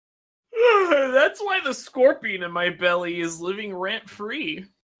That's why the scorpion in my belly is living rent-free.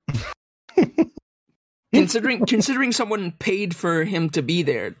 Considering someone paid for him to be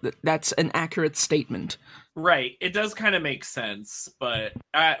there, that's an accurate statement. Right. It does kind of make sense, but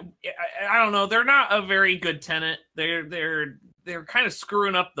I don't know. They're not a very good tenant. They're kind of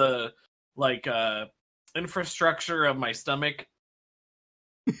screwing up the infrastructure of my stomach.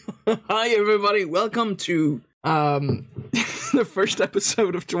 Hi everybody, welcome to the first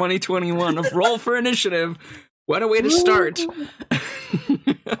episode of 2021 of Roll for Initiative. What a way to start.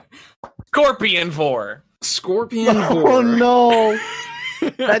 Scorpion 4. Scorpion 4. Oh no.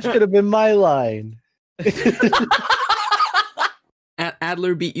 That should have been my line.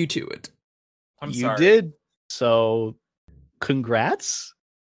 Adler beat you to it. I'm you sorry. did. So congrats.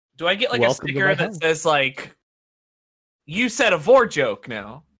 Do I get like Welcome a to sticker my that house. says like you said a vor joke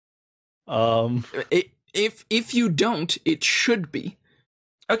now? If you don't, it should be.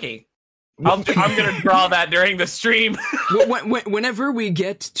 Okay. I'm gonna draw that during the stream. Whenever we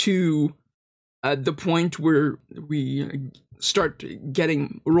get to the point where we start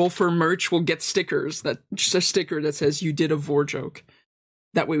getting roll for merch, we'll get stickers. Just a sticker that says you did a vor joke.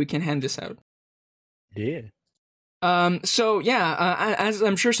 That way we can hand this out. Yeah. So yeah, as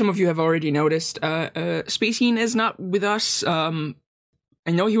I'm sure some of you have already noticed, Spacine is not with us. I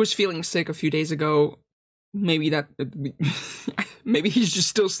know he was feeling sick a few days ago. Maybe maybe he's just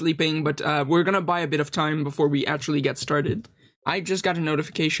still sleeping, but we're gonna buy a bit of time before we actually get started. I just got a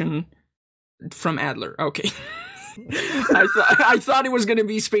notification from Adler. Okay. I thought it was gonna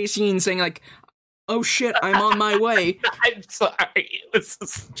be Spacine saying like, "Oh shit, I'm on my way." I'm sorry. It was a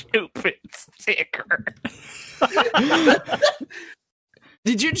stupid sticker.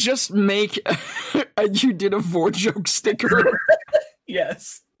 Did you just make you did a vor joke sticker?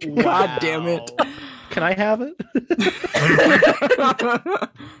 Yes. God damn it. Can I have it?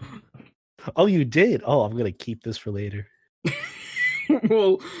 Oh, you did? Oh, I'm gonna keep this for later.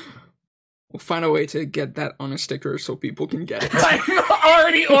 We'll find a way to get that on a sticker so people can get it. I'm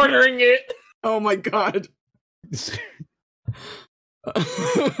already ordering it. Oh my god.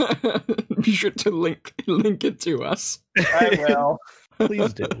 Be sure to link it to us. I will.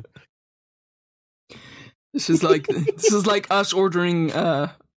 Please do. This is like us ordering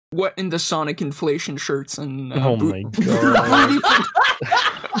what in the Sonic inflation shirts and Oh my god.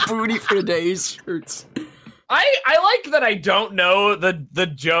 booty for days shirts. I like that I don't know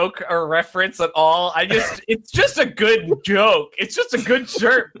the joke or reference at all. It's just a good joke. It's just a good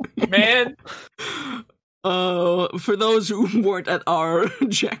shirt, man. For those who weren't at our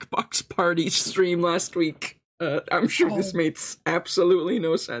Jackbox party stream last week, I'm sure this makes absolutely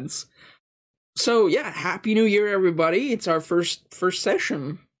no sense. So yeah, Happy New Year, everybody! It's our first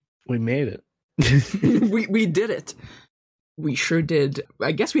session. We made it. we did it. We sure did.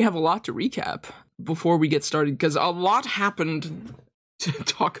 I guess we have a lot to recap before we get started because a lot happened to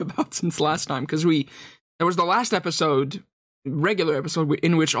talk about since last time. Because there was the last episode, regular episode,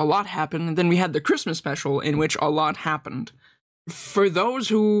 in which a lot happened, and then we had the Christmas special in which a lot happened. For those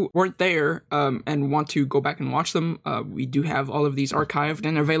who weren't there and want to go back and watch them, we do have all of these archived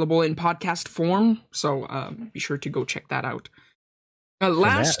and available in podcast form, so be sure to go check that out.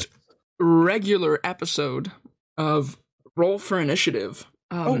 Last regular episode of Roll for Initiative.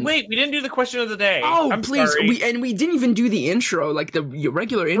 Oh wait, we didn't do the question of the day. Oh, I'm please, sorry. we didn't even do the intro, like the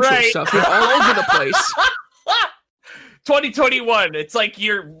regular intro stuff. We're all over the place. 2021. It's like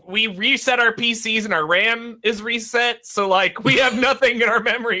we reset our PCs and our RAM is reset, so like we have nothing in our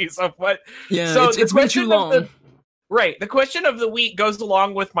memories of what. Yeah, so it's been too long. The question of the week goes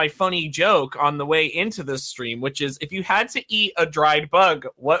along with my funny joke on the way into this stream, which is if you had to eat a dried bug,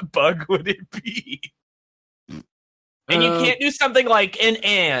 what bug would it be? And you can't do something like an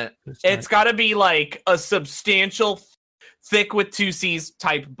ant. It's got to be like a substantial, thick with two C's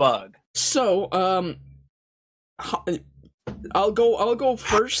type bug. So, I'll go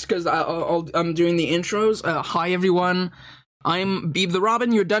first because I'm doing the intros. Hi everyone, I'm Beeb the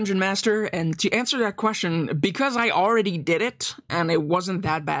Robin, your dungeon master, and to answer that question, because I already did it and it wasn't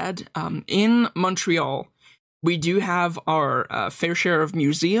that bad, in Montreal, we do have our fair share of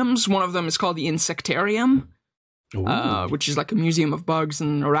museums. One of them is called the Insectarium, which is like a museum of bugs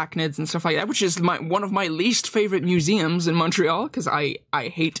and arachnids and stuff like that, which is one of my least favorite museums in Montreal because I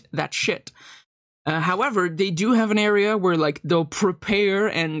hate that shit. However, they do have an area where like they'll prepare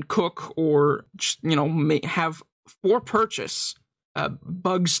and cook or just, have for purchase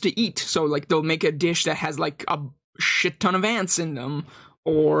bugs to eat. So like they'll make a dish that has like a shit ton of ants in them,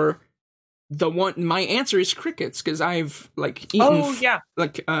 or my answer is crickets because I've like eaten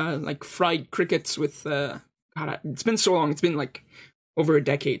like fried crickets with God, it's been so long. It's been like over a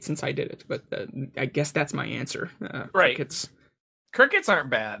decade since I did it, but I guess that's my answer. Right. Crickets aren't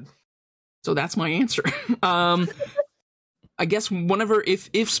bad. So that's my answer. I guess whenever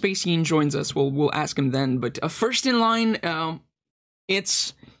if Spacey joins us, we'll ask him then. But first in line,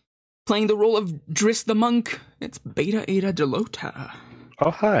 it's playing the role of Driss the monk. It's Beta Ada Delota.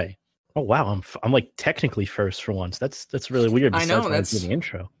 Oh hi. Oh wow. I'm like technically first for once. That's really weird. I know that's the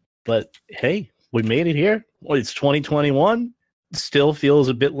intro. But hey, we made it here. Well, it's 2021. Still feels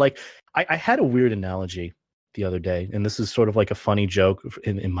a bit like I had a weird analogy the other day, and this is sort of like a funny joke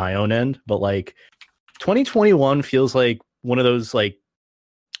in my own end, but like 2021 feels like one of those like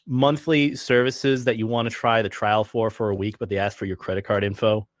monthly services that you want to try the trial for a week, but they ask for your credit card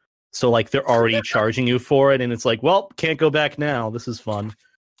info. So like they're already charging you for it, and it's like, well, can't go back now. This is fun.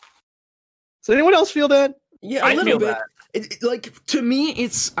 Does anyone else feel that? Yeah, a little bit. Like to me,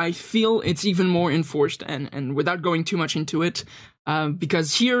 I feel it's even more enforced, and without going too much into it,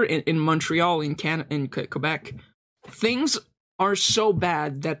 because here in Montreal, in Quebec, things are so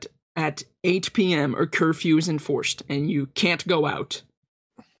bad that at 8 p.m. a curfew is enforced, and you can't go out.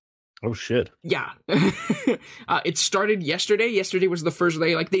 Oh shit! Yeah, it started yesterday. Yesterday was the first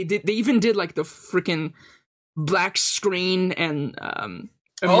day. Like they even did like the freaking black screen and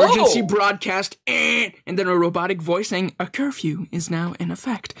emergency broadcast, and then a robotic voice saying a curfew is now in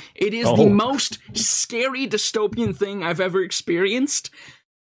effect. It is the most scary dystopian thing I've ever experienced.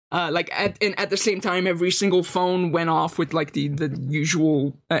 Like at the same time, every single phone went off with like the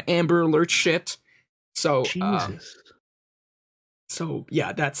usual Amber Alert shit. So Jesus. So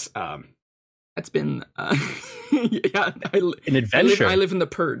yeah, that's been yeah. An adventure. I live in the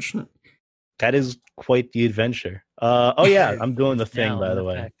purge. That is quite the adventure. Oh yeah, I'm doing the thing by the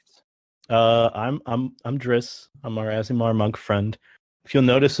way. I'm Driss. I'm our Aasimar monk friend. If you'll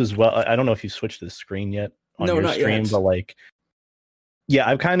notice as well, I don't know if you switched the screen yet on your stream, but like, yeah,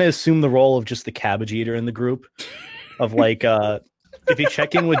 I've kind of assumed the role of just the cabbage eater in the group. Of like, if you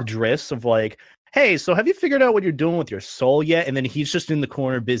check in with Driss, of like, hey, so have you figured out what you're doing with your soul yet? And then he's just in the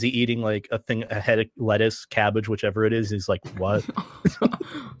corner, busy eating like a head of lettuce, cabbage, whichever it is. He's like, what?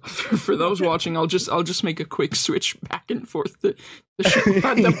 For those watching, I'll just make a quick switch back and forth. The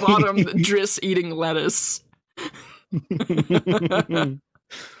at the bottom, the Driss eating lettuce.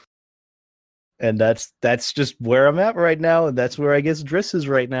 And that's just where I'm at right now, and that's where I guess Driss is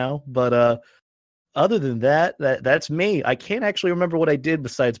right now. But other than that's me. I can't actually remember what I did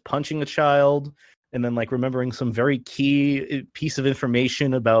besides punching a child and then like remembering some very key piece of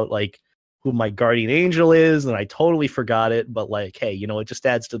information about like who my guardian angel is, and I totally forgot it. But like, hey, it just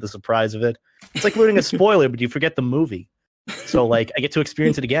adds to the surprise of it. It's like learning a spoiler, but you forget the movie. So like, I get to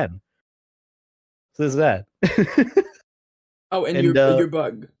experience it again. So there's that. Oh, and your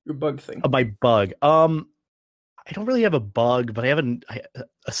bug thing. My bug. I don't really have a bug, but I have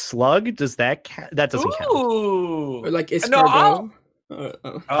a slug. Does that that doesn't count? Or like escargot?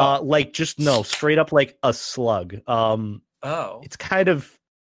 Like just no, straight up like a slug. It's kind of.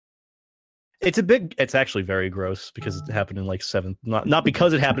 It's actually very gross because it happened in like seventh. Not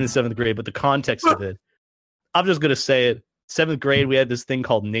because it happened in seventh grade, but the context of it. I'm just gonna say it. Seventh grade, we had this thing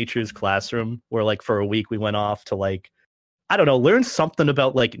called Nature's Classroom, where like for a week we went off to like, I don't know, learn something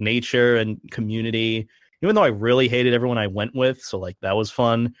about like nature and community. Even though I really hated everyone I went with, so like that was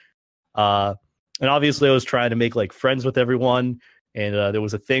fun. And obviously I was trying to make like friends with everyone. And there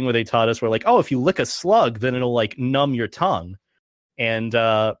was a thing where they taught us where like, oh, if you lick a slug, then it'll like numb your tongue. And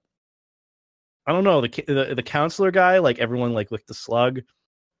I don't know, the counselor guy, like everyone like licked the slug.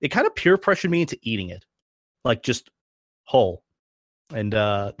 It kind of peer pressured me into eating it, like just whole. And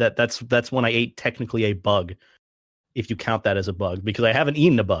that's when I ate technically a bug, if you count that as a bug, because I haven't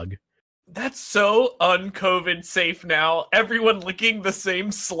eaten a bug. That's so un-COVID safe now. Everyone licking the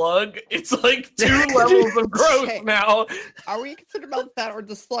same slug. It's like 2 levels of gross now. Are we concerned about that or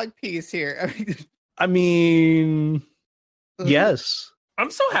the slug piece here? I mean, yes.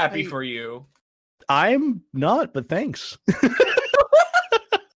 I'm so happy for you. I'm not, but thanks. I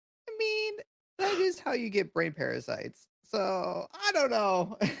mean, that is how you get brain parasites. So, I don't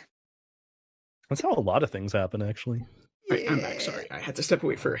know. That's how a lot of things happen, actually. Right, I'm back. Sorry, I had to step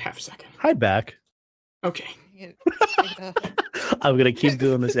away for half a second. Hi, back. Okay. I'm gonna keep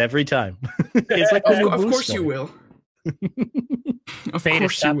doing this every time. It's like of course you will. Of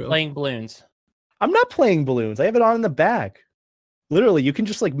course you will. Playing balloons. I'm not playing balloons. I have it on in the back. Literally, you can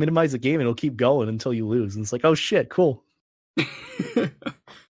just like minimize the game and it'll keep going until you lose. And it's like, oh shit, cool.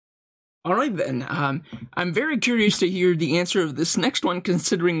 All right then. I'm very curious to hear the answer of this next one,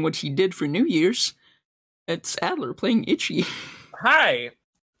 considering what he did for New Year's. It's Adler playing Itchy. Hi.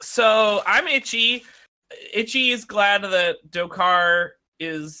 So I'm Itchy. Itchy is glad that Dokar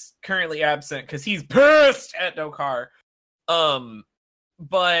is currently absent because he's pissed at Dokar.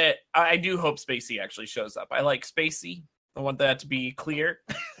 But I do hope Spacey actually shows up. I like Spacey. I want that to be clear.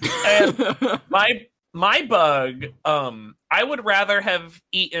 And my bug, I would rather have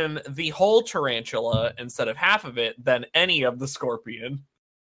eaten the whole tarantula instead of half of it than any of the scorpion.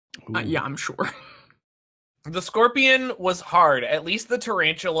 Yeah, I'm sure. The scorpion was hard. At least the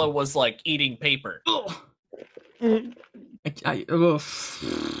tarantula was like eating paper. Ugh. Ugh.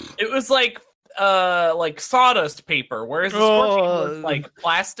 It was like sawdust paper, whereas the scorpion was like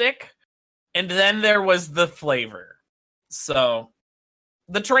plastic, and then there was the flavor. So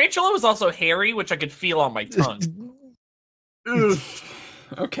the tarantula was also hairy, which I could feel on my tongue.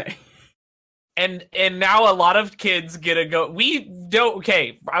 Okay. And now a lot of kids get to go. We don't.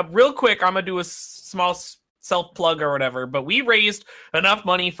 Okay, real quick, I'm gonna do a small self plug or whatever. But we raised enough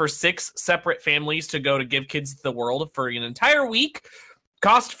money for 6 separate families to go to Give Kids the World for an entire week,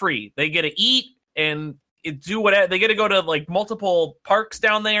 cost free. They get to eat and do whatever. They get to go to like multiple parks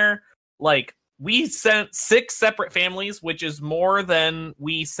down there. Like we sent 6 separate families, which is more than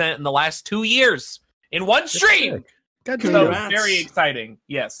we sent in the last 2 years in one stream. So very exciting.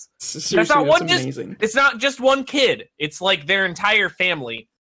 Yes. Seriously, that's not one. amazing. It's not just one kid. It's like their entire family.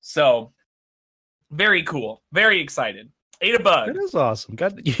 So very cool. Very excited. Ate a bug. That is awesome.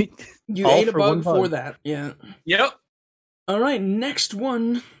 God, You all ate a for one bug for that. Yeah. Yep. All right, next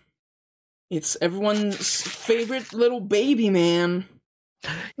one. It's everyone's favorite little baby man.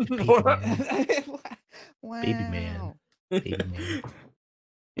 Baby man. Wow. Baby man. Baby man.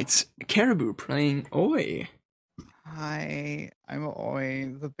 It's Caribou playing Oi. Hi, I'm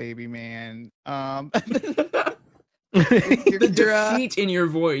Oi, the baby man. The You're, defeat in your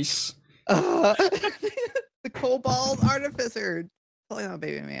voice. the Cobalt Artificer. Totally not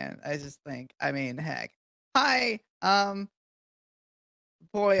baby man. I just think. I mean, heck. Hi.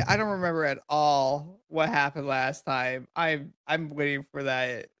 Boy, I don't remember at all what happened last time. I'm waiting for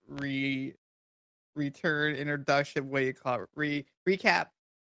that return introduction. What do you call it? Recap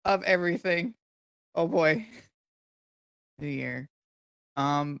of everything. Oh boy. New year.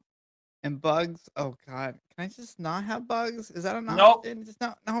 And bugs. Oh god. Can I just not have bugs? Is that an Nope. option? Just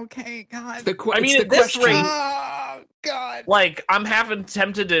not. Okay. God. I mean, it's at the this question. rate, Oh god. like I'm having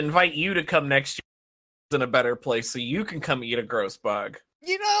tempted to invite you to come next year in a better place so you can come eat a gross bug.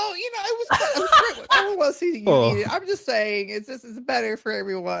 It was great. I don't want to see you eat it. I'm just saying, it's better for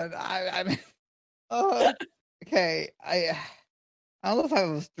everyone. I mean, okay. I don't know if I have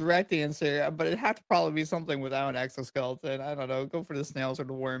a direct answer, but it'd have to probably be something without an exoskeleton. I don't know. Go for the snails or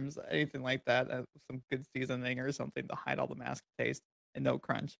the worms, anything like that. Some good seasoning or something to hide all the mask taste and no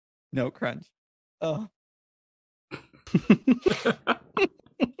crunch. No crunch. Oh,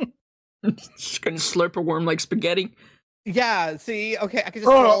 Just gonna slurp a worm like spaghetti. yeah. See, okay, I can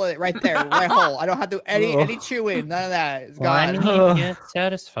just swallow it right there, right whole. I don't have to do any chewing. None of that. It's Well, I gone. mean, it's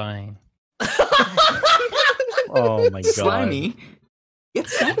satisfying. Oh my god. Slimy.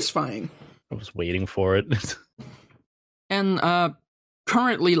 It's satisfying. I was waiting for it. And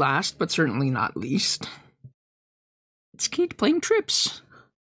currently last, but certainly not least, it's Kate playing Trips.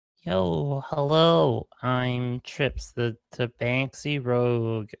 Yo, hello. I'm Trips, the Banksy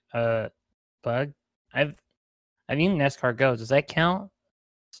Rogue bug. I've eaten escargot. Does that count?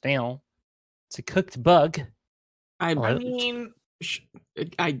 Snail. It's a cooked bug. I mean,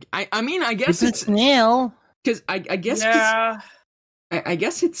 I guess It's a snail. because I guess yeah. I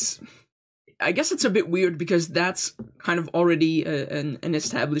guess it's a bit weird because that's kind of already an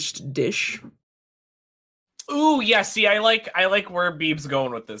established dish. Ooh, yeah. See, I like where Beeb's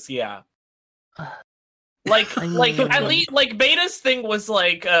going with this. Yeah. Like at least like Beta's thing was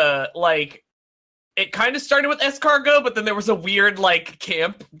like it kind of started with escargot, but then there was a weird like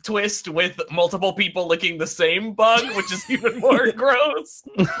camp twist with multiple people licking the same bug, which is even more gross.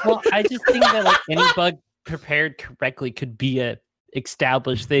 Well, I just think that like any bug prepared correctly could be a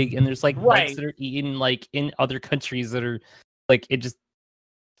established thing, and there's like Right. bugs that are eaten like in other countries that are like it just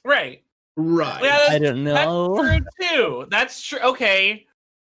Right. Right. Yeah, I don't know. That's true too. That's true. Okay.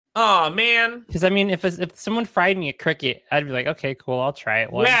 Oh man. Because I mean, if someone fried me a cricket, I'd be like, okay, cool, I'll try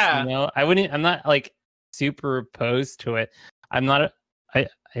it once. Yeah. You know, I'm not like super opposed to it. I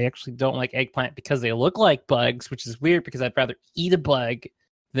actually don't like eggplant because they look like bugs, which is weird because I'd rather eat a bug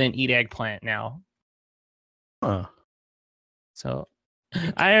than eat eggplant now. Huh. So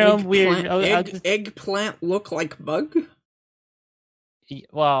I don't know, weird. Eggplant look like bug?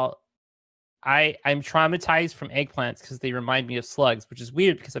 Well, I'm traumatized from eggplants because they remind me of slugs, which is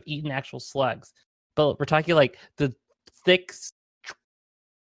weird because I've eaten actual slugs. But we're talking like the thick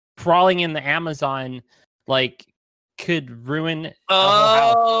crawling in the Amazon, like, could ruin a whole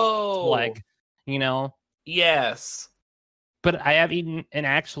house. Oh, Like, you know. yes. But I have eaten an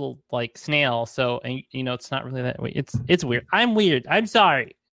actual like snail, so and, you know it's not really that way. It's weird. I'm weird. I'm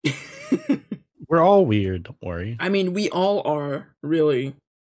sorry. We're all weird. Don't worry. I mean, we all are, really,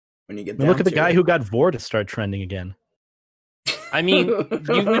 when you get down Look at the to guy it. who got Vor to start trending again. I mean,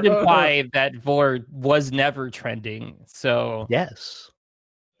 you would imply that Vor was never trending. So, Yes.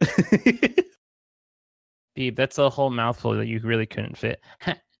 Beeb, that's a whole mouthful that you really couldn't fit.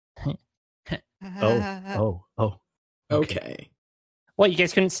 Oh. Okay. What, you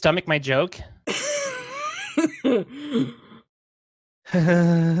guys couldn't stomach my joke?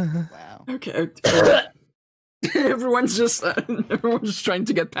 Wow. Okay. Everyone's just trying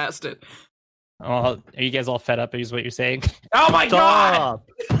to get past it. Oh, are you guys all fed up? Is what you're saying? Oh my god!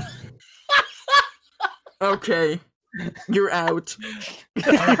 Stop. Okay. You're out.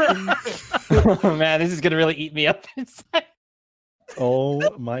 Oh man, this is gonna really eat me up inside.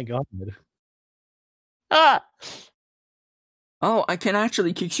 Oh my god. Ah! Oh, I can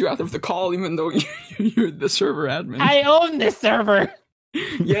actually kick you out of the call even though you're the server admin. I own this server.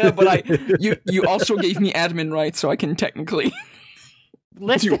 Yeah, but you also gave me admin rights, so I can technically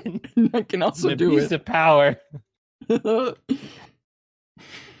Listen, I can also the do abuse it. of power.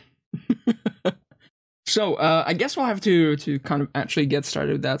 So, I guess we'll have to kind of actually get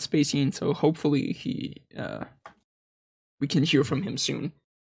started with that Spacine, so hopefully we can hear from him soon.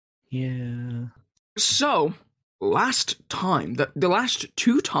 Yeah. So, last time, the last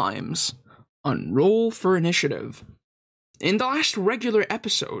 2 times on Roll for Initiative, in the last regular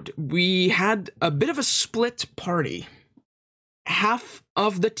episode, we had a bit of a split party. Half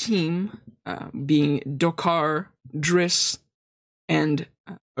of the team, being Dokar, Driss, and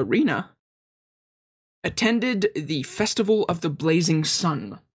Arena, attended the Festival of the Blazing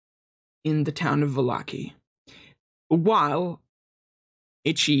Sun in the town of Vallaki, while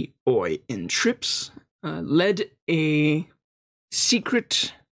Ichi, Oi, and Trips led a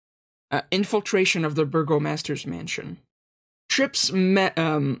secret infiltration of the Burgomaster's mansion. Trips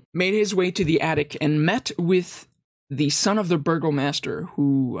made his way to the attic and met with the son of the Burgomaster,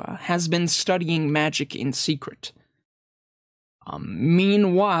 who has been studying magic in secret.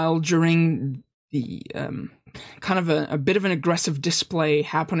 Meanwhile, during the kind of a bit of an aggressive display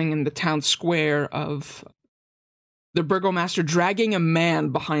happening in the town square of the Burgomaster dragging a man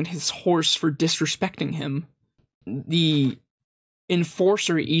behind his horse for disrespecting him, the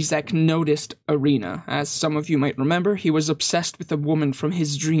enforcer Izek noticed Arena. As some of you might remember, he was obsessed with a woman from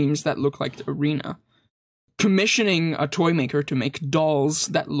his dreams that looked like Arena, commissioning a toy maker to make dolls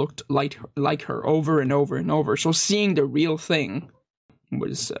that looked like her over and over and over. So seeing the real thing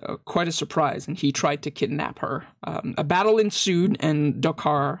was quite a surprise, and he tried to kidnap her. A battle ensued, and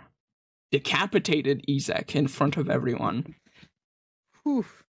Dokar decapitated Izek in front of everyone. Whew.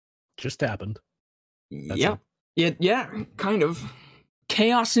 Just happened. Yep. Yeah, kind of.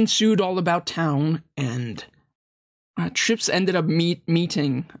 Chaos ensued all about town, and Trips ended up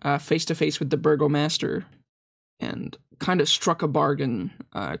meeting face to face with the Burgomaster, and kind of struck a bargain,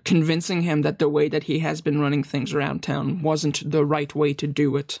 convincing him that the way that he has been running things around town wasn't the right way to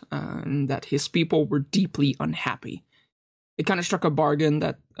do it, and that his people were deeply unhappy. It kind of struck a bargain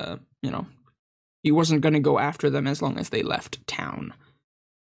that, he wasn't going to go after them as long as they left town.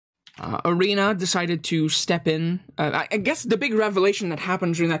 Arena decided to step in. I guess the big revelation that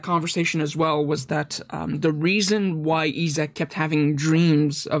happened during that conversation as well was that the reason why Izek kept having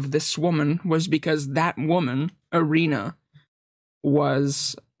dreams of this woman was because that woman, Arena,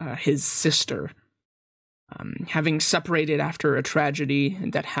 was his sister. Having separated after a tragedy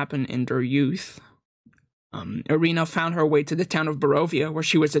that happened in their youth, Arena found her way to the town of Barovia, where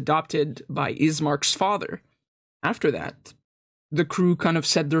she was adopted by Ismark's father. After that, the crew kind of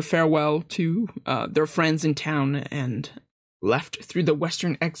said their farewell to their friends in town and left through the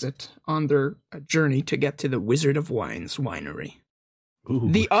western exit on their journey to get to the Wizard of Wines winery. Ooh.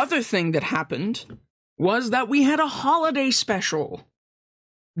 The other thing that happened was that we had a holiday special.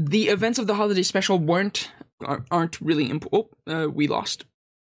 The events of the holiday special aren't really important. We lost.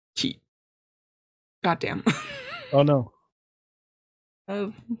 Cheat. Goddamn. Oh no.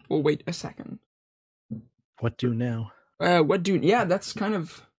 We'll wait a second. What do now? Yeah, that's kind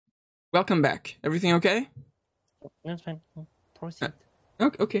of... Welcome back. Everything okay? That's fine. Proceed.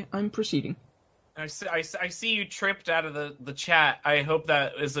 Okay, I'm proceeding. I see you tripped out of the chat. I hope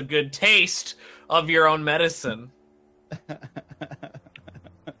that is a good taste of your own medicine.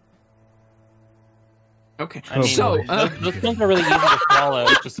 Okay, I mean, so... those things are really easy to swallow,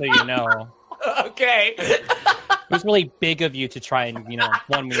 just so you know. Okay. was really big of you to try and,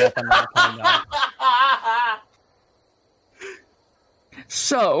 one me up on that time, though.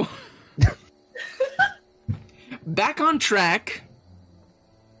 So, back on track.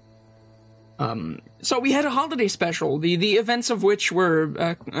 So we had a holiday special, the events of which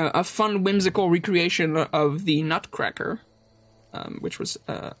were a fun, whimsical recreation of the Nutcracker, which was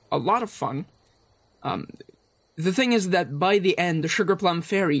a lot of fun. The thing is that by the end, the Sugar Plum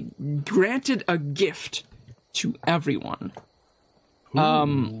Fairy granted a gift to everyone.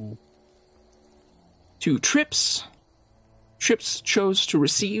 To Trips. Trips chose to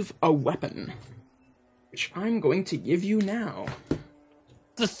receive a weapon, which I'm going to give you now.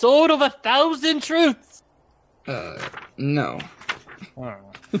 The sword of 1,000 truths! No. Oh.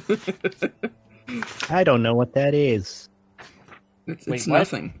 I don't know what that is. It's Wait, what?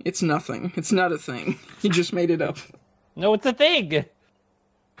 nothing. It's nothing. It's not a thing. He just made it up. No, it's a thing!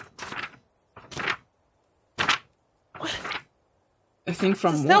 A thing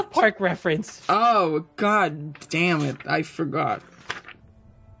from It's a what? South Park reference. Oh, god damn it. I forgot.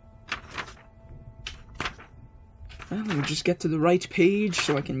 Well, let me just get to the right page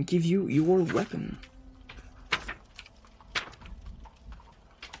so I can give you your weapon.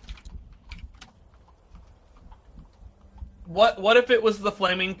 What if it was the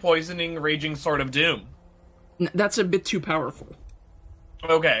flaming, poisoning, raging sword of doom? That's a bit too powerful.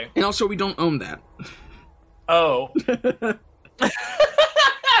 Okay. And also, we don't own that. Oh.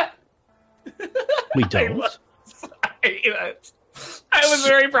 We don't. I was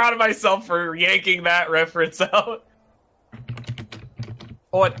very proud of myself for yanking that reference out.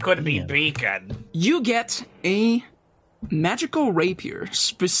 What could be Yeah. beacon? You get a magical rapier,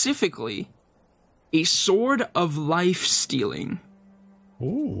 specifically a sword of life stealing.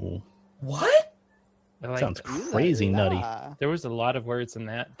 Ooh, What? Like, sounds crazy nutty. there was a lot of words in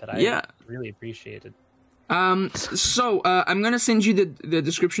that I Yeah. really appreciated. So, I'm gonna send you the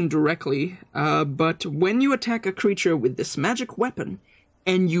description directly, but when you attack a creature with this magic weapon,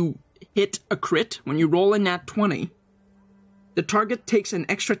 and you hit a crit, when you roll a nat 20, the target takes an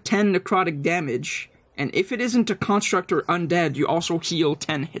extra 10 necrotic damage, and if it isn't a construct or undead, you also heal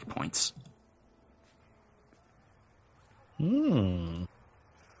 10 hit points. Hmm.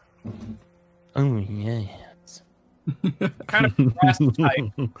 Oh, yes. Kind of brass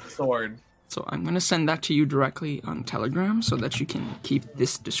type sword. So I'm gonna send that to you directly on Telegram, so that you can keep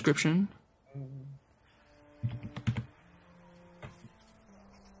this description.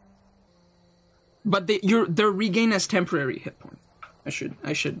 But they're regained as temporary hit points.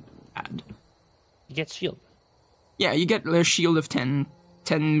 I should add. You get shield. Yeah, you get a shield of 10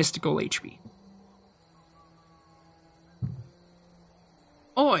 mystical HP.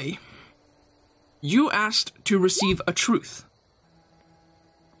 Oi, you asked to receive a truth.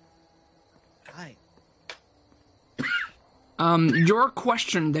 Hi. Your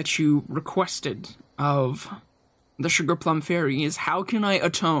question that you requested of the Sugar Plum Fairy is, how can I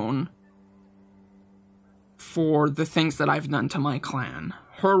atone for the things that I've done to my clan?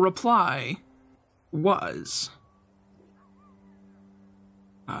 Her reply was,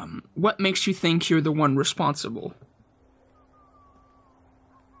 what makes you think you're the one responsible?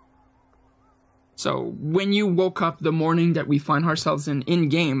 So, when you woke up the morning that we find ourselves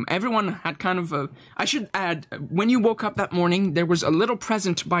in-game, everyone had kind of a... I should add, when you woke up that morning, there was a little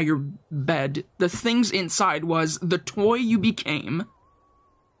present by your bed. The things inside was the toy you became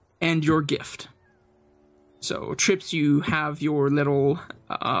and your gift. So, Trips, you have your little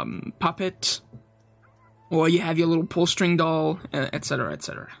puppet, or you have your little pull-string doll, etc.,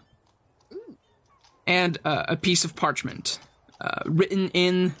 etc. And a piece of parchment written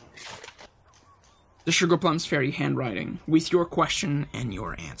in the Sugar Plum's Fairy handwriting with your question and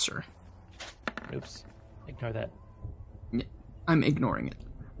your answer. Oops. Ignore that. I'm ignoring it.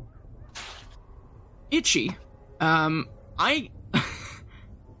 Itchy,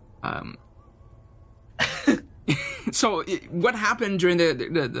 so what happened during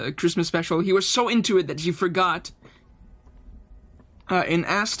the Christmas special, he was so into it that he forgot and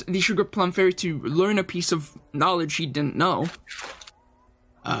asked the Sugar Plum Fairy to learn a piece of knowledge he didn't know.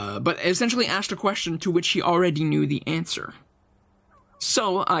 But essentially asked a question to which he already knew the answer.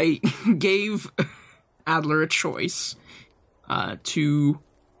 So I gave Adler a choice to...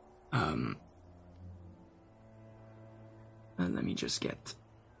 let me just get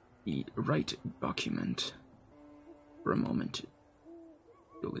the right document for a moment.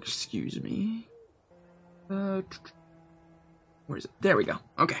 You'll excuse me. Where is it? There we go.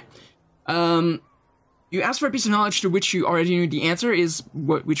 Okay. You asked for a piece of knowledge to which you already knew the answer,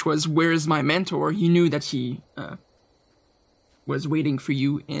 which was, where is my mentor? You knew that he was waiting for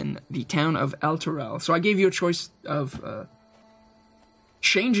you in the town of Elturel. So I gave you a choice of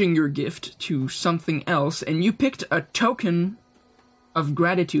changing your gift to something else, and you picked a token of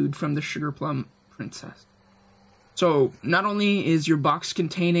gratitude from the Sugar Plum Princess. So not only is your box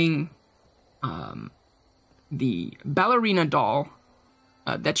containing the ballerina doll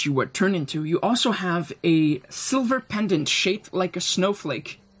that you would turn into, you also have a silver pendant shaped like a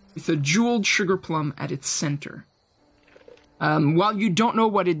snowflake with a jeweled sugar plum at its center. While you don't know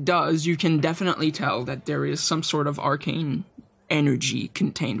what it does, you can definitely tell that there is some sort of arcane energy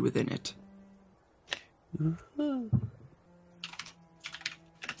contained within it.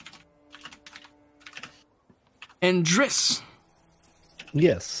 And Driss,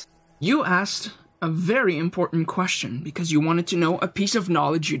 Yes. you asked a very important question because you wanted to know a piece of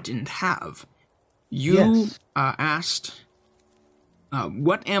knowledge you didn't have. You Yes. asked,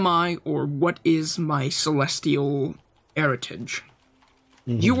 what am I, or what is my celestial heritage?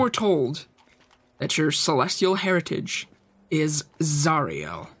 You were told that your celestial heritage is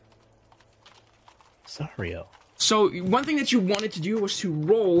Zariel. Zario. So one thing that you wanted to do was to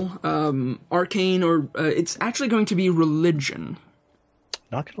roll arcane, or it's actually going to be religion.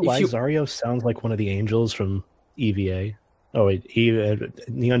 Not gonna lie, you- Zario sounds like one of the angels from EVA. Oh wait,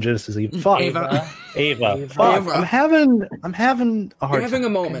 Neon Genesis Eva. Fuck. Ava. Ava. Fuck. Ava. I'm having a hard You're having a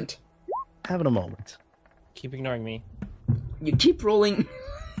time. moment. Having a moment. Keep ignoring me. You keep rolling.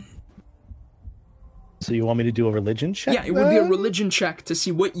 So you want me to do a religion check? Yeah, it would be a then? religion check to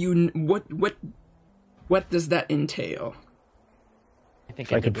see what does that entail. I think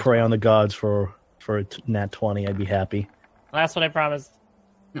If I did could this pray one. on the gods for a nat 20, I'd be happy. That's what I promised.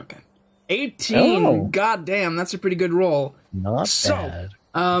 Okay. 18. Oh. God damn, that's a pretty good roll. Not So,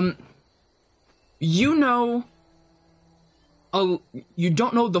 bad. You know, you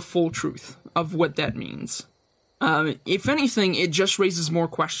don't know the full truth of what that means. If anything, it just raises more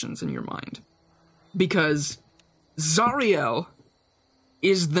questions in your mind. Because Zariel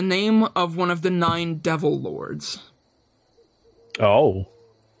is the name of one of the 9 devil lords. Oh.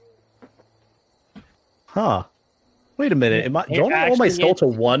 Huh. Wait a minute. It Don't I owe my actually soul is- to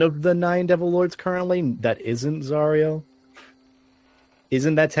one of the 9 devil lords currently that isn't Zario?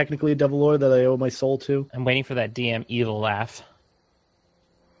 Isn't that technically a devil lord that I owe my soul to? I'm waiting for that DM evil laugh.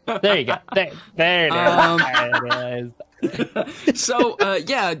 There you go. There it is. There it is. So,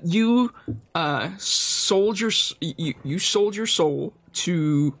 yeah, you sold you sold your soul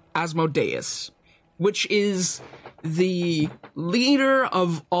to Asmodeus, which is the leader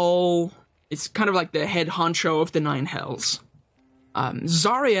of all. It's kind of like the head honcho of the 9 hells.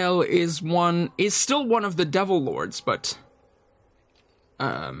 Zariel is still one of the devil lords, but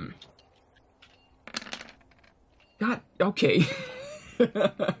God, okay.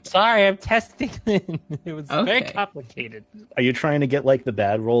 Sorry, I'm testing. It was very Okay. complicated. Are you trying to get like the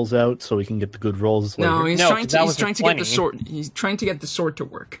bad rolls out so we can get the good rolls later? No, he's No, trying 'cause to that he's was a trying to get the 20. sword. He's trying to get the sword to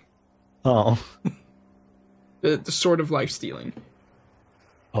work. Oh. The sword of life stealing.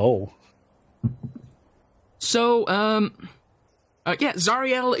 Oh. So, yeah,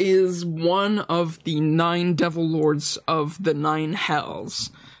 Zariel is one of the 9 devil lords of the 9 hells.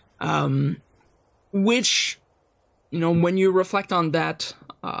 Which, you know, when you reflect on that,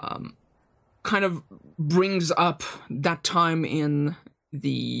 kind of brings up that time in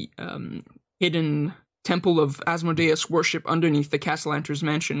the hidden temple of Asmodeus worship underneath the Castellanter's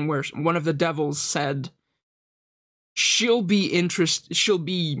mansion, where one of the devils said, she'll be,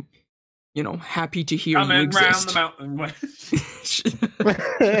 you know, happy to hear you Coming round exist. the mountain.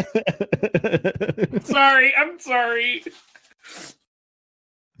 Sorry, I'm sorry.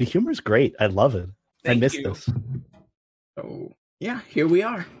 The humor's great. I love it. I Thank miss you. this. So, yeah, here we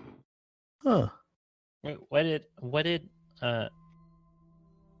are. Huh. Wait, what did What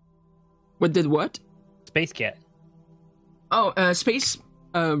did what? Space get? Oh, Space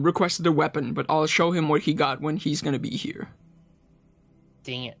requested a weapon, but I'll show him what he got when he's gonna be here.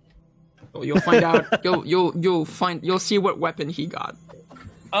 Dang it. So you'll find out. You'll see what weapon he got.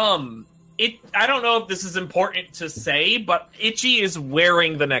 I don't know if this is important to say, but Itchy is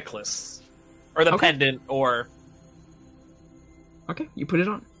wearing the necklace. Or the Okay. pendant, or... Okay, you put it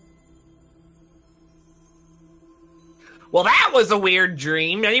on. Well, that was a weird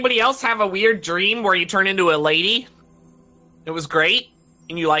dream. Anybody else have a weird dream where you turn into a lady? It was great,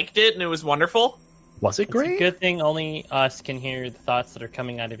 and you liked it, and it was wonderful? Was it It's a great? good thing only us can hear the thoughts that are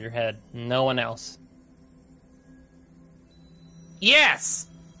coming out of your head. No one else. Yes!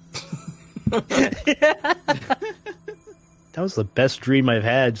 That was the best dream I've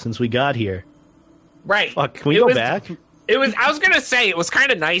had since we got here. Right. Fuck, can we It go was- back? It was. I was gonna say it was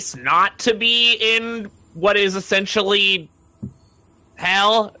kind of nice not to be in what is essentially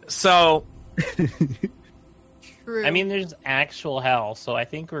hell. So True. I mean, there's actual hell, so I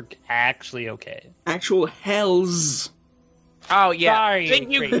think we're actually okay. Actual hells. oh yeah, Sorry,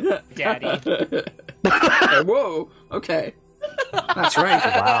 thank you. great daddy. Whoa. Okay. That's right.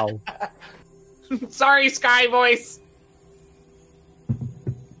 Wow. Sorry, Sky Voice.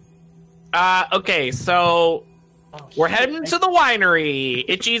 Okay, so Oh, we're shit. heading to the winery.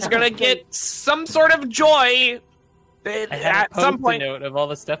 Itchy's gonna get some sort of joy I had at a some post-it point. note of all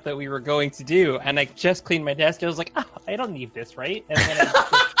the stuff that we were going to do, and I just cleaned my desk. I was like, oh, I don't need this, right? And then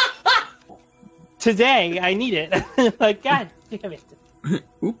today, I need it. Like, God damn it.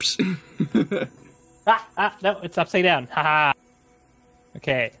 Oops. No, it's upside down. Haha.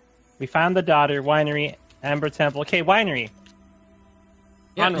 Okay, we found the daughter, winery, Amber Temple. Okay, winery.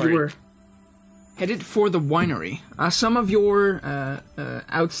 Yeah, Onward. you were headed for the winery. Some of your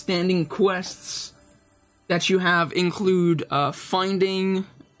outstanding quests that you have include finding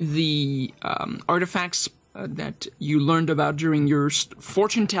the artifacts that you learned about during your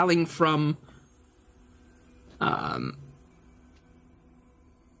fortune telling from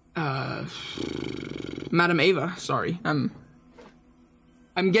Madame Ava. Sorry, I'm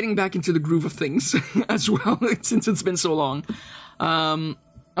getting back into the groove of things as well since it's been so long.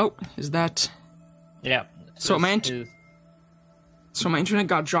 Oh, is that? Yeah. So this my is- So my internet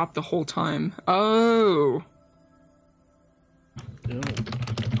got dropped the whole time. Oh.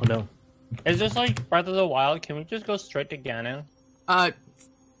 Oh no. Is this like Breath of the Wild? Can we just go straight to Ganon?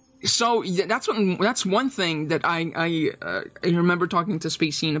 So yeah, that's one thing that I remember talking to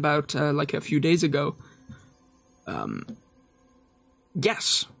Spacine about like a few days ago.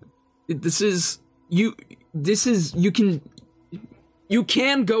 Yes, you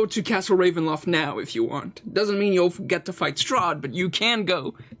can go to Castle Ravenloft now if you want. Doesn't mean you'll get to fight Strahd, but you can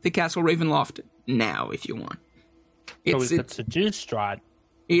go to Castle Ravenloft now if you want. So we could seduce Strahd.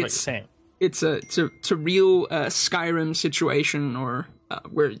 It's a real Skyrim situation, or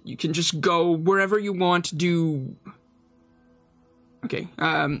where you can just go wherever you want. Do okay.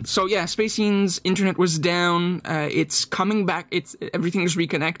 So yeah, Spacine's internet was down. It's coming back. Everything's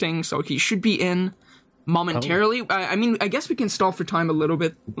reconnecting, so he should be in momentarily. I mean, I guess we can stall for time a little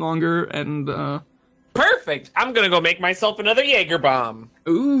bit longer, and Perfect. I'm gonna go make myself another Jaeger bomb.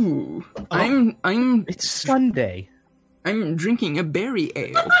 ooh, I'm It's Sunday. drinking a berry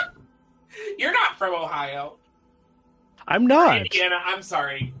ale. You're not from Ohio. I'm not. Indiana, I'm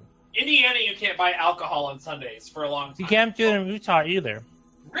sorry. Indiana, you can't buy alcohol on Sundays for a long time. You can't do it in Utah either.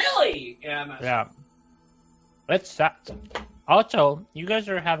 Really? Yeah. I'm not Yeah. It's sad. Also, you guys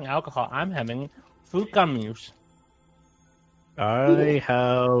are having alcohol. I'm having fruit gummies. I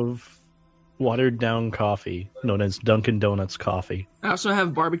have watered down coffee, known as Dunkin' Donuts coffee. I also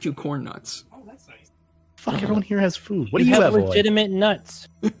have barbecue corn nuts. Oh, that's nice. Fuck, everyone here has food. What do you have have, Lloyd? legitimate nuts.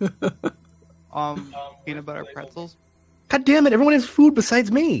 Peanut butter pretzels. God damn it, everyone has food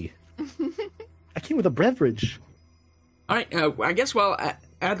besides me. I came with a beverage. All right, I guess while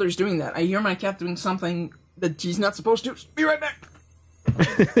Adler's doing that, I hear my cat doing something that she's not supposed to. Be right back.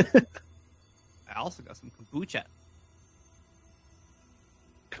 I also got some kombucha.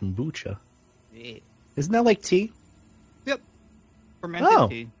 Kombucha. Yeah. Isn't that like tea? Fermented Oh.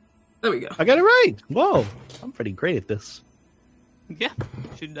 tea. There we go. I got it right. Whoa. I'm pretty great at this. Yeah.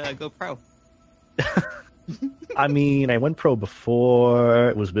 Should go pro. I mean, I went pro before.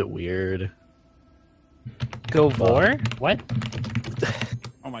 It was a bit weird. Go vor? What?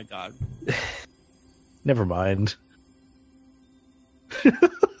 Oh my god. Never mind.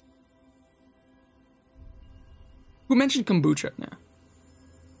 Who mentioned kombucha now?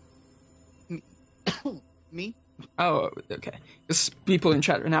 Me? Oh, okay. Because people in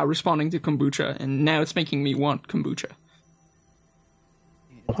chat are now responding to kombucha, and now it's making me want kombucha.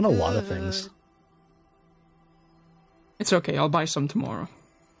 I want a lot of things. It's okay, I'll buy some tomorrow.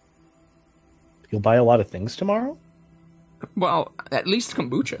 You'll buy a lot of things tomorrow? Well, at least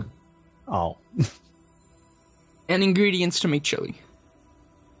kombucha. Oh. And ingredients to make chili.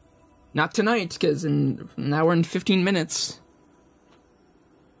 Not tonight, because in an hour and 15 minutes,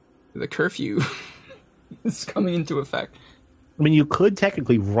 the curfew is coming into effect. I mean, you could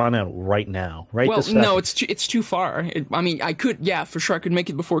technically run out right now, right? Well, this second. no, it's too far. I mean, I could, yeah, for sure, I could make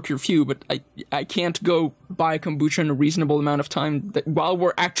it before curfew, but I can't go buy kombucha in a reasonable amount of time while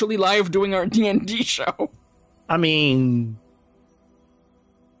we're actually live doing our D&D show. I mean,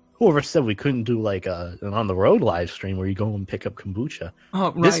 whoever said we couldn't do like an on the road live stream where you go and pick up kombucha?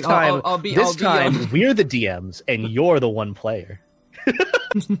 Oh, right. This time, I'll be. we're the DMs and you're the one player.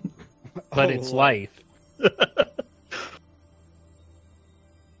 But it's life.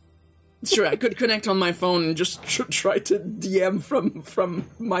 Sure, I could connect on my phone and just try to DM from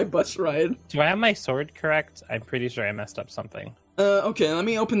my bus ride. Do I have my sword correct? I'm pretty sure I messed up something. Okay, let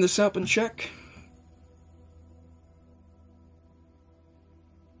me open this up and check.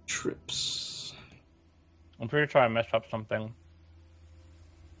 Trips. I'm pretty sure I messed up something.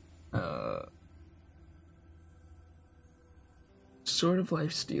 Sort of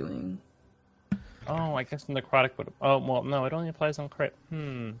life stealing. Oh, I guess necrotic would. Oh, well, no, it only applies on crit.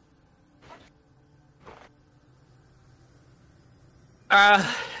 Can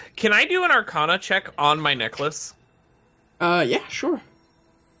I do an Arcana check on my necklace? Yeah, sure.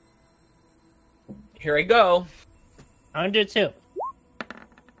 Here I go. I do too.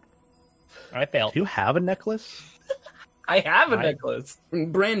 I failed. Do you have a necklace? I have a necklace.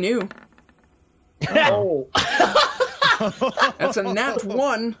 Brand new. Oh. That's a nat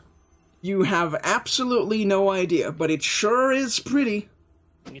 1. You have absolutely no idea, but it sure is pretty.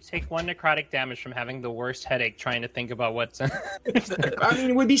 You take 1 necrotic damage from having the worst headache trying to think about what's I mean,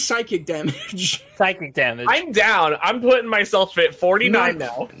 it would be psychic damage. psychic damage. I'm down. I'm putting myself at 49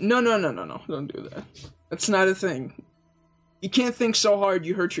 now. No. Don't do that. That's not a thing. You can't think so hard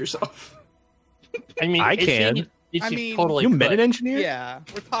you hurt yourself. I mean, I can. I mean, totally You could. met an engineer? Yeah,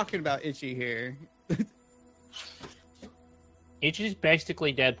 we're talking about Itchy here. It's just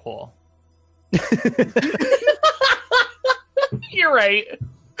basically Deadpool. You're right.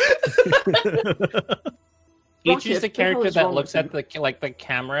 Each is the Rocket, character what the hell is that wrong looks with at the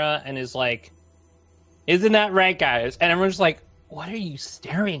camera and is like, "Isn't that right, guys?" And everyone's like, "What are you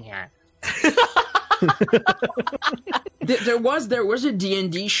staring at?" There was a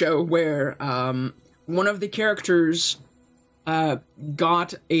D&D show where one of the characters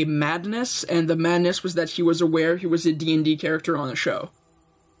got a madness, and the madness was that he was aware he was a D&D character on the show.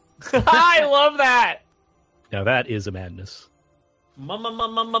 I love that. Now that is a madness.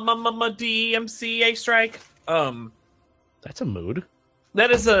 DMCA strike. That's a mood.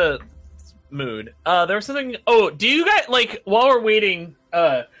 That is a mood. There was something. Oh, do you guys like while we're waiting?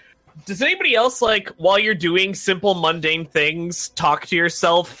 Does anybody else like while you're doing simple mundane things talk to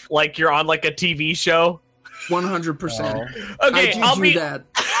yourself like you're on like a TV show? 100%. Okay, I do be that.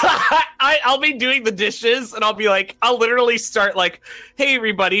 I'll be doing the dishes and I'll be like, I'll literally start like, "Hey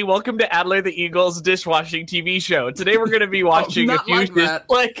everybody, welcome to Adelaide the Eagles dishwashing TV show. Today we're going to be watching a not few like that.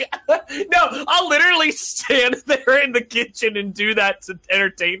 like no, I'll literally stand there in the kitchen and do that to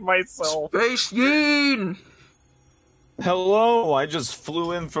entertain myself." Space Yeen! Hello, I just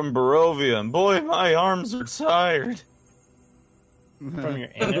flew in from Barovia, and boy, my arms are tired. From your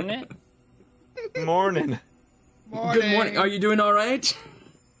internet? Morning. Good morning. Are you doing alright?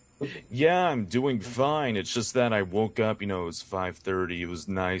 Yeah, I'm doing fine. It's just that I woke up, it was 5:30. It was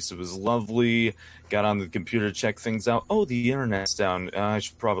nice. It was lovely. Got on the computer to check things out. Oh, the internet's down. I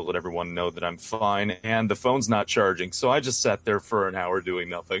should probably let everyone know that I'm fine. And the phone's not charging. So I just sat there for an hour doing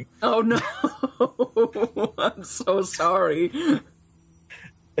nothing. Oh no. I'm so sorry.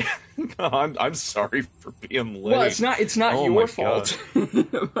 I'm sorry for being late. Well, it's not Oh your my fault.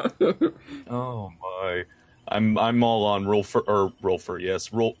 Oh my. I'm all on roll for 20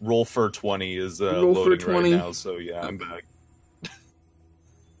 is Roll for loading 20. right now, so yeah, I'm back.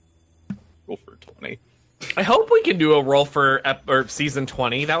 Roll for 20. I hope we can do a roll for season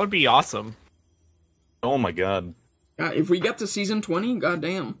 20. That would be awesome. Oh my god. If we get to season 20,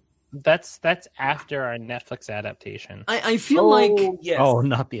 goddamn. That's after our Netflix adaptation. I feel like yes. Oh,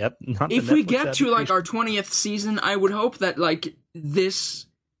 not the if we Netflix get to like adaptation. our 20th season, I would hope that like this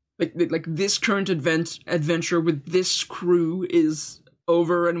like this current adventure with this crew is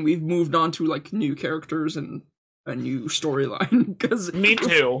over and we've moved on to like new characters and a new storyline. Because Me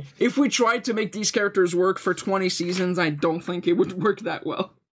too. if we tried to make these characters work for 20 seasons, I don't think it would work that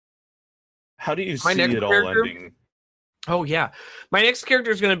well. How do you My see next it all character? ending? Oh yeah, my next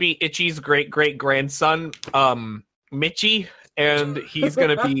character is going to be Itchy's great grandson, Mitchy, and he's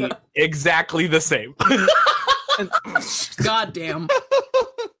going to be exactly the same. Goddamn.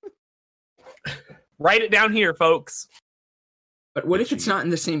 Write it down here, folks. But what if it's not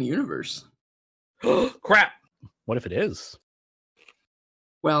in the same universe? Crap. What if it is?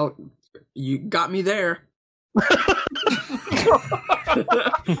 Well, you got me there.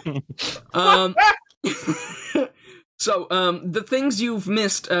 So, the things you've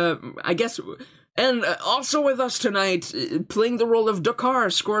missed, I guess, and also with us tonight, playing the role of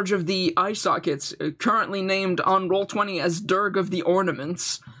Dakar, Scourge of the Eye Sockets, currently named on Roll20 as Durg of the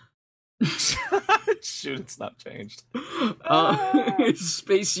Ornaments. Shoot, it's not changed.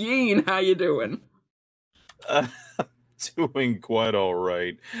 Space Yeen, how you doing? Doing quite all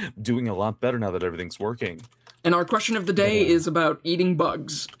right. Doing a lot better now that everything's working. And our question of the day is about eating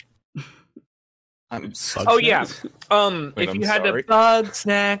bugs. I'm Oh yeah. Wait, If I'm you had sorry. to bug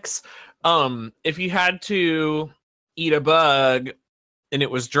snacks, if you had to eat a bug and it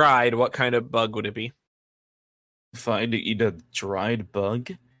was dried, what kind of bug would it be? If I had to eat a dried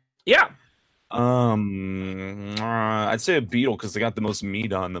bug, Yeah. I'd say a beetle because they got the most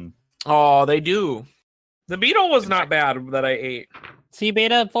meat on them. Oh, they do. The beetle was not bad that I ate. C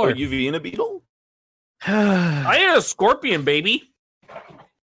beta Oh, 4. you've eaten a beetle? I ate a scorpion, baby.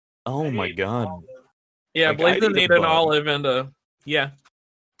 Oh my god. Yeah, Like, I'd Blazin eat a ate an bug. olive and yeah.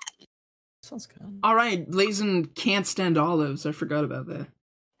 Sounds good. All right, Lazen can't stand olives. I forgot about that.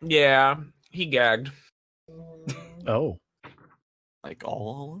 Yeah, he gagged. Oh. Like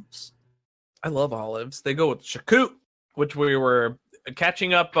all olives? I love olives. They go with shakut, which we were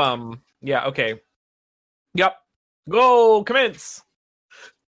catching up. Yeah, okay. Yep. Go, commence.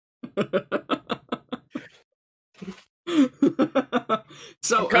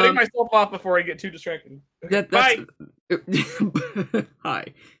 So I'm cutting myself off before I get too distracted. Okay, that's bye. Hi.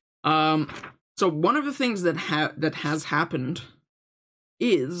 So one of the things that has happened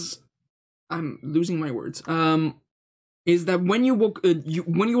is I'm losing my words. Is that when you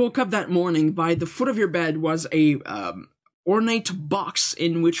woke up that morning, by the foot of your bed was a ornate box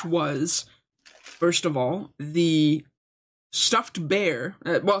in which was, first of all, the stuffed bear,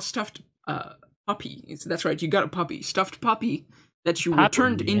 stuffed puppy. That's right, you got a puppy, stuffed puppy that you were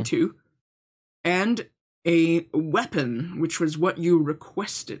turned Puppy. into, and a weapon, which was what you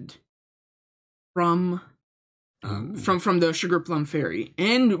requested from the Sugar Plum Fairy.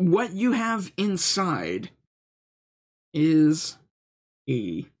 And what you have inside is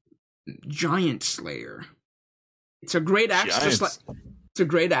a giant slayer. It's a great axe,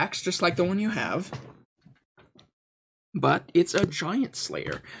 just like the one you have. But it's a giant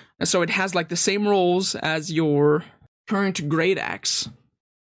slayer. And so it has like the same rolls as your current great axe.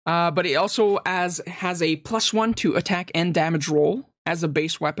 But it also has a +1 to attack and damage roll as a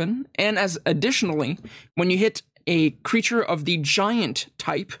base weapon. And as additionally, when you hit a creature of the giant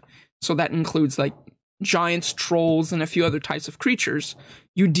type, so that includes like giants, trolls, and a few other types of creatures,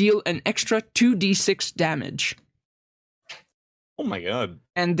 you deal an extra 2d6 damage. Oh my god.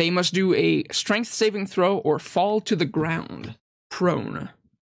 And they must do a strength saving throw or fall to the ground, prone.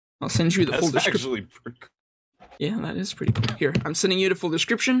 I'll send you the full That's description. actually pretty cool. Yeah, that is pretty cool. Here, I'm sending you the full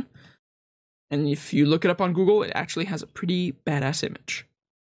description. And if you look it up on Google, it actually has a pretty badass image.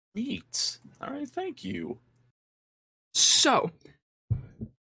 Neat. Alright, thank you. So,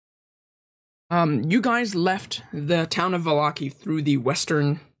 you guys left the town of Vallaki through the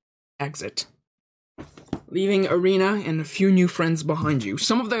western exit, leaving Arena and a few new friends behind you.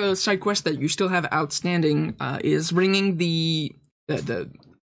 Some of the side quests that you still have outstanding is bringing the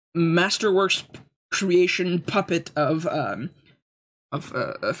Masterworks creation puppet of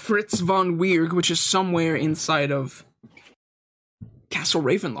Fritz von Weirg, which is somewhere inside of Castle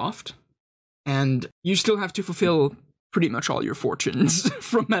Ravenloft, and you still have to fulfill pretty much all your fortunes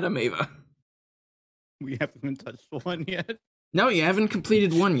from Madame Ava. We haven't even touched one yet. No, you haven't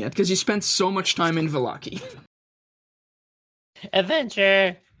completed one yet, because you spent so much time in Vallaki.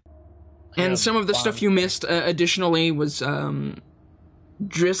 Adventure. And some of the stuff you missed, additionally, was,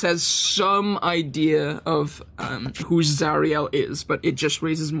 Driss has some idea of, who Zariel is, but it just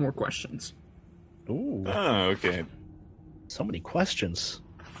raises more questions. Ooh, Oh, okay. so many questions.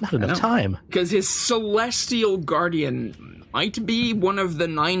 Not know. enough time. Because his celestial guardian might be one of the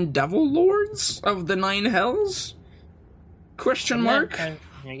 9 devil lords of the 9 hells? Question mark? Are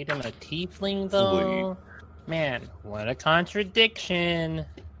you getting a tiefling though? Man, what a contradiction.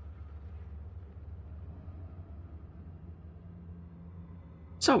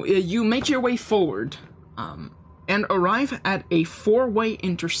 So, you make your way forward, and arrive at a 4-way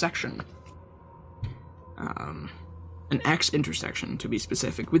intersection. An X intersection, to be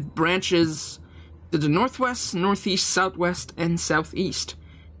specific, with branches to the northwest, northeast, southwest, and southeast.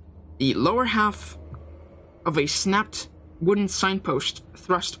 The lower half of a snapped wooden signpost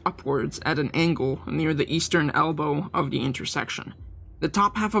thrust upwards at an angle near the eastern elbow of the intersection. The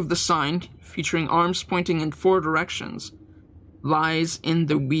top half of the sign, featuring arms pointing in 4 directions, lies in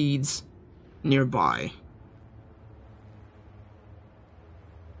the weeds nearby.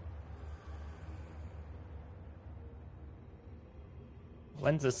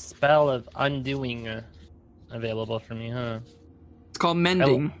 When's a spell of undoing available for me, huh? It's called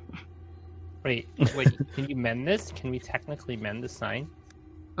mending. Wait, can you mend this? Can we technically mend the sign?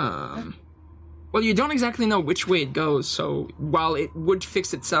 Well, you don't exactly know which way it goes, so while it would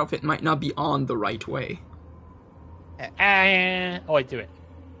fix itself, it might not be on the right way. Oh, I do it.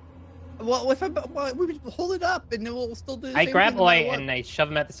 Well, we would hold it up and then we'll still do the I same grab thing no matter Light what. and I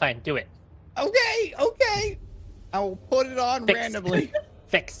shove him at the sign. Do it. Okay. I will put it on Fixed. randomly.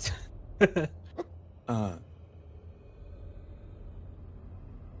 Fixed.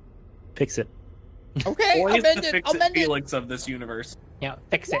 Fix it. Okay, Or I'll is mend the it. fix I'll it mend it. Felix of this universe. Yeah,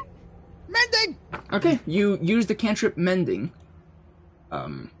 fix it. Mending. Okay, you use the cantrip mending.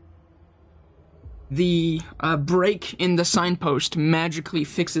 The break in the signpost magically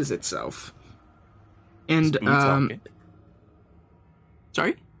fixes itself. And Boo talking?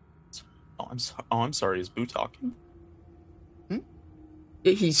 sorry? I'm sorry. Is Boo talking?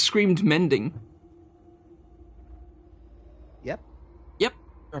 He screamed mending. Yep. Yep.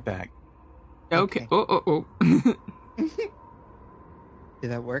 We're back. Okay. Okay. Oh. Did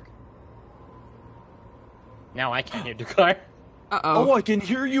that work? Now I can't hear Dakar. Uh-oh. Oh, I can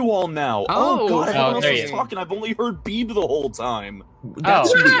hear you all now. Oh. God, everyone Oh, else there was you go. talking. I've only heard Beeb the whole time.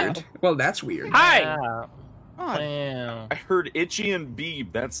 That's Oh. weird. Well, that's weird. Hi! Wow. Oh, Wow. I heard Itchy and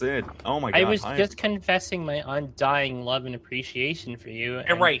Beeb. That's it. Oh my god. I was hi. just confessing my undying love and appreciation for you. You're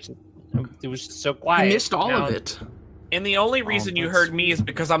and right. It was just so I quiet. missed all Now- of it. And the only reason you that's heard me is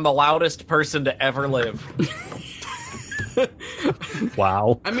because I'm the loudest person to ever live.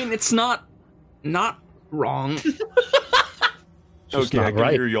 Wow. I mean, it's not wrong. Just Okay, I not can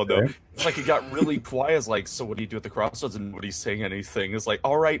right. hear you all though. It's like it got really quiet. It's like, so what do you do at the crossroads? And nobody's saying anything. It's like,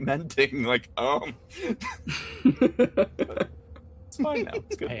 all right, mending. Like, it's fine now.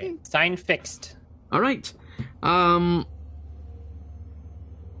 It's good. Okay, sign fixed. All right. Can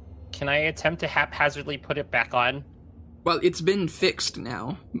I attempt to haphazardly put it back on? Well, it's been fixed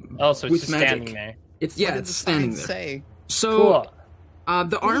now. Oh, so it's With just magic. standing there. It's what did it's the standing sign there. Say? So Cool.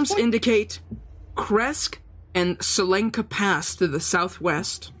 the arms indicate Kresk and Selenka Pass to the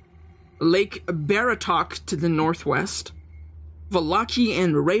southwest, Lake Baratok to the northwest, Valaki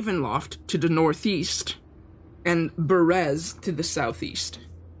and Ravenloft to the northeast, and Berez to the southeast.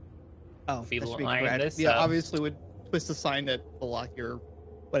 Oh, We that should be line correct. this Yeah, up. obviously would twist the sign at Balaki or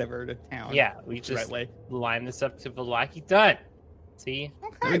whatever to town. Yeah, we That's the just right way. line this up to Valaki. Done. See?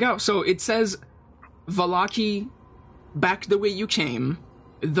 There we go. So it says Valaki back the way you came.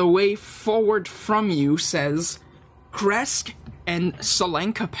 The way forward from you says Kresk and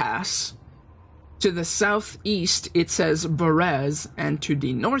Selenka Pass. To the southeast, it says Berez, and to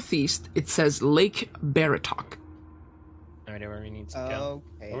the northeast, it says Lake Baratok. Alright, where we need to go.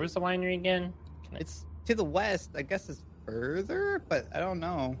 Okay. Where was the winery again? Can I- It's to the west. I guess it's further, but I don't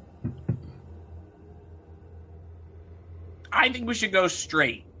know. I think we should go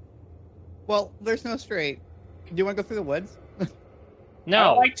straight. Well, there's no straight. Do you want to go through the woods? I'd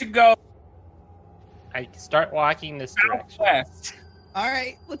No, like to go I start walking this direction. southwest. All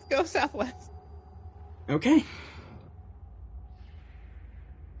right, let's go southwest. Okay.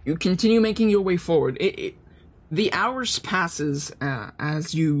 You continue making your way forward. The hours passes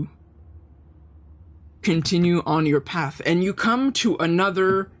as you continue on your path, and you come to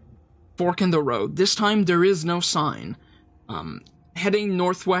another fork in the road. This time there is no sign. Heading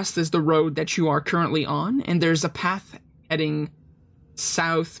northwest is the road that you are currently on, and there's a path heading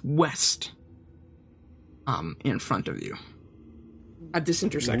southwest in front of you. At this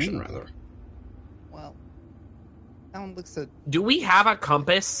intersection, rather. Well, that one looks a Do we have a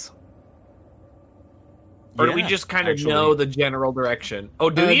compass? Or do we Yeah, just kind of actually. know the general direction? Oh,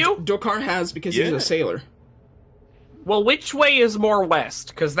 do you? Dokar has, because he's Yeah. a sailor. Well, which way is more west?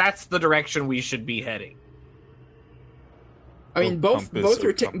 Because that's the direction we should be heading. I mean, both both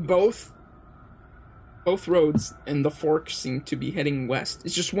roads and the fork seem to be heading west.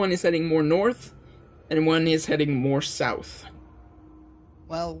 It's just one is heading more north, and one is heading more south.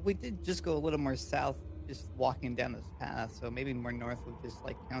 well. We did just go a little more south, just walking down this path. So maybe more north would just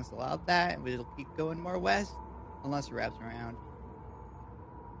like cancel out that, and we'll keep going more west, unless it wraps around.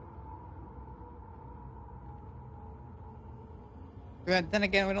 But then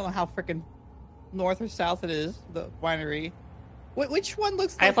again, we don't know how freaking north or south it is. The winery. Which one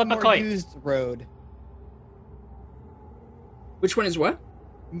looks I like flip a more coin. used road? Which one is what?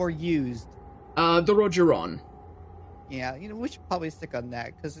 More used. The road you're on. Yeah, we should probably stick on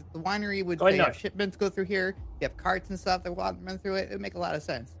that because the winery would Go say north. have shipments go through here. You have carts and stuff that run through it. It would make a lot of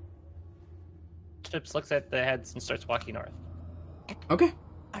sense. Chips looks at the heads and starts walking north. Okay.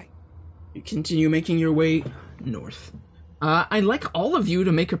 Alright. You continue making your way north. I'd like all of you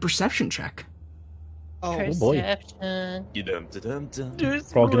to make a perception check. Oh, boy. Perception. Dum-dum-dum-dum.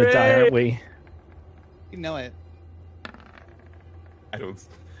 We're all gonna die, aren't we? you know it. I don't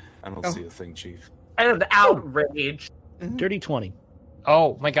Oh. see a thing, Chief. And outrage. Dirty 20.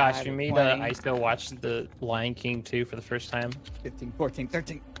 Oh my gosh, God, we made 20. I still watched the Lion King 2 for the first time. 15, 14,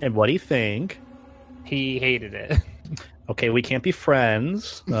 13. And what do you think? He hated it. Okay, we can't be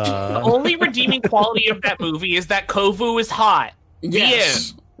friends. The only redeeming quality of that movie is that Kovu is hot.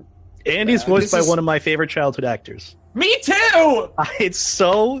 Yes. And he's voiced This by is- one of my favorite childhood actors. Me too! It's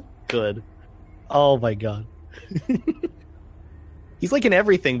so good. Oh my god. He's like in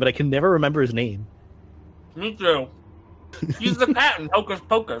everything, but I can never remember his name. Me too. He's the cat in Hocus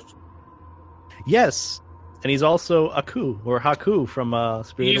Pocus. Yes. And he's also Aku, or Haku from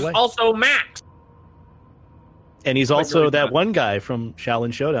Spirited He's Away. also Max. And he's Wait, also wait, that what? one guy from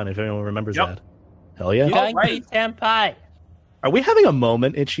Shaolin Showdown, if anyone remembers Yep. that. Hell yeah. Oh, right. Senpai. Are we having a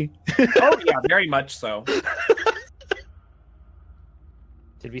moment, Itchy? Oh, yeah, very much so.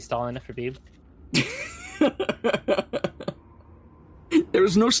 Did we stall enough for Beeb? There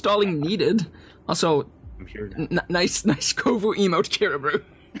was no stalling needed. Also, I'm here. nice Kovu emote, Caribou.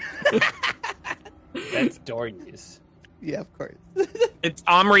 That's Dory's. Yeah, of course. It's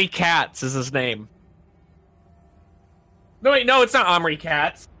Omri Katz is his name. No, wait, no, it's not Omri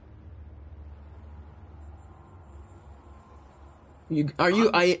Katz. Are you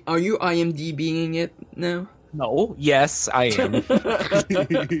IMDbing it now? No, yes, I am.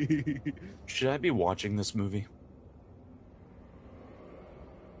 Should I be watching this movie?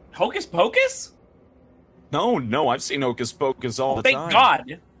 Hocus Pocus? No, I've seen Hocus Pocus all the Thank time.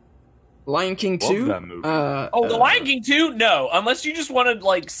 God. Lion King Love 2? that movie. Oh, The Lion King 2? No, unless you just want to,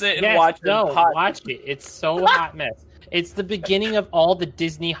 like, sit and Yes, watch no, a hot... watch it. It's so hot mess. It's the beginning of all the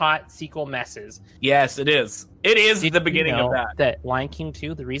Disney hot sequel messes. Yes, it is. It is Did the you beginning know of that. That Lion King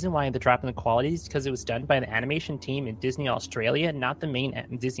 2, the reason why the drop in the quality is because it was done by the animation team in Disney Australia, not the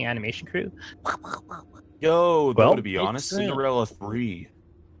main Disney animation crew. Yo, Well, though, to be honest, it's real. Cinderella 3.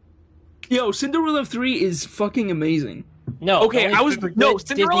 Yo, Cinderella 3 is fucking amazing. No, Okay, the I only was... good No,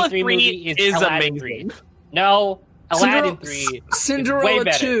 Disney Cinderella 3 3 movie is Aladdin amazing. 3. No, Aladdin Cinderella- 3. Cinderella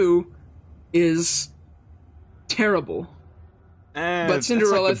better. 2 is terrible. But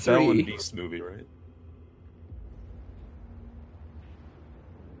Cinderella that's like the Belle 3 and Beast movie, right?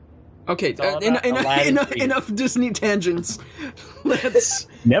 Okay, It's all about Aladdin 3. enough Disney tangents. Let's.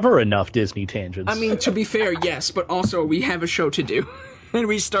 Never enough Disney tangents. I mean, to be fair, yes, but also we have a show to do, and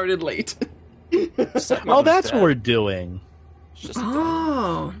we started late. oh, that's what we're doing. It's just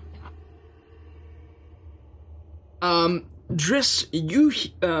Oh. Driss, you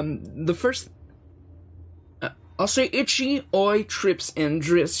the first. I'll say Itchy, Oi, Trips, and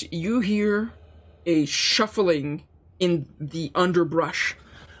Driss. You hear a shuffling in the underbrush,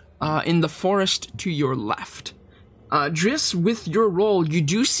 in the forest to your left. Driss, with your roll, you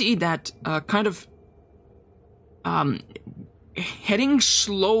do see that kind of heading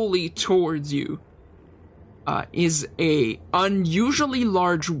slowly towards you is a unusually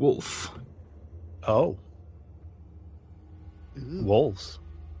large wolf. Oh. Wolves.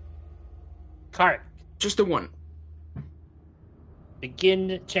 Cart, Just the one.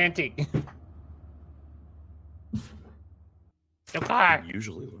 begin chanting. Dokar,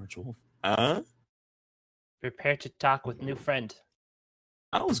 usually large wolf. prepare to talk with new friend.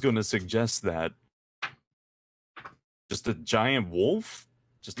 I was going to suggest that. Just a giant wolf?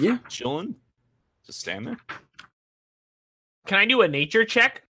 Just Yeah. chilling? Just stand there? Can I do a nature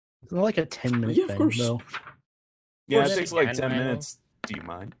check? It's not like a 10-minute Yeah, of thing, course. though. Yeah, course it you takes like can, 10 I know. minutes. Do you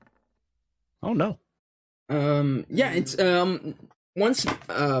mind? Oh, no. Yeah, it's once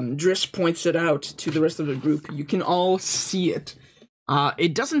Driss points it out to the rest of the group, you can all see it.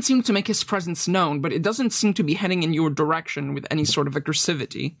 It doesn't seem to make his presence known, but it doesn't seem to be heading in your direction with any sort of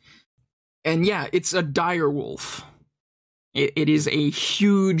aggressivity. And yeah, it's a dire wolf. It is a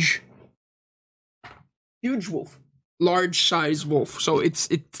huge wolf, large size wolf. So it's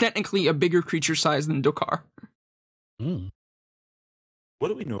technically a bigger creature size than Dokar. Hmm. What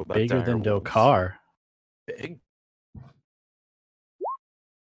do we know about Bigger dire than wolves? Dokar. Big?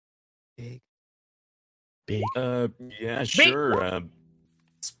 Big. Yeah, sure.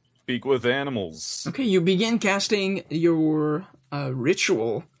 Speak with animals. Okay, you begin casting your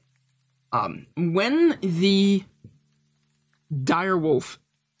ritual. When the direwolf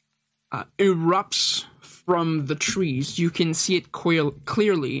erupts from the trees, you can see it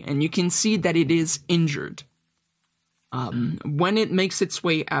clearly, and you can see that it is injured. When it makes its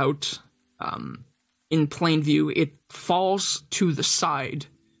way out in plain view, it falls to the side,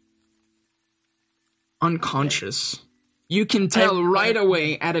 unconscious. You can tell right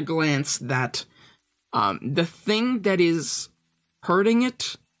away at a glance that the thing that is hurting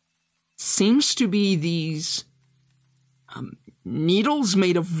it seems to be these needles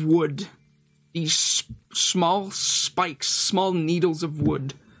made of wood. These small spikes, small needles of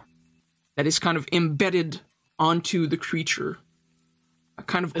wood that is kind of embedded onto the creature.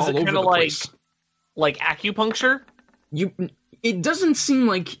 Kind of Is all it over kinda the like- place. like acupuncture? It doesn't seem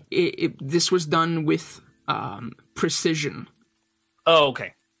like this was done with precision. Oh,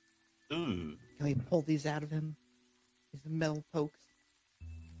 okay. Ooh. Can we pull these out of him? These metal pokes.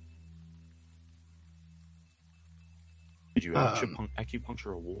 Did you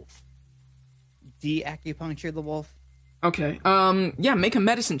acupuncture a wolf? De-acupuncture the wolf. Okay. Yeah, make a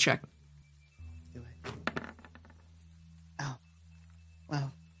medicine check. Do it. Oh.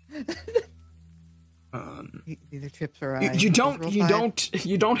 Wow. Either Trips or I. You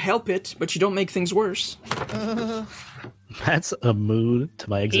don't help it, but you don't make things worse. That's a mood to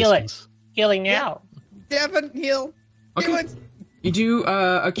my Heal it. existence. Healing now. Devin, heal. Okay. Do it. You do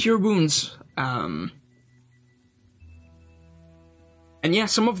a cure wounds. And yeah,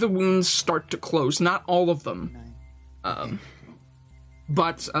 some of the wounds start to close. Not all of them.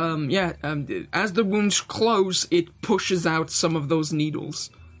 But as the wounds close, it pushes out some of those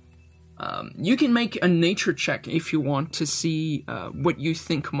needles. You can make a nature check if you want to see what you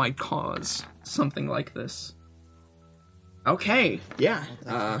think might cause something like this. Okay, yeah.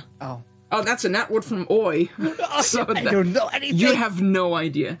 Oh, that's a nat wood from Oi. So I don't know anything. You have no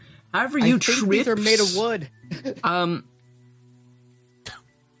idea. However, I think these are made of wood.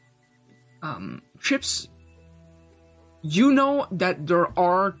 Chips, you know that there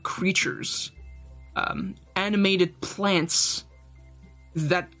are creatures, animated plants,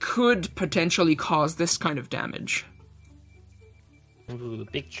 that could potentially cause this kind of damage. Ooh, the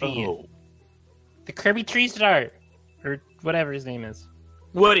big tree. Oh. The Kirby Tree Star. Or whatever his name is.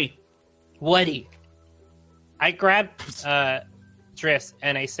 Woody. Woody. I grab Driss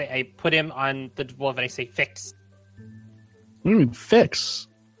and I put him on the wolf and I say, fix. Fix.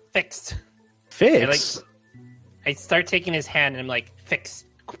 Fixed. Fix. I start taking his hand and I'm like, fix.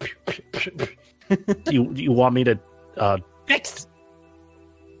 You want me to Fix!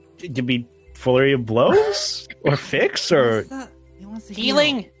 give me flurry of blows or fix or He wants to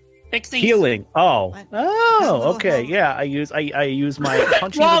Healing! Fixing! healing? Oh, What? oh, okay. Yeah, I use my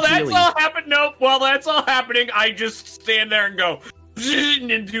punching While with that's healing. all happening, nope. While that's all happening, I just stand there and go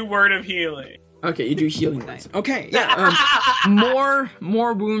and do word of healing. Okay, you do healing wounds. Okay, yeah.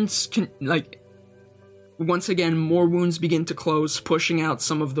 More wounds can once again, more wounds begin to close, pushing out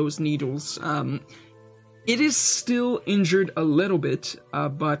some of those needles. It is still injured a little bit,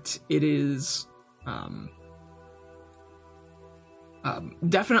 but it is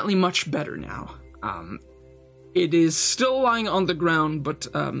definitely much better now. It is still lying on the ground, but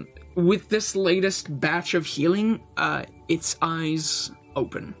with this latest batch of healing, its eyes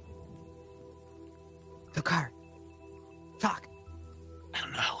open. Dokar, talk. I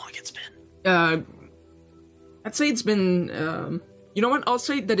don't know how long it's been. I'd say it's been, you know what? I'll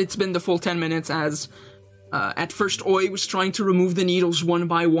say that it's been the full 10 minutes as, at first Oi was trying to remove the needles one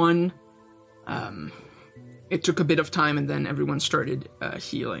by one. It took a bit of time and then everyone started,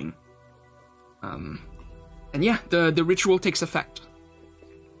 healing. And yeah, the ritual takes effect.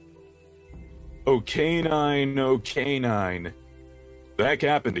 Oh, canine, oh, canine. That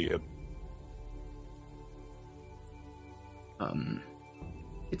happened to you.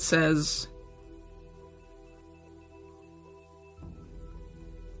 It says,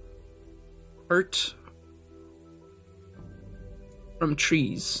 hurt from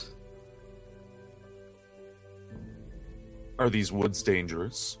trees. Are these woods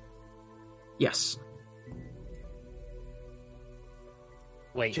dangerous? Yes.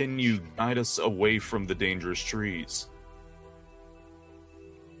 Wait. Can you guide us away from the dangerous trees?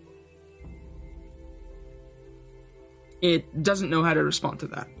 It doesn't know how to respond to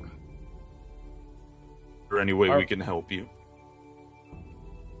that. Is there any way we can help you?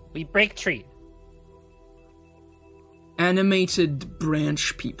 We break tree. Animated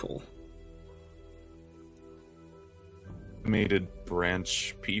branch people. Mated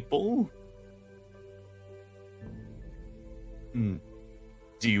branch people? Do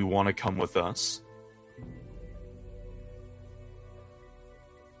you want to come with us?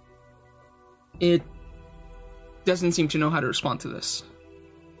 It doesn't seem to know how to respond to this.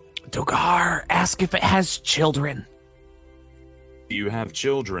 Dokar, ask if it has children. Do you have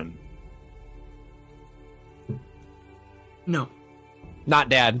children? No. Not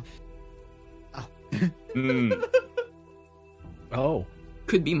dad. Hmm. Oh,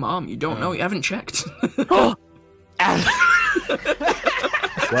 Could be mom, you don't know, you haven't checked. well.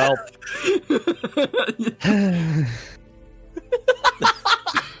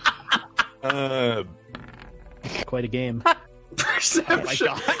 Quite a game. Perception. Oh my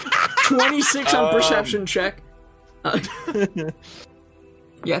god. 26 on perception check.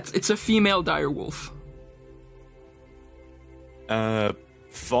 Yeah, it's a female direwolf.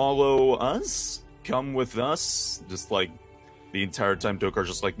 Follow us? come with us? Just like the entire time Dokar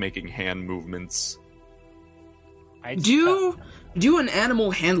just like making hand movements. Do an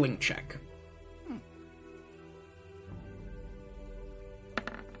animal handling check.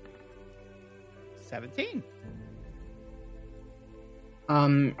 17.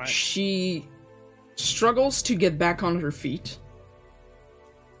 She struggles to get back on her feet.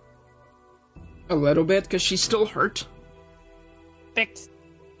 A little bit, because she's still hurt. Fix.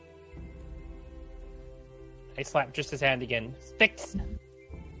 I slap just his hand again. Fix.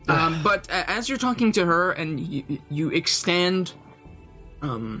 But as you're talking to her and you extend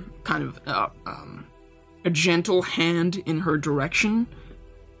kind of a gentle hand in her direction,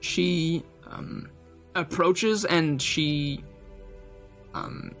 she approaches and she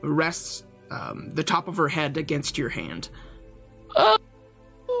rests the top of her head against your hand.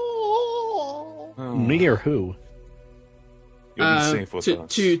 Me or who? You'll be safe with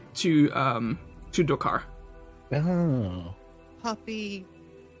us. To Dokar. Oh, Puppy.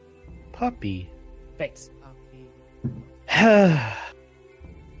 Fix. I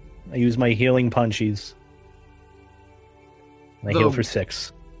use my healing punchies. I heal for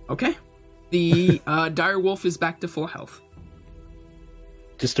 6. Okay. The dire wolf is back to full health.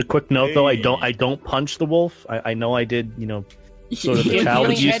 Just a quick note, though, I don't punch the wolf. I know I did, sort of the Healing child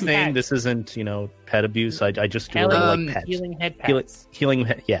head abuse pats. thing. This isn't, pet abuse. I just do a little like pets. Healing head pats. Healing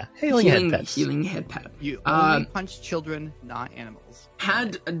head pets. Healing head pat. You only punch children, not animals.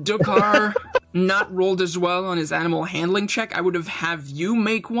 Had Dokar not rolled as well on his animal handling check, I would have you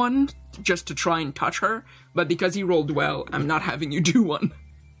make one just to try and touch her. But because he rolled well, I'm not having you do one.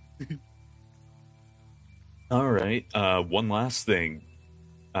 All right. One last thing.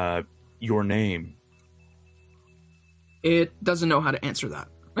 Your name. It doesn't know how to answer that.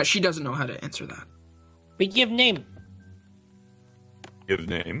 She doesn't know how to answer that. We give name. Give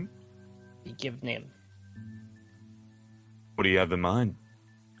name. We give name. What do you have in mind?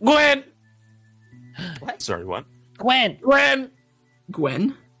 Gwen! Sorry, what? Gwen. Gwen?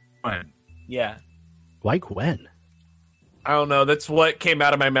 Gwen. Yeah. Why Gwen? I don't know. That's what came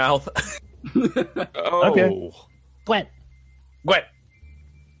out of my mouth. Oh. Okay. Gwen. Gwen.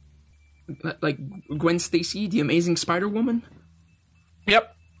 Like Gwen Stacy, the Amazing Spider-Woman?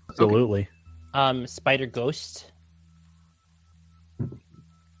 Yep. Absolutely. Spider Ghost.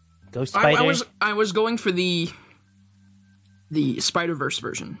 Ghost Spider. I was going for the Spider-Verse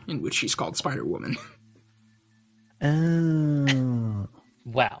version, in which she's called Spider-Woman. Oh.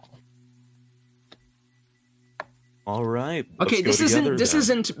 Wow. All right. Okay, let's this go together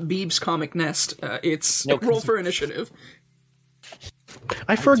isn't then. Beeb's Comic Nest. It's No, roll for initiative.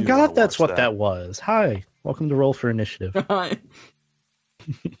 I do forgot wanna that's watch what that. that was. Hi. Welcome to Roll for Initiative.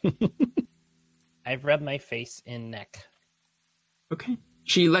 I've rubbed my face in neck. Okay.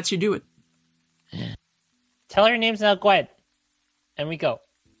 She lets you do it. Tell her name's now Gwen. And we go.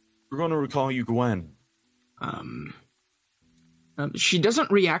 We're going to recall you, Gwen. She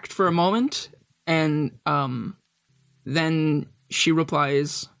doesn't react for a moment, and then she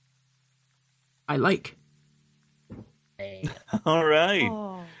replies, "I like." Hey. All right.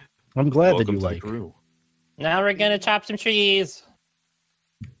 I'm glad Welcome that you to the like. crew. Now we're gonna chop some trees.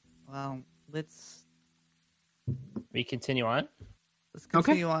 Well, let's We continue on.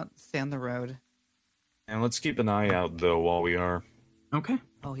 continue on. Stay on the road. And let's keep an eye out, though, while we are. Okay.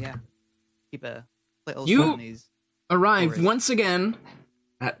 Oh yeah. Keep a little You- on these. Arrive Forest. once again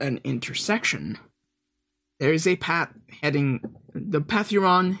at an intersection. There is a path heading. The path you're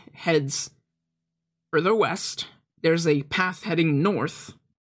on heads further west. There's a path heading north.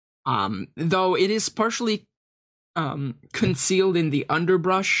 Though it is partially concealed in the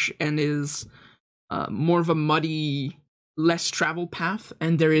underbrush and is more of a muddy, less traveled path.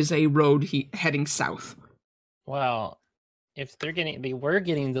 And there is a road heading south. Well, if they were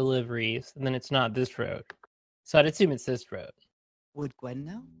getting deliveries, then it's not this road. So I'd assume it's this road. Would Gwen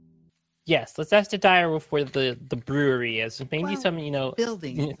know? Yes, let's ask the direwolf where the brewery is. Maybe Well, some,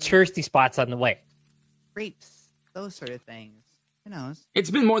 Buildings, touristy spots on the way. grapes, those sort of things. Who knows?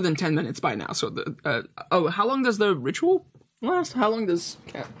 It's been more than 10 minutes by now. So how long does the ritual last? How long does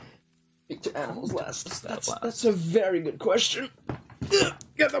speak to animals last? That's a very good question.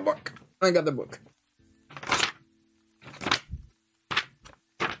 Get the book. I got the book.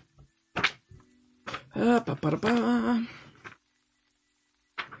 Ba-ba-da-ba.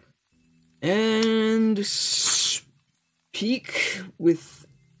 And speak with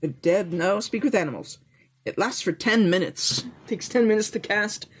the dead. No, speak with animals. It lasts for 10 minutes. Takes 10 minutes to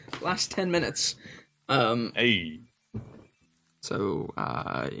cast. Lasts 10 minutes. Hey. So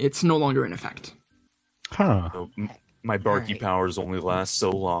it's no longer in effect. Huh. My barky Alright. powers only last so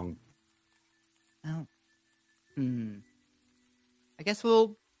long. Oh. I guess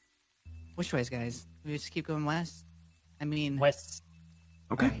we'll. Which choice, guys? We just keep going west. I mean, West.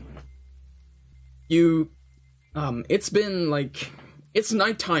 Okay. alright. You, it's been like, it's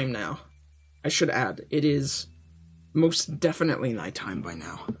nighttime now. I should add, it is most definitely nighttime by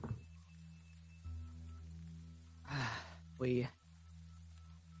now. We.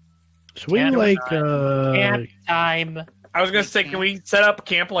 Should we Camp like Camp time. I was gonna say, can we set up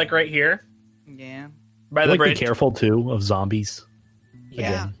camp like right here Yeah. by the like be bridge? careful too of zombies?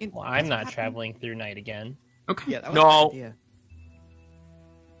 Yeah. Again. Well, I'm not traveling through night again. Okay. Yeah. That was No. a good idea.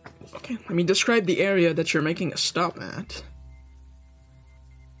 Okay, let me describe the area that you're making a stop at.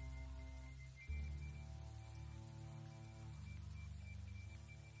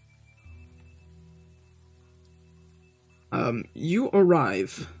 You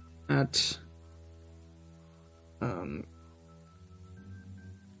arrive at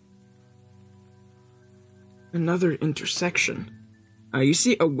another intersection. You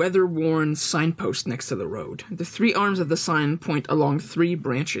see a weather-worn signpost next to the road. The three arms of the sign point along three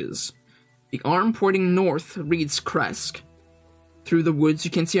branches. The arm pointing north reads Kresk. Through the woods,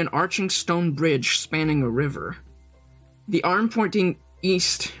 you can see an arching stone bridge spanning a river. The arm pointing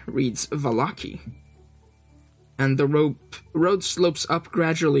east reads Valaki. And the road slopes up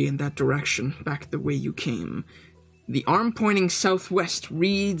gradually in that direction, back the way you came. The arm pointing southwest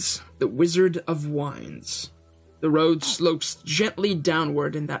reads the Wizard of Wines. The road slopes gently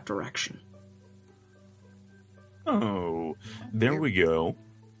downward in that direction. Oh, there we go.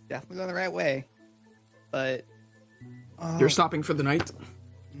 Definitely going the right way. But. Oh, You're stopping for the night?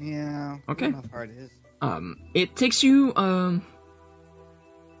 Yeah. Okay. I don't know how far it is. It takes you, I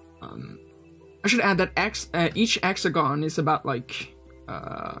should add that each hexagon is about, like,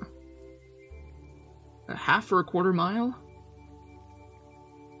 a half or a quarter mile.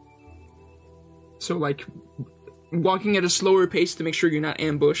 So, like, walking at a slower pace to make sure you're not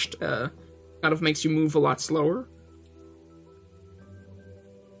ambushed, kind of makes you move a lot slower.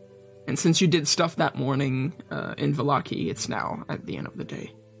 And since you did stuff that morning, in Valaki, it's now at the end of the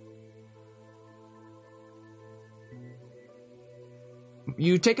day.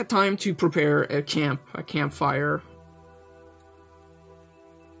 You take a time to prepare a campfire,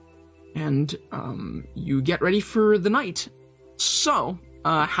 and you get ready for the night. So,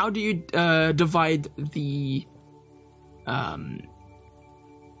 how do you divide the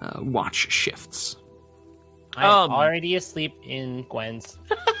watch shifts? I'm already asleep in Gwen's.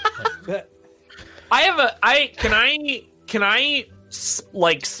 Can I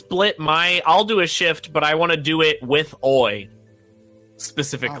like split my? I'll do a shift, but I want to do it with Oi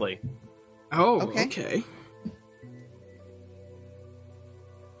specifically. Oh, Okay. okay.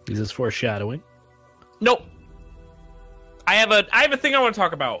 Is this foreshadowing? Nope. I have a thing I want to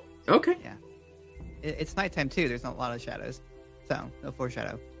talk about. Okay. It's nighttime too. There's not a lot of shadows, so no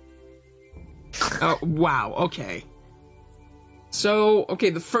foreshadow. Oh, wow, okay. So, okay,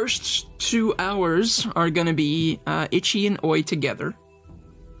 the first 2 hours are gonna be Ichi and Oi together.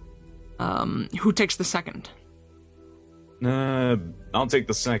 Who takes the second? I'll take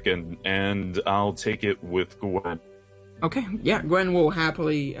the second, and I'll take it with Gwen. Okay, yeah, Gwen will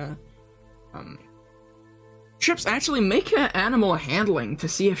happily, Trips, actually make an animal handling to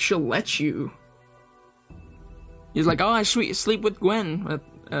see if she'll let you. He's like, oh, I sleep with Gwen, but,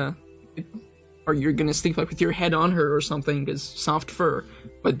 or you're gonna sleep like with your head on her or something, because soft fur.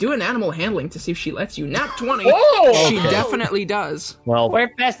 But do an animal handling to see if she lets you. Nat 20, Whoa! she Okay. definitely does. Well, We're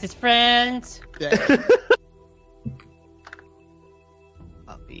bestest friends.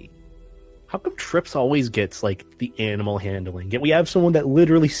 Puppy. how come Trips always gets like the animal handling? Yet we have someone that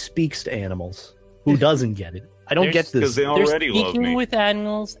literally speaks to animals who doesn't get it. I don't get Because this. they There's already love speaking me. with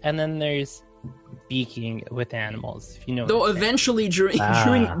animals, and then there's speaking with animals. If you know. Though what I'm saying. eventually during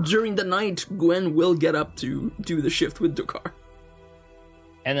Ah. during the night, Gwen will get up to do the shift with Dokar.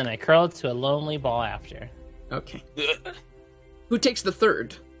 And then I curl to a lonely ball after. Okay. Who takes the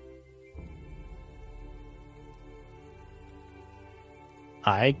third?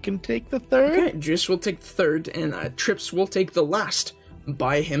 I can take the third. Okay, Juice will take the third, and Trips will take the last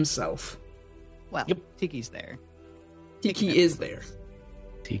by himself. Well, Yep. Tiki's there. Tiki is there.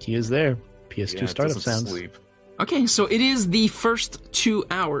 Tiki is there. PS2 Yeah, it startup doesn't sounds. sleep. Okay, so it is the first 2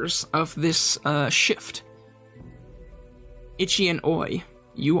 hours of this shift. Ichi and Oi,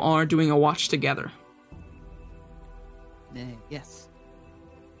 you are doing a watch together. Yes.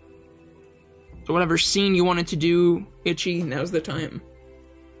 So whatever scene you wanted to do, Ichi, now's the time.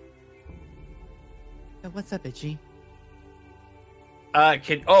 What's up, Itchy?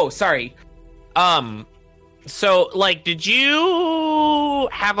 Sorry. So, like, did you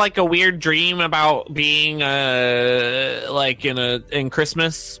have like a weird dream about being like in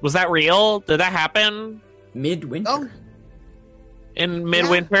Christmas? Was that real? Did that happen Midwinter. Oh, in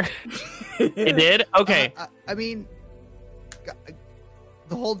midwinter? It did. Okay. I mean,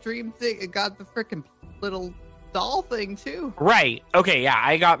 the whole dream thing. It got the freaking little doll thing too. Right. Okay. Yeah,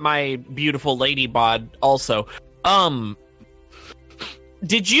 I got my beautiful lady bod also.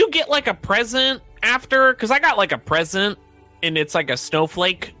 Did you get like a present after? Because I got like a present, and it's like a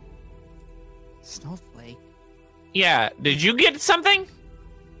snowflake. Snowflake. Yeah. Did you get something?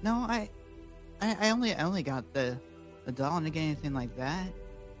 No, I only got the doll. I didn't get anything like that.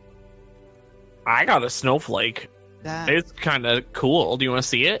 I got a snowflake. That It's kind of cool. Do you want to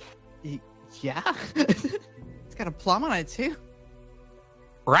see it? yeah. It's got a plum on it too.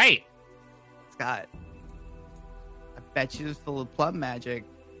 Right. It's got. I bet you it's full of plum magic.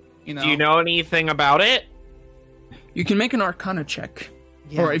 You know. Do you know anything about it? You can make an Arcana check.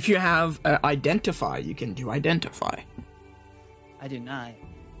 Yeah, Or if you have Identify, you can do Identify. I do not,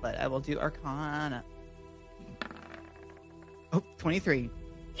 but I will do Arcana. Oh, 23.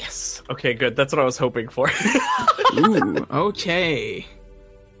 Yes. Okay, good. That's what I was hoping for. Ooh, okay.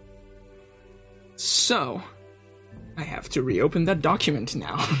 So, I have to reopen that document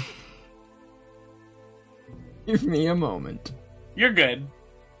now. Give me a moment. You're good.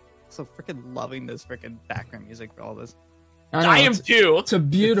 So freaking loving this freaking background music for all this. know, I am it's- too. It's a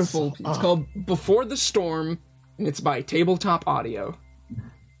beautiful It's- piece. It's called Before the Storm, and it's by Tabletop Audio.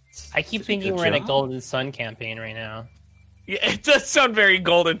 I keep Such a thinking good we're in a job. Golden Sun campaign right now. Yeah, it does sound very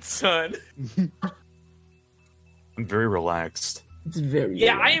Golden Sun. I'm very relaxed. It's very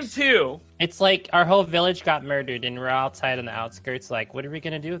Yeah, I am relaxed. too. It's like our whole village got murdered and we're outside on the outskirts. Like, what are we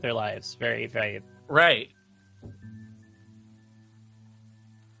gonna do with our lives? Very, very. Right.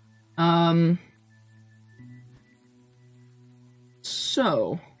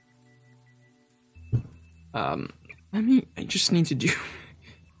 So, I just need to do,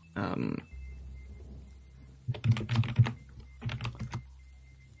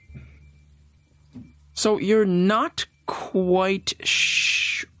 so you're not quite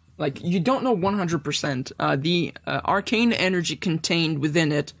like, you don't know 100%. The arcane energy contained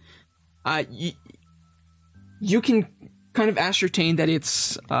within it, you can kind of ascertain that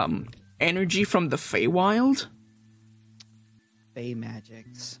it's, energy from the Feywild. Fey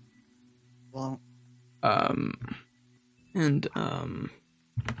magics. Well,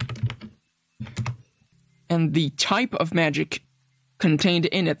 And the type of magic contained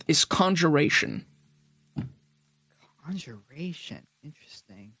in it is conjuration. conjuration.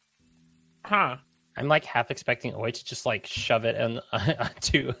 Interesting. Huh. I'm like half expecting Oi to just like shove it in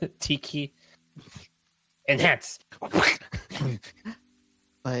onto Tiki. Enhance.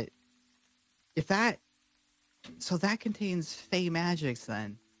 But if that, so that contains Fey magics,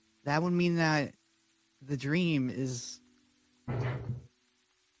 then that would mean that the dream is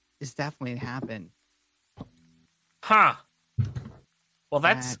definitely happened. Huh. Well,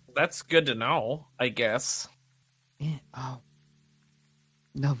 that's good to know, I guess. Yeah. Oh.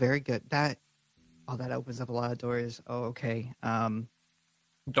 No, very good. That opens up a lot of doors. Oh, okay.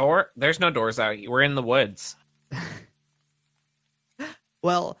 Door? There's no doors out. We're in the woods.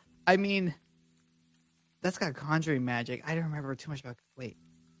 Well, I mean, that's got conjuring magic. I don't remember too much about. Wait,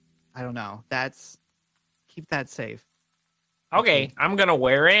 I don't know. Keep that safe. Okay, I'm gonna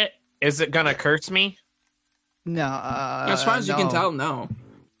wear it. Is it gonna curse me? No. As far as you can no. tell, no.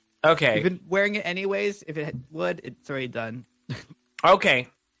 Okay. You've been wearing it anyways. If it would, it's already done. Okay.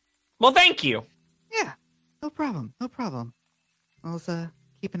 Well, thank you. Yeah, no problem. No problem. I'll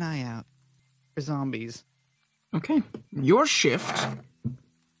keep an eye out for zombies. Okay. Your shift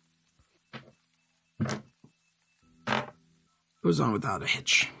goes on without a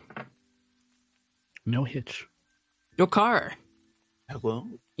hitch. No hitch. Your car. Hello?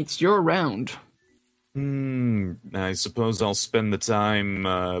 It's your round. I suppose I'll spend the time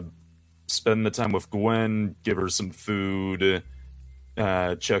with Gwen, give her some food,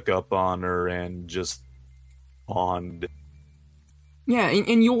 check up on her, and just bond. Yeah,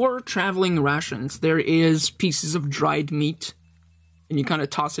 in your traveling rations, there is pieces of dried meat, and you kind of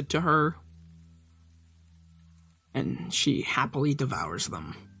toss it to her, and she happily devours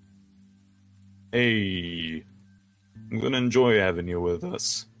them. Hey, I'm gonna enjoy having you with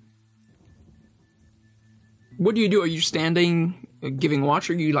us. What do? Are you standing, giving watch,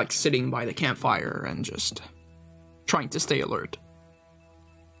 or are you like sitting by the campfire and just trying to stay alert?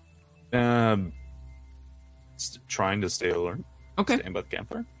 Trying to stay alert. Okay. Stand by the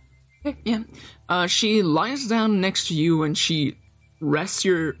campfire. Yeah. She lies down next to you and she rests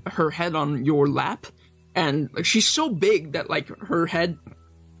her head on your lap, and like she's so big that like her head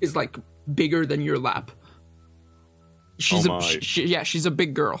is like bigger than your lap. She's Oh my. she's a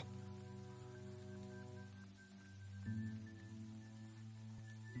big girl.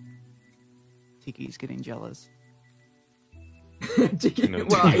 Tiki's getting jealous. Tiki, No,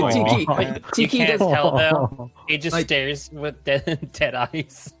 well, Tiki. Tiki You can't does tell though. He just Like- stares with dead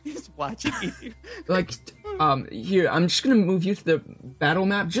eyes. He's watching you. like here. I'm just gonna move you to the battle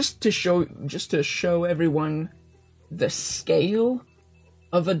map just to show everyone the scale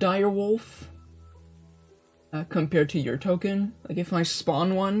of a dire wolf compared to your token. Like if I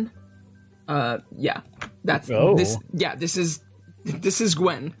spawn one, yeah, that's Oh. this. Yeah, this is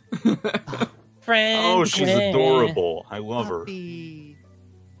Gwen. Friend. Oh, she's Gwen. adorable. I love her. Puppy.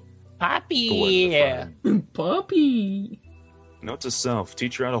 Poppy. Gwen the friend. Puppy. Note to self: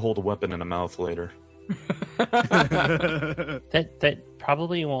 teach her how to hold a weapon in a mouth later. That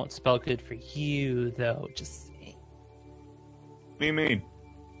probably won't spell good for you though. Just saying. What do you mean?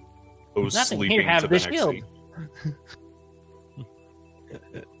 Oh, Nothing. sleeping Here, have to the Banksy. shield.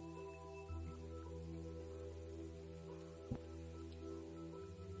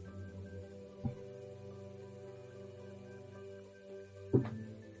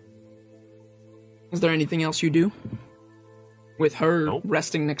 Is there anything else you do with her Nope.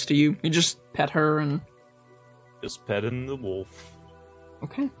 resting next to you? You just pet her and Just petting the wolf.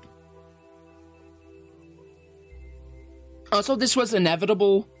 okay. Also, this was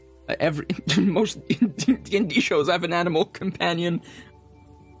inevitable. Every most D&D shows have an animal companion.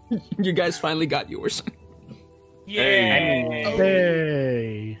 You guys finally got yours. Yeah. Hey. I mean,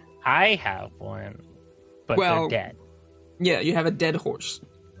 Hey. I have one, but Well- they're dead. Yeah, you have a dead horse.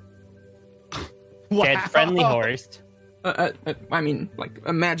 Dead friendly horse. I mean, like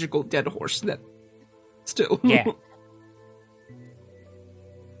a magical dead horse that still. Yeah.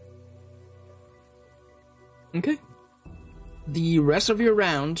 Okay. The rest of your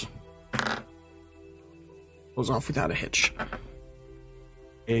round goes off without a hitch.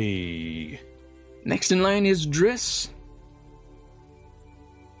 Hey. Next in line is Driss.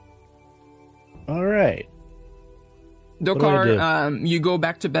 All right. do I Dokar, you go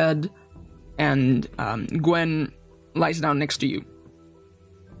back to bed, and Gwen lies down next to you.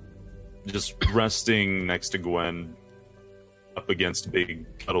 Just resting next to Gwen, up against big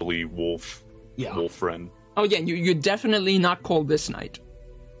cuddly wolf. Yeah. Wolf friend. Oh yeah, you're definitely not cold this night.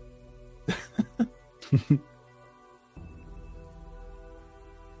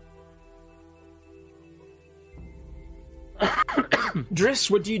 Driss,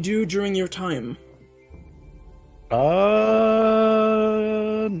 what do you do during your time?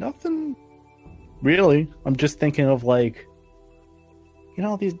 Nothing really. I'm just thinking of like, you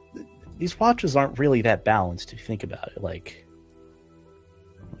know, these watches aren't really that balanced if you think about it. Like,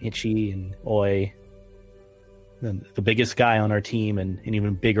 Itchy and Oi, the biggest guy on our team, and an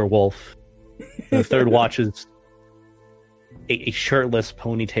even bigger wolf. And the third watch is a shirtless,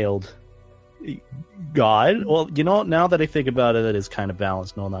 ponytailed god. Well, you know, now that I think about it, it is kind of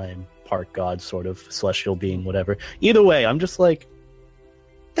balanced. Knowing that I am part god, sort of celestial being, whatever. Either way, I'm just like,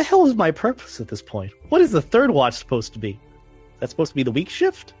 the hell is my purpose at this point? What is the third watch supposed to be? That's supposed to be the week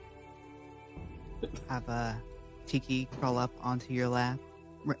shift? Have Tiki crawl up onto your lap,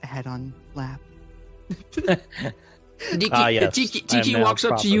 head on lap. Tiki, yes. Tiki I am now walks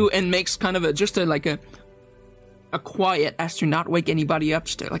up to proper. you and makes kind of a quiet, as to not wake anybody up,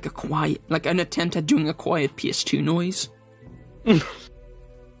 just like a quiet, like an attempt at doing a quiet PS2 noise. It's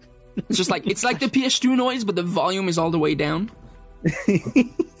just like, it's like the PS2 noise, but the volume is all the way down.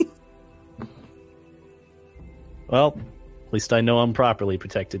 Well, at least I know I'm properly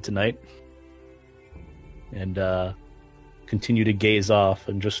protected tonight. And continue to gaze off,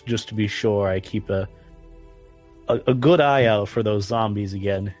 and just to be sure, I keep a good eye out for those zombies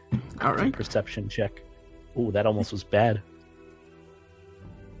again. All right. Perception check. Ooh, that almost was bad.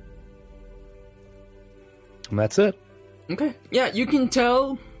 And that's it. Okay. Yeah, you can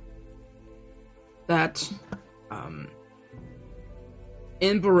tell that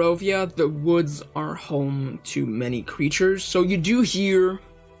in Barovia, the woods are home to many creatures. So you do hear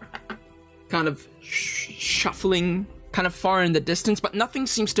kind of shuffling kind of far in the distance, but nothing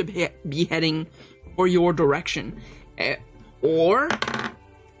seems to be heading for your direction. Or...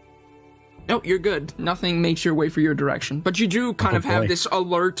 No, you're good. Nothing makes your way for your direction. But you do kind of have boy. this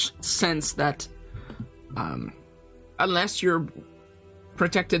alert sense that unless you're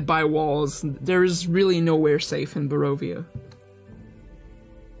protected by walls, there is really nowhere safe in Barovia.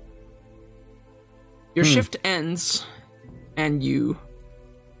 Your shift ends, and you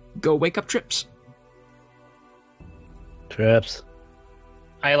go wake up Trips. Trips.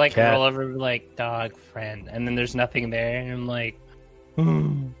 I like Cat. roll over like dog friend, and then there's nothing there, and I'm like,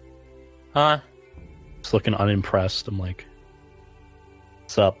 huh? Just looking unimpressed. I'm like,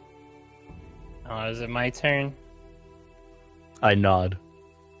 what's up? Oh, is it my turn? I nod.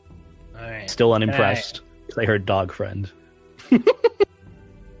 All right. Still unimpressed. 'Cause I heard dog friend.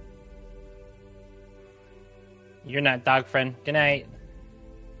 You're not dog friend. Good night.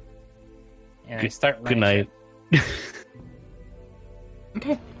 And I start my Good night. shift.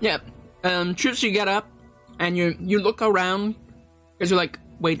 Okay. Yeah. Trips, you get up and you look around because you're like,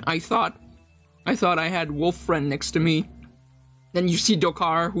 wait, I thought I had Wolf Friend next to me. Then you see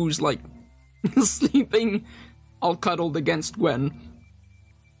Dokar, who's like sleeping, all cuddled against Gwen.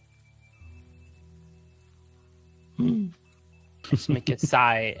 Just make a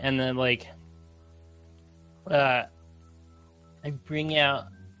sigh, and then like, I bring out.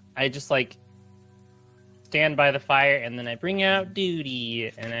 I just like stand by the fire, and then I bring out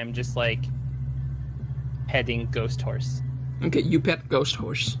Duty, and I'm just like petting Ghost Horse. Okay, you pet Ghost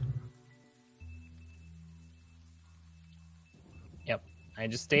Horse. Yep, I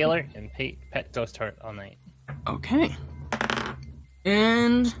just stay alert and pet Ghost Horse all night. Okay.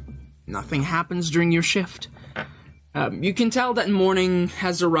 And nothing happens during your shift. You can tell that morning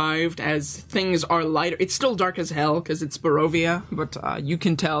has arrived as things are lighter. It's still dark as hell because it's Barovia, but you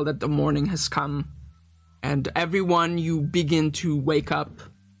can tell that the morning has come. And everyone, you begin to wake up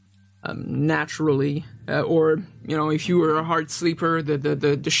naturally. Or, you know, if you were a hard sleeper,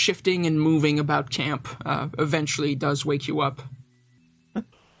 the shifting and moving about camp eventually does wake you up.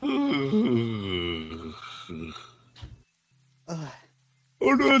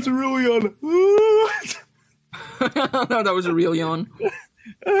 Oh no, it's really on. No, that was a real yawn.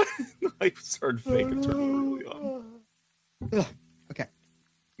 I started faking turning really on. Okay.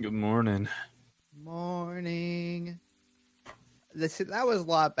 Good morning. Morning. That was a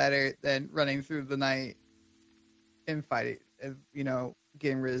lot better than running through the night and fighting, you know,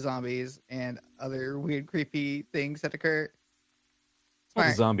 getting rid of zombies and other weird, creepy things that occur. The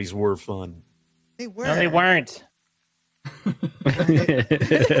Fine. zombies were fun. They were. No, they weren't.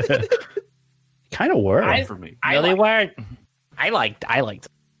 Kind of were. I- For me. No, they weren't. I liked.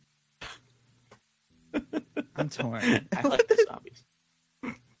 I'm torn. I liked the zombies.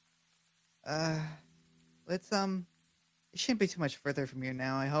 Let's it shouldn't be too much further from here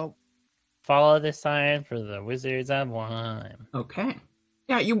now, I hope. Follow the sign for the Wizards of Wine. Okay.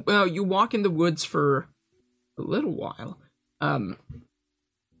 Yeah, you walk in the woods for a little while. I'm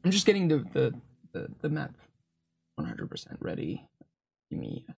just getting the map 100% ready. Give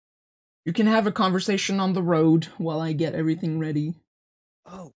me. You can have a conversation on the road while I get everything ready.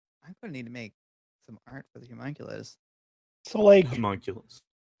 Oh, I'm gonna need to make some art for the homunculus. So, like, Homunculus.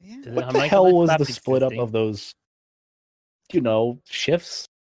 Yeah. Does what the the hell was the homunculus split up existing? of those, you know, shifts?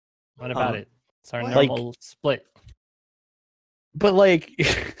 What about Uh, it? It's our What? normal split. But, like,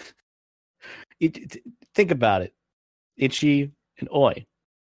 think about it. Itchy and Oi.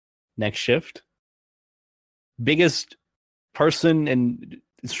 Next shift. Biggest person and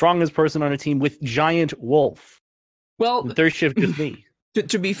strongest person on a team with Giant Wolf. Well, The third shift is me.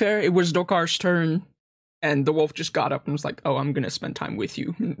 to be fair, it was Dokar's turn, and the wolf just got up and was like, "Oh, I'm gonna spend time with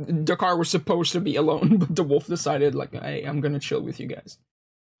you." Dokar was supposed to be alone, but the wolf decided, like, "Hey, I'm gonna chill with you guys."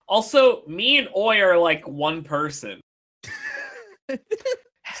 Also, me and Oi are like one person.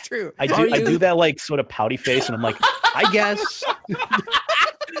 It's true. I Are do you- that, like, sort of pouty face, and I'm like, I guess.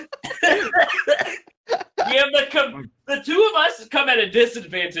 We have the two of us come at a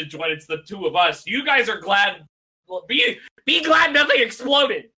disadvantage when it's the two of us. You guys are glad. Well, be glad nothing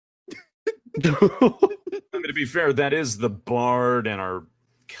exploded. I mean, to be fair, that is the bard and our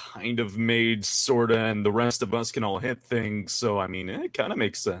kind of mage, sorta, and the rest of us can all hit things. So, I mean, it kind of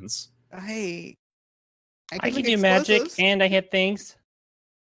makes sense. I I can make do magic explosives. and I hit things.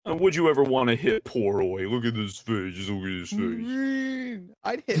 Would you ever want to hit poor Oi? Look at this face. Just look at his face.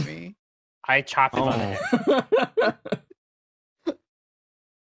 I'd hit me. I chop him on the head.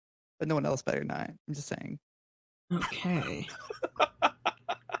 But no one else better not. I'm just saying. Okay.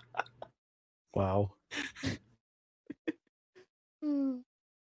 Wow.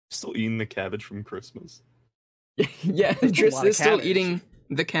 Still eating the cabbage from Christmas. Yeah, That's a Tris lot of is still cabbage. eating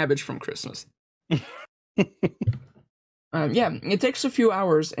the cabbage from Christmas. Yeah, it takes a few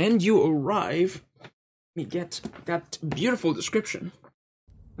hours, and you arrive. Let me get that beautiful description.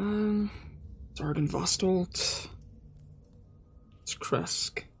 Zardan Vostolt. It's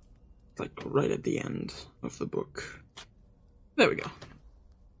Kresk. Like right at the end of the book. There we go.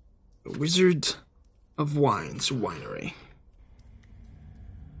 The Wizard of Wines Winery.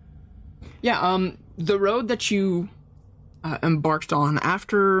 Yeah, the road that you embarked on.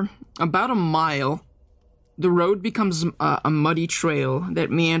 After about a mile, the road becomes a muddy trail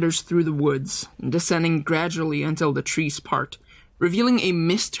that meanders through the woods, descending gradually until the trees part, revealing a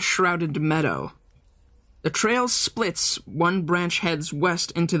mist-shrouded meadow. The trail splits. One branch heads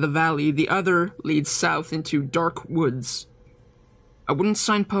west into the valley, the other leads south into dark woods. A wooden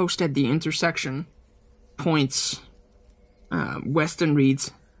signpost at the intersection points west and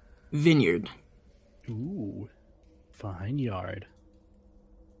reads, Vineyard. Ooh. Vineyard.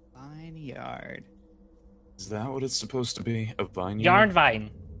 Vineyard. Is that what it's supposed to be? A vineyard? Yarn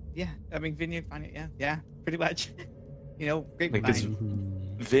vine. Yeah, I mean vineyard. Vineyard. Yeah, pretty much. Grapevine. Like this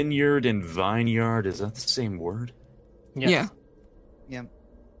vineyard and vineyard, is that the same word? Yeah, Yeah.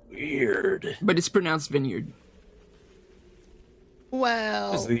 Weird. but it's pronounced vineyard.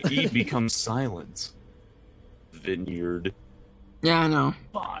 Well. As the E becomes silent. Vineyard. Yeah, I know.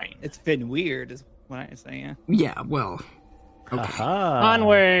 Fine. It's been weird, is what I say. Yeah. Yeah, well. Okay. Aha.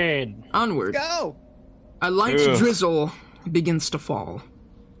 Onward. Onward. Go. A light Ugh. drizzle begins to fall.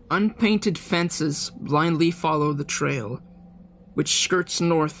 Unpainted fences blindly follow the trail, which skirts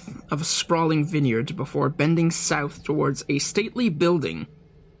north of a sprawling vineyard before bending south towards a stately building.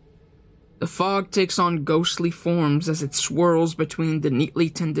 The fog takes on ghostly forms as it swirls between the neatly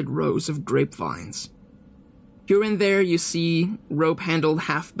tended rows of grapevines. Here and there you see rope-handled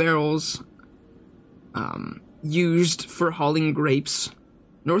half-barrels used for hauling grapes.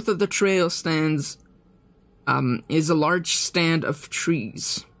 North of the trail is a large stand of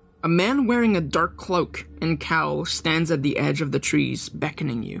trees. A man wearing a dark cloak and cowl stands at the edge of the trees,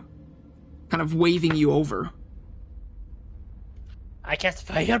 beckoning you, kind of waving you over. I cast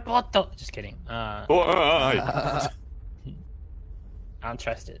firebolt. Just kidding. Why? I don't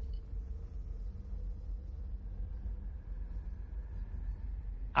trust it.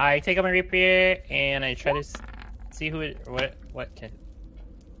 I take out my rapier and I try to see who it. What can.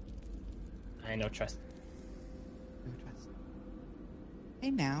 I no trust. Hey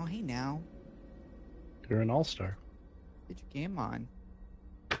now. You're an all-star. Get your game on.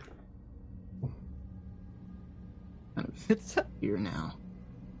 Kind of fits up here now.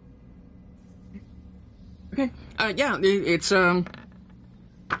 Okay. Yeah, it's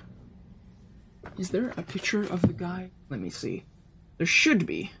Is there a picture of the guy? Let me see. There should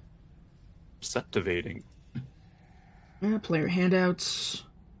be. Perceptivating. Player handouts.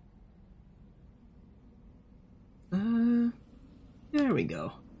 There we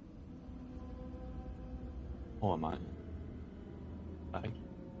go. Oh, am I?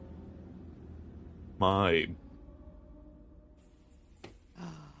 My.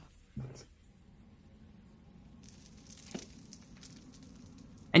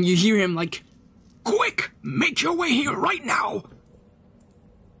 And you hear him like, "Quick! Make your way here right now!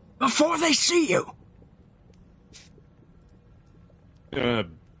 Before they see you!"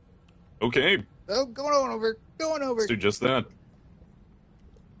 Okay. Oh, going over. Let's do just that.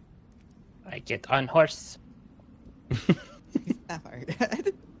 I get on horse. That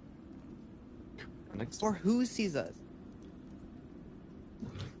hard. Next. Or who sees us?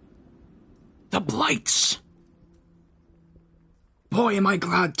 The Blights! Boy, am I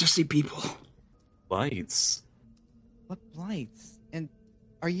glad to see people. Lights. What blights? And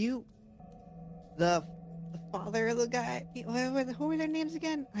are you the father of the guy? Who were their names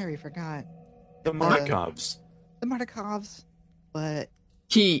again? I already forgot. The Markovs. The Markovs. But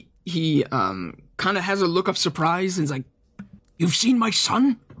He kind of has a look of surprise and is like, "You've seen my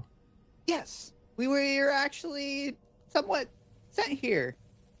son?" yes, we were actually somewhat sent here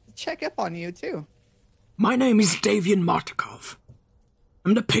to check up on you too. My name is Davian Martikov.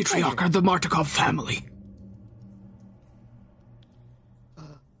 I'm the patriarch of the Martikov family.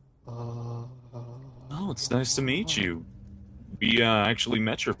 Oh, it's nice to meet you. We actually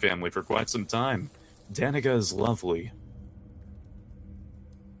met your family for quite some time. Danica is lovely.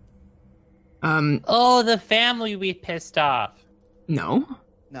 Oh, the family we pissed off. No.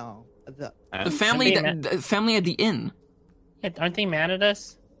 No, The And family, Somebody the family at the inn. Yeah, aren't they mad at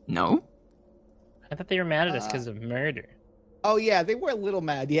us? No. I thought they were mad at us because of murder. oh yeah, they were a little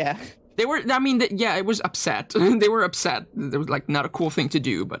mad. Yeah, They were, I mean, yeah, it was upset. They were upset. It was, like, not a cool thing to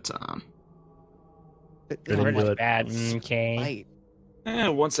do, but, But I didn't do Murder's it. bad. Okay. Right.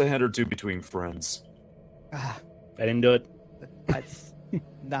 once a head or two between friends. Ah, I didn't do it. that's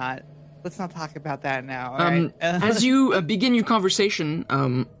not. Let's not talk about that now. All Um, right? as you begin your conversation,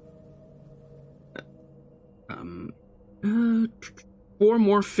 four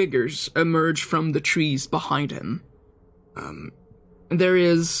more figures emerge from the trees behind him. There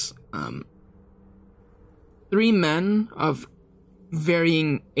is, three men of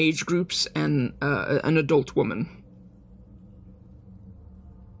varying age groups and, an adult woman.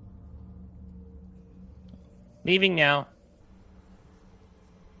 Leaving now.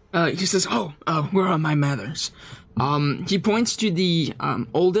 He says, where are my manners? He points to the,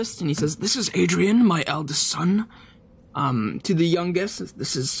 oldest, and he says, this is Adrian, my eldest son. To the youngest,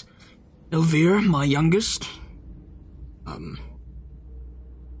 this is Elvira, my youngest.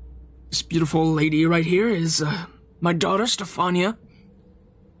 This beautiful lady right here is, my daughter, Stefania.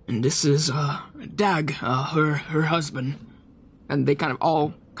 And this is, Dag, her husband. And they kind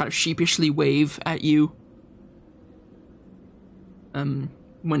of sheepishly wave at you.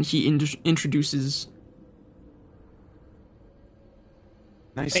 When he introduces.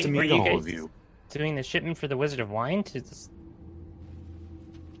 Nice Wait, to were meet you all guys of you. doing the shipment for the Wizard of Wine to this?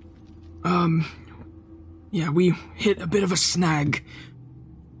 Yeah, we hit a bit of a snag.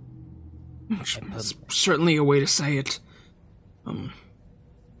 That's certainly a way to say it.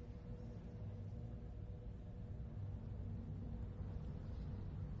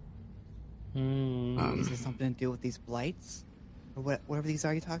 Is this something to do with these blights? Or whatever these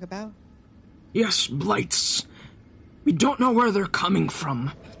are you talk about? Yes, blights. We don't know where they're coming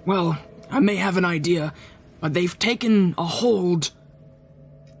from. Well, I may have an idea, but they've taken a hold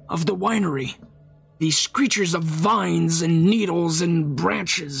of the winery. These creatures of vines and needles and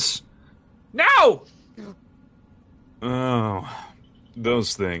branches. No! Oh,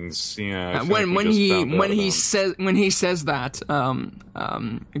 those things. Yeah. I feel when like we just found out he about when he says that,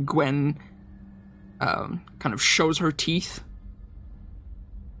 Gwen kind of shows her teeth.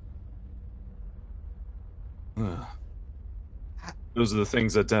 them. Those are the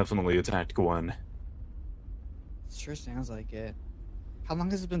things that definitely attacked Gwen. Sure sounds like it. How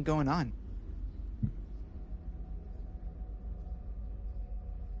long has it been going on?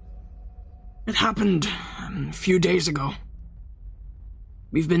 It happened a few days ago.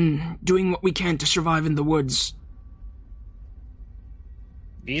 We've been doing what we can to survive in the woods.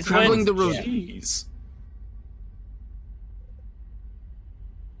 These Traveling ones? the road. Yeah. Jeez.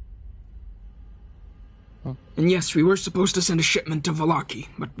 And yes, we were supposed to send a shipment to Valaki,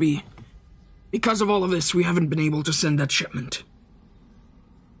 but because of all of this, we haven't been able to send that shipment.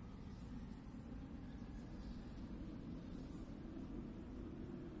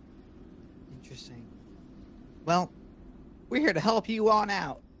 Interesting. Well, we're here to help you on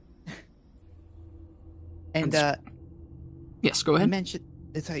out. And Yes, go you ahead.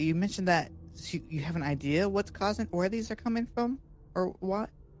 mentioned that you have an idea what's causing where these are coming from, or what?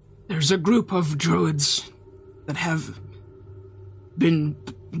 There's a group of druids that have been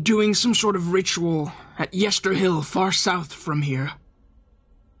doing some sort of ritual at Yester Hill, far south from here.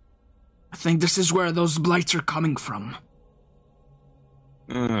 I think this is where those blights are coming from.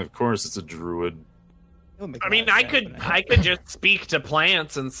 Of course, it's a druid. It would make a I lot mean, of I sense, could wouldn't it? I could just speak to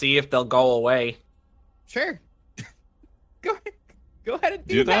plants and see if they'll go away. Sure. Go ahead and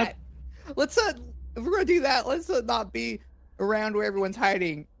do Do that. that? Let's if we're gonna do that, let's not be around where everyone's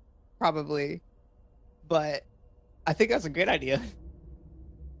hiding, probably. But I think that's a good idea.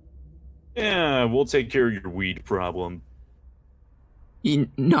 Yeah, we'll take care of your weed problem. He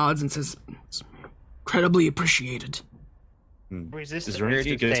nods and says, "It's incredibly appreciated." Resistant Is there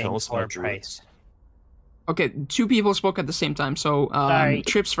anything you can thing tell us for about druids? price. Okay, two people spoke at the same time, so Sorry.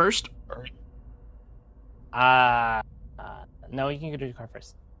 Trips first. No, you can go to the car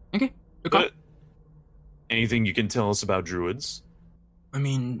first. Okay. Okay. Anything you can tell us about druids? I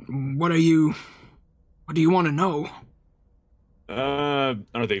mean, what do you want to know? Are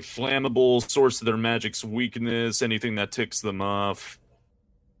they flammable? Source of their magic's weakness? Anything that ticks them off?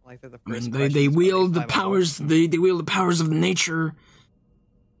 Like they're the I first mean, they questions, wield but the they climb up. powers. They wield the powers of nature.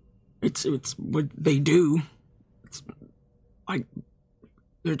 It's what they do. It's like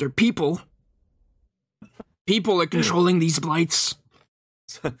they're people. People are controlling these blights.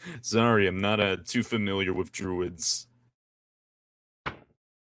 Sorry, I'm not too familiar with druids.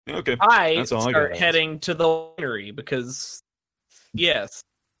 Okay, I that's all I start got. heading to the winery because, yes,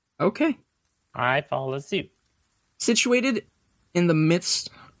 Okay. I follow suit. Situated in the midst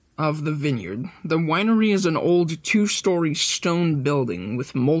of the vineyard, the winery is an old two-story stone building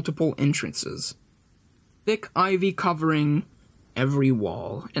with multiple entrances. Thick ivy covering every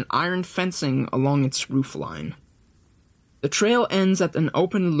wall, and iron fencing along its roofline. The trail ends at an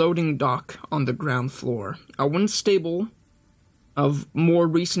open loading dock on the ground floor. A wooden stable of more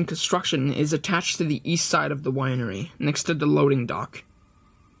recent construction is attached to the east side of the winery, next to the loading dock.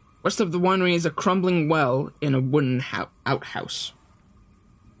 West of the winery is a crumbling well in a wooden outhouse.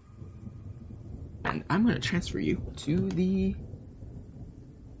 And I'm going to transfer you to the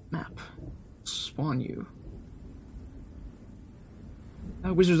map. Spawn you.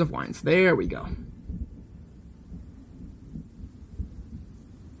 Wizards of Wines. There we go.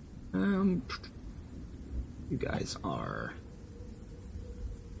 You guys are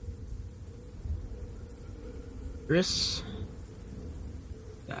Chris.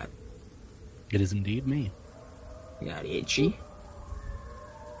 Got It is indeed me. we got Itchy.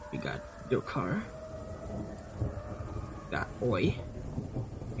 We got Dokar. Got Oi.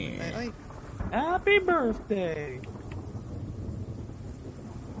 And Oi. Happy birthday!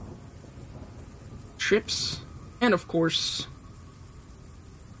 Trips. And of course,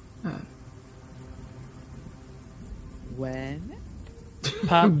 When?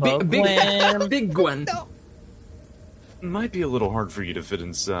 Papa Gwen. Big Gwen. No. Might be a little hard for you to fit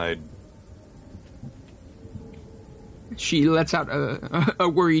inside. She lets out a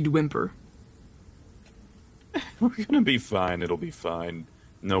worried whimper. We're gonna be fine. It'll be fine.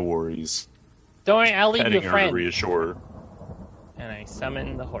 No worries. Don't worry, I'll leave you Petting a her to friend. reassure her. And I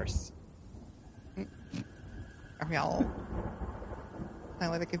summon the horse. Are we all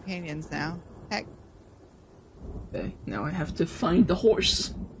playing with the companions now? Heck, Okay, now I have to find the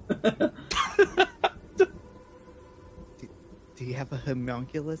horse. do you have a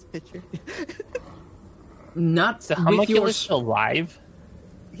homunculus picture? Not Is the with homunculus yours. still alive?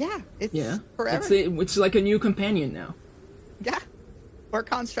 Yeah, it's Yeah, forever. it's like a new companion now. Yeah, more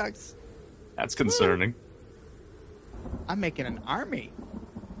constructs. That's concerning. I'm making an army.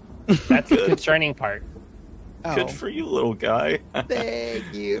 That's the concerning part. Oh, Good for you, little guy.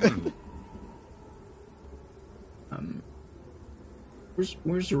 thank you.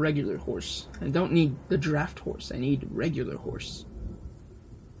 Where's the regular horse? I don't need the draft horse. I need regular horse.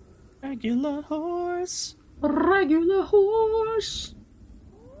 Regular horse. Regular horse.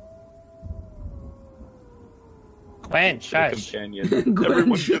 Gwen, A shush. companion. Gwen,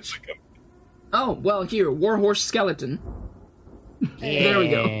 Everyone shush. gets a companion. Oh well, here, warhorse skeleton. There we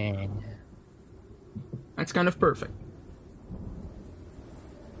go. Yeah. That's kind of perfect.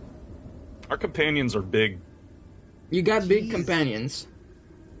 Our companions are big. You got big Jeez. companions.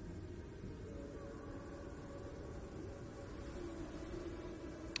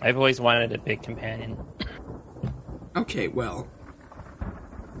 I've always wanted a big companion. Okay, well,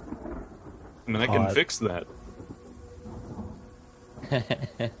 I mean, I can Hot. fix that.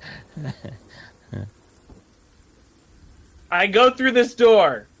 I go through this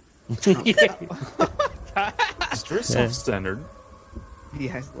door. Is Driss self-centered?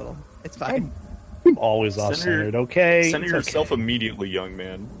 Yes, little. It's fine. I'm always off-centered, okay? Center It's yourself okay. immediately, young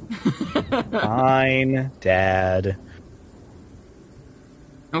man. Fine, Dad.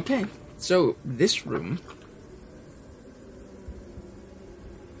 okay. So this room.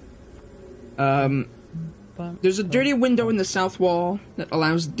 There's a dirty window in the south wall that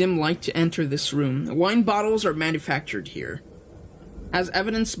allows dim light to enter this room. Wine bottles are manufactured here. As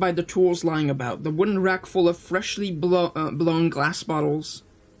evidenced by the tools lying about, the wooden rack full of freshly blown glass bottles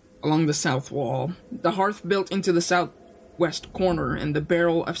along the south wall, the hearth built into the southwest corner, and the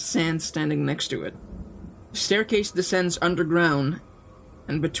barrel of sand standing next to it. The staircase descends underground,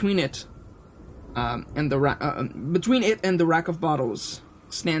 and between it and the rack of bottles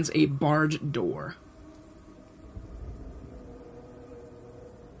stands a barred door.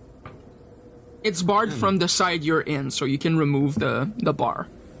 It's barred from the side you're in, so you can remove the bar.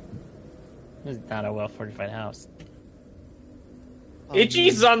 This is not a well-fortified house. Oh,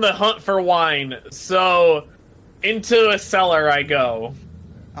 Itchy's on the hunt for wine, so into a cellar I go.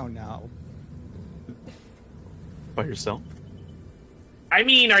 Oh no. By yourself? I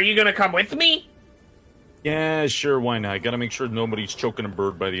mean, are you gonna come with me? Yeah, sure, why not? Gotta make sure nobody's choking a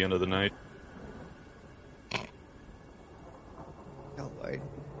bird by the end of the night. Oh Lord. Where did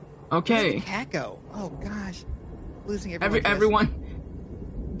Okay, the cat go? Oh gosh. Losing everyone. everyone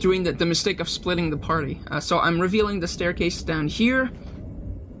doing the mistake of splitting the party. So I'm revealing the staircase down here,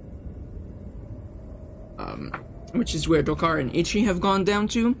 which is where Dokar and Ichi have gone down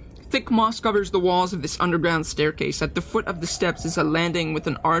to. Thick moss covers the walls of this underground staircase. At the foot of the steps is a landing with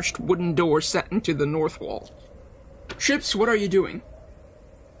an arched wooden door set into the north wall. Chips, what are you doing?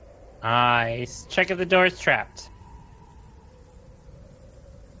 Check if the door is trapped.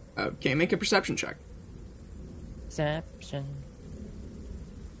 Okay, make a perception check. Perception.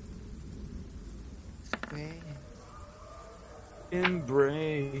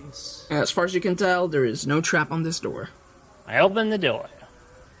 Embrace. As far as you can tell, there is no trap on this door. I open the door.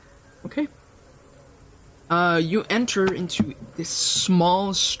 Okay. You enter into this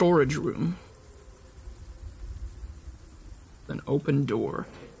small storage room. An open door.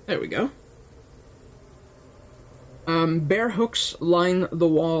 There we go. Bare hooks line the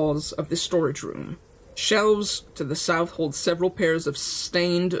walls of this storage room. Shelves to the south hold several pairs of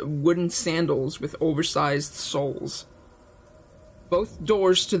stained wooden sandals with oversized soles. Both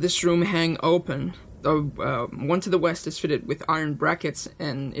doors to this room hang open, The one to the west is fitted with iron brackets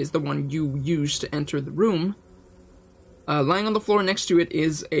and is the one you use to enter the room. Lying on the floor next to it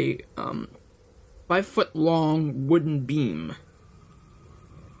is a 5-foot-long wooden beam.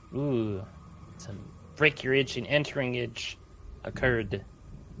 Ooh, some breakage and enteringage occurred.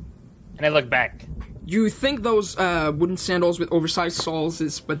 And I look back. You think those wooden sandals with oversized soles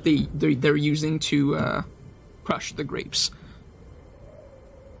is what they're using to crush the grapes.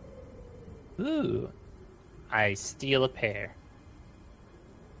 Ooh, I steal a pair.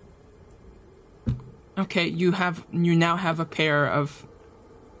 Okay, you now have a pair of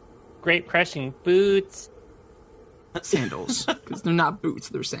Grape crushing boots. sandals, because they're not boots,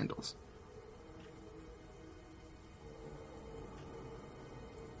 they're sandals.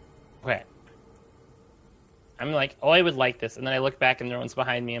 Okay. I'm like, oh, I would like this. And then I look back and no one's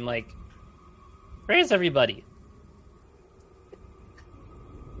behind me. I'm like, where is everybody?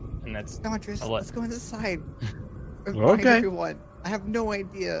 And that's Come on, Tris. a what? Let's go inside. Okay. Everyone. I have no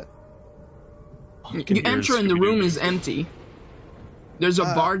idea. You enter and the room is empty. There's a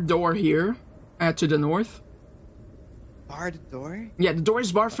barred door here to the north. Barred door? Yeah, the door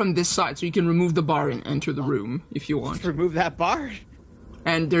is barred from this side, so you can remove the bar and enter the room if you want. Let's remove that bar.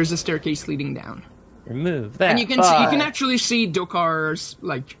 And there's a staircase leading down. Remove that. And you can actually see Dokar's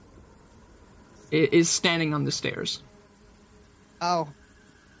is standing on the stairs. Oh.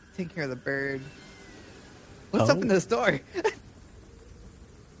 Take care of the bird. Let's open this door.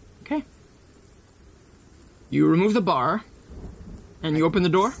 Okay. You remove the bar, and you open the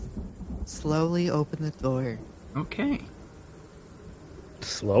door. Slowly open the door. Okay.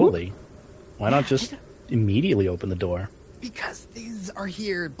 Slowly. Why not just immediately open the door? Because these are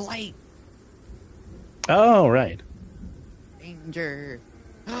here. Blight. Oh, right. Danger.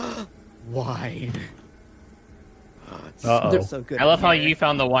 Wine. Uh-oh. So good. I love in how here. you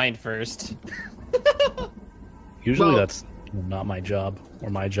found the wine first. Usually Well- that's not my job, or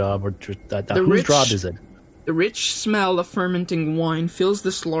my job, or The whose rich- job is it? The rich smell of fermenting wine fills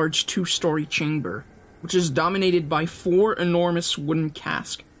this large 2-story chamber, which is dominated by 4 enormous wooden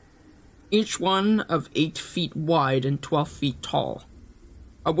casks, each one of 8 feet wide and 12 feet tall.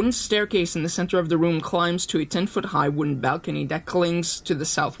 A wooden staircase in the center of the room climbs to a 10-foot-high wooden balcony that clings to the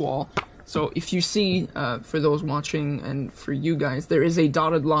south wall. So if you see, for those watching and for you guys, there is a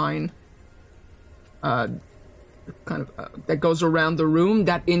dotted line that goes around the room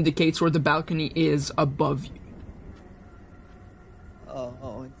that indicates where the balcony is above you.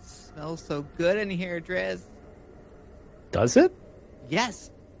 Oh, it smells so good in here, Driz. Does it?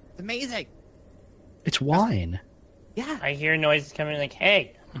 Yes. It's amazing. It's wine. Yeah. I hear noises coming like,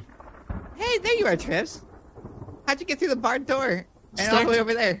 hey. Hey, there you are, Trips. How'd you get through the barred door? And all the way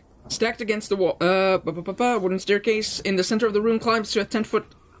over there. Stacked against the wall, wooden staircase in the center of the room climbs to a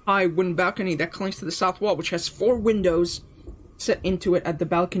 10-foot-high wooden balcony that clings to the south wall, which has 4 windows set into it at the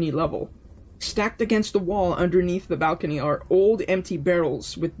balcony level. Stacked against the wall underneath the balcony are old empty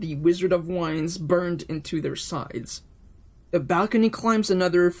barrels with the Wizard of Wines burned into their sides. The balcony climbs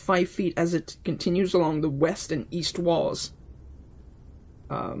another 5 feet as it continues along the west and east walls,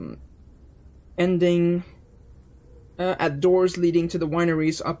 ending at doors leading to the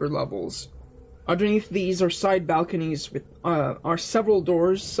winery's upper levels. Underneath these are side balconies with are several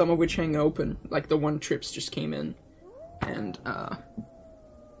doors, some of which hang open, like the one Trips just came in, and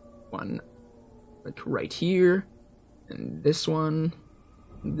one like right here, and this one.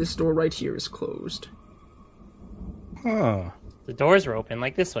 This door right here is closed. Huh. The doors were open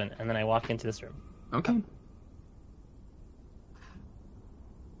like this one, and then I walk into this room. Okay.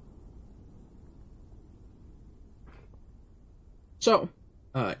 So,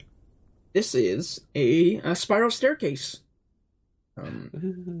 this is a spiral staircase.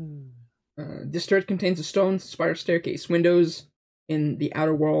 This turret contains a stone spiral staircase. Windows in the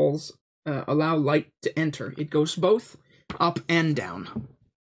outer walls allow light to enter. It goes both up and down.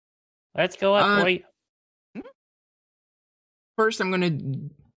 Let's go up, boy. First, I'm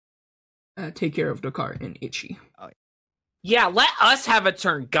gonna take care of Dokar and Itchy. Yeah, let us have a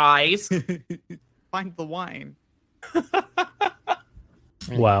turn, guys. Find the wine.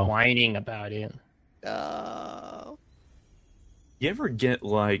 Wow. Whining about it. Oh. You ever get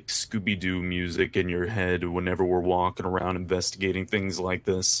like Scooby-Doo music in your head whenever we're walking around investigating things like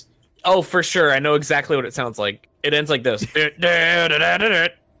this? Oh, for sure. I know exactly what it sounds like. It ends like this.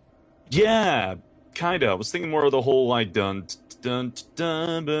 Yeah, kinda. I was thinking more of the whole like dun dun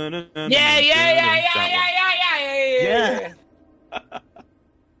dun dun dun. Yeah.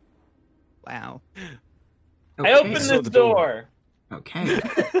 Wow. I opened So this the door. door. Okay.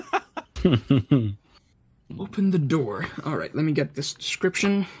 Open the door. Alright, let me get this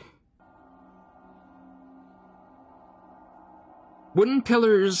description. Wooden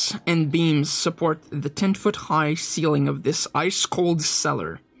pillars and beams support the 10-foot-high ceiling of this ice-cold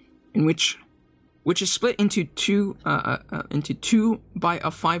cellar, which is split into two by a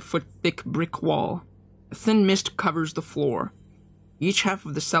 5-foot thick brick wall. A thin mist covers the floor. Each half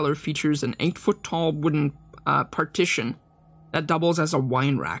of the cellar features an 8-foot-tall wooden partition that doubles as a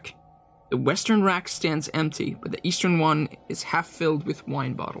wine rack. The western rack stands empty, but the eastern one is half filled with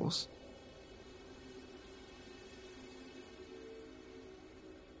wine bottles.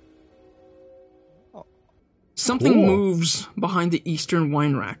 Something Cool. moves behind the eastern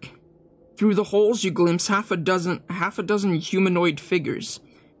wine rack. Through the holes, you glimpse half a dozen humanoid figures,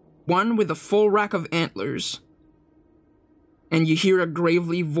 one with a full rack of antlers, and you hear a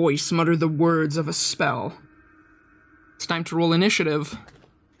gravely voice mutter the words of a spell. It's time to roll initiative.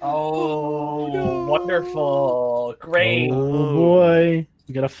 Oh, wonderful. Great. Oh boy,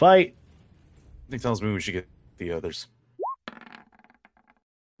 we gotta fight. I think tells me we should get the others.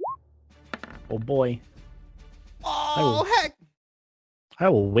 Oh boy, Oh, heck. I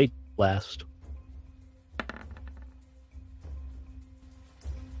will wait last.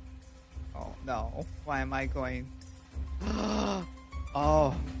 Oh, no. Why am I going?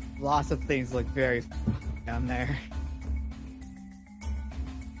 Oh, lots of things look very down there.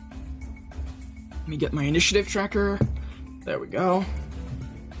 Let me get my initiative tracker. There we go.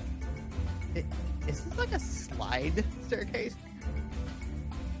 Is this like a slide staircase?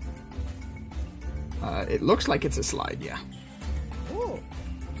 It looks like it's a slide, yeah. Ooh.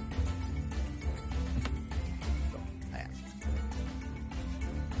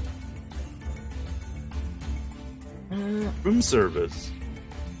 Room service.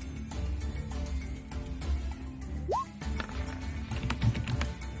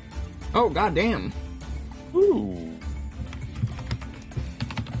 Oh, goddamn. Ooh.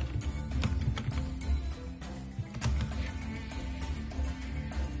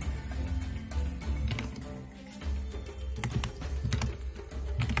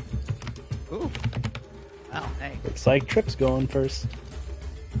 Ooh. Oh, hey. Looks like Trip's going first.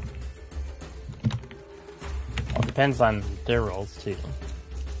 Well, depends on their rolls too.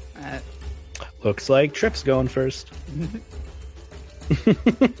 Uh, Looks like Trip's going first.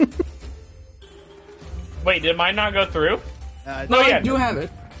 Wait, did mine not go through? No, Oh, yeah. I do have it.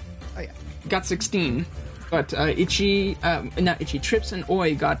 Oh, yeah. Got 16. But not Itchy, Trips and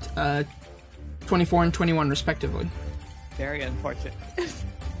Oi got 24 and 21 respectively. Very unfortunate.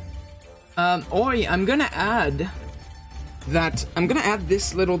 Oi, I'm gonna add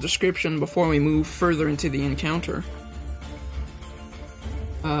this little description before we move further into the encounter.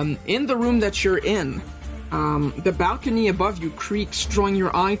 In the room that you're in, the balcony above you creaks, drawing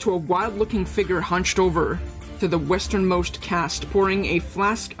your eye to a wild-looking figure hunched over to the westernmost cast, pouring a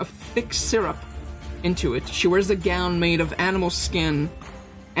flask of thick syrup into it. She wears a gown made of animal skin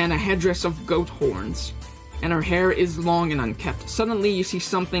and a headdress of goat horns, and her hair is long and unkempt. Suddenly, you see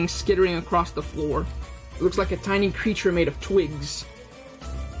something skittering across the floor. It looks like a tiny creature made of twigs.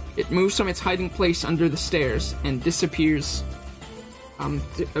 It moves from its hiding place under the stairs and disappears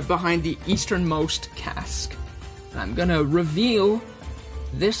behind the easternmost cask. And I'm gonna reveal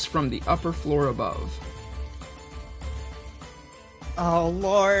this from the upper floor above. Oh,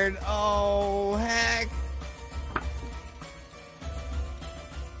 Lord. Oh, heck.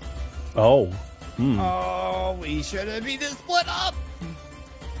 Oh. Oh, we shouldn't be this split up.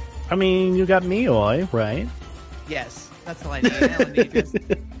 I mean, you got me, Oi, right? Yes, that's all I need. I don't need this.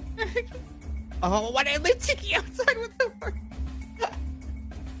 Oh, why did I leave Tiki outside with the horse?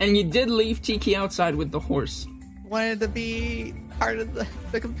 And you did leave Tiki outside with the horse. Wanted to be part of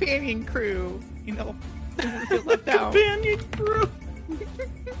the companion crew, you know. Didn't feel left out. Companion crew.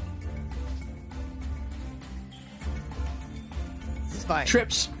 This is fine.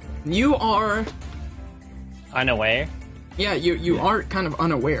 Trips, you are... Unaware. Yeah, you are kind of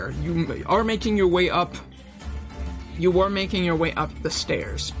unaware. You are making your way up... You were making your way up the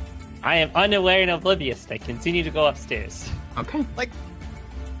stairs. I am unaware and oblivious. I continue to go upstairs. Okay. Like,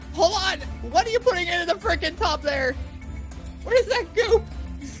 hold on! What are you putting into the frickin' top there? What is that goop?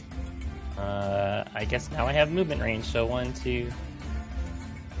 I guess now I have movement range, so 1, 2...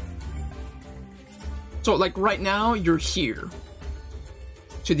 So, like, right now, you're here.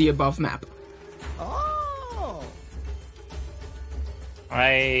 To the above map. Oh!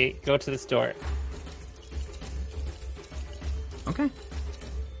 I go to the store. Okay.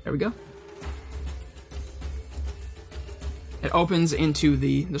 There we go. It opens into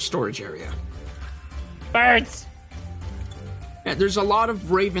the storage area. Birds! Yeah, there's a lot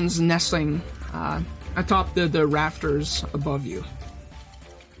of ravens nesting atop the rafters above you.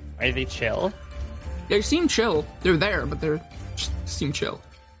 Are they chill? They seem chill. They're there, but they're seem chill.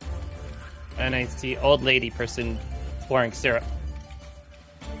 And I see old lady person pouring syrup.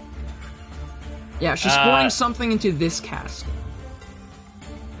 Yeah, she's pouring something into this cask.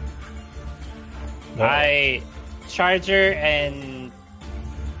 I charge her and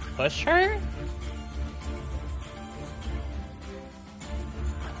push her?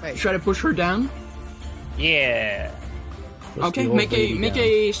 Wait, Try to push her down. Yeah. Push Okay, the old make lady down.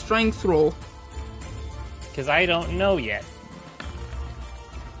 a strength roll. Because I don't know yet.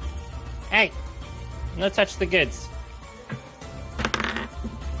 Hey! No touch the goods.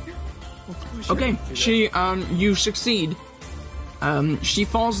 Okay, you succeed. She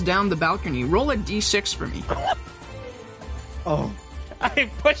falls down the balcony. Roll a d6 for me. oh, I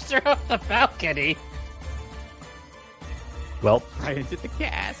pushed her off the balcony. Well, right into the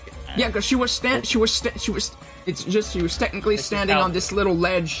casket. Yeah, because she was technically This is standing how- on this little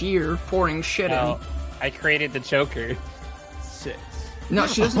ledge here, pouring shit Oh, in. I created the choker. 6. No,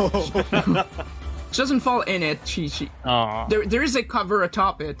 she doesn't. She doesn't fall in it. She Aw. there is a cover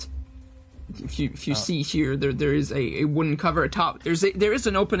atop it. If you see here, there is a wooden cover atop. There is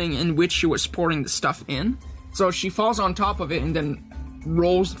an opening in which she was pouring the stuff in. So she falls on top of it and then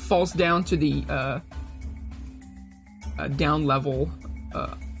falls down to the down level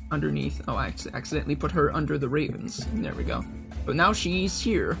underneath. Oh, I accidentally put her under the ravens. There we go. But now she's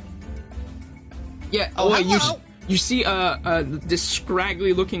here. Yeah. Oh, wait, hello! you see this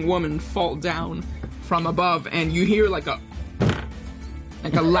scraggly looking woman fall down from above, and you hear like a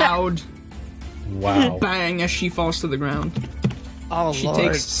loud wow. bang as she falls to the ground. Oh, She Lord.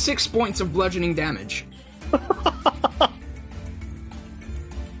 takes 6 points of bludgeoning damage.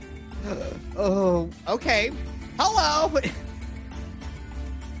 Oh, okay. Hello.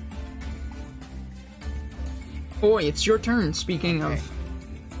 Boy, it's your turn. Speaking Okay. of,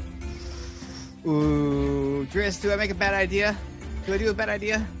 Ooh, Driss, do I make a bad idea? Do I do a bad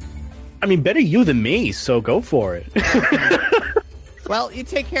idea? I mean, better you than me, so go for it. Well, you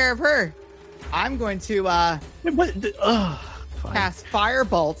take care of her. I'm going to Fine. cast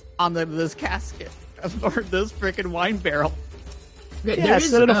Firebolt on this casket or this freaking wine barrel. there Yeah, is,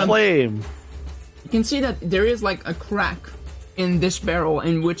 set it aflame. you can see that there is like a crack in this barrel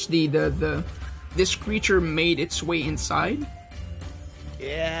in which this creature made its way inside.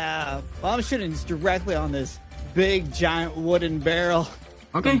 Yeah. Well, I'm shooting just directly on this big giant wooden barrel.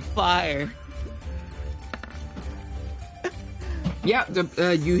 Okay. Fire. Yeah,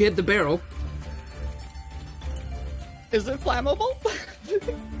 you hit the barrel. Is it flammable?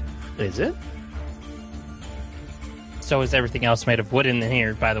 Is it? So is everything else made of wood in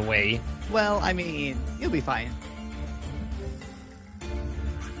here, by the way. Well, I mean, you'll be fine.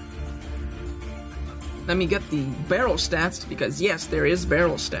 Let me get the barrel stats because yes, there is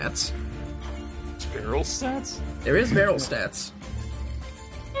barrel stats. Barrel stats? There is barrel stats.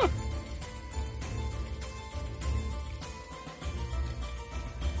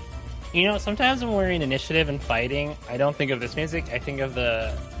 You know, sometimes when we're in initiative and fighting, I don't think of this music. I think of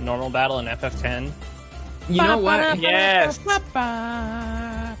the normal battle in FF10. You know what? Yes.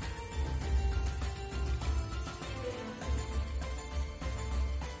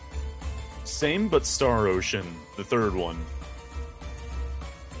 Same, but Star Ocean, the third one.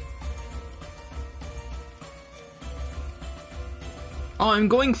 Oh, I'm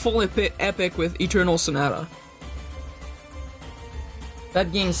going full epic with Eternal Sonata.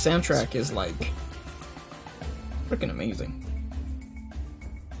 That game's soundtrack is like freaking amazing.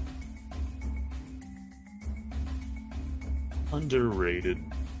 Underrated.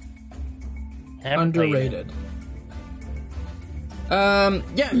 Underrated.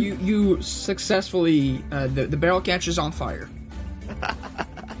 Yeah, you successfully the barrel catches on fire.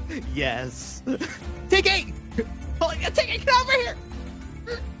 Yes. Tiki! Oh, yeah, Tiki, get over here!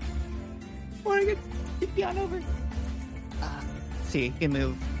 Wanna get on over? See, you can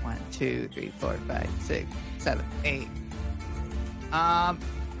move 1, 2, 3, 4, 5, 6, 7, 8. Oh,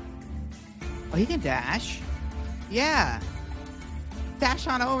 he can dash. Yeah. Dash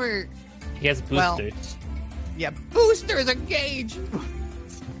on over. He has Well- boosters. Yeah, boosters engage.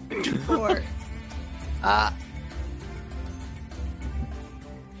 4.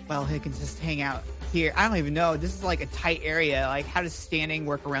 Well, he can just hang out here. I don't even know. This is like a tight area. Like, how does standing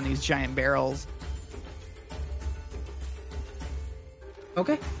work around these giant barrels?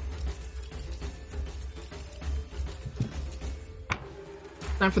 Okay.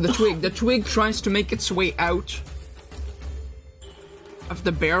 Time for the twig. The twig tries to make its way out of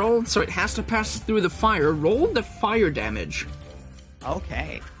the barrel, so it has to pass through the fire. Roll the fire damage.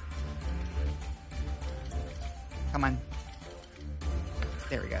 Okay. Come on.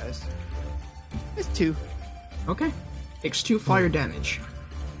 There he goes. It's 2. Okay. Takes 2 fire damage.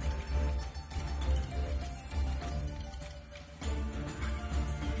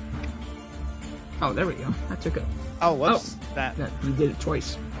 Oh, there we go. I took it. Oh, whoops. That. That you did it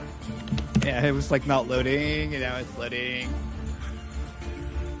twice. Yeah, it was like not loading, and now it's loading.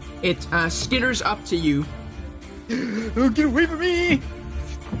 It skitters up to you. Oh, get away from me!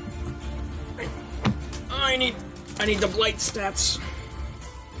 I need the blight stats.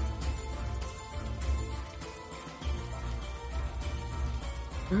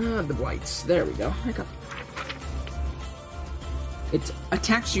 The blights. There we go. I got. It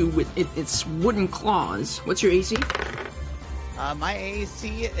attacks you with its wooden claws. What's your AC? My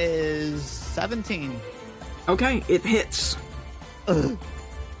AC is 17. Okay, it hits. Ugh.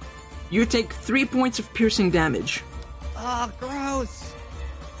 You take 3 points of piercing damage. Oh, gross!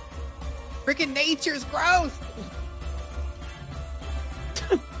 Freaking nature's gross!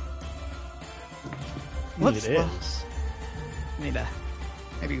 Whoops. It is. Need to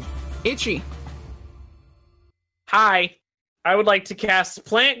maybe. Itchy. Hi. I would like to cast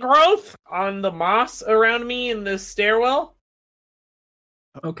plant growth on the moss around me in this stairwell.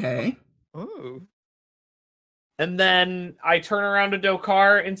 Okay. Ooh. And then I turn around to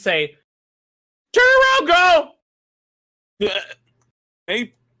Dokar and say, "Turn around, go!"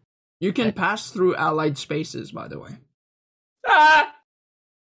 Hey, You can pass through allied spaces, by the way. Ah!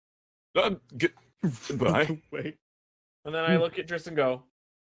 goodbye. Wait. And then I look at Driss and go,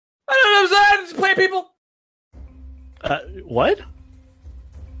 "I don't know, it's plant people. What?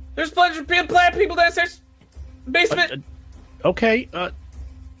 There's plant people downstairs. Basement." Okay.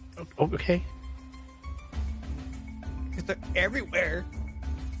 Okay. Because they're everywhere.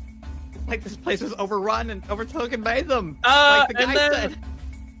 It's like this place was overrun and overtaken by them. Uh, like the guy and then- said.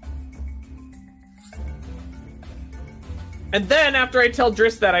 And then after I tell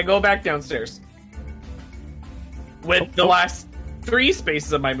Driss that, I go back downstairs. With the last 3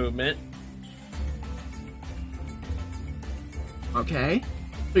 spaces of my movement. Okay.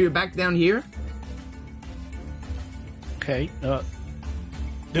 So you're back down here? Okay.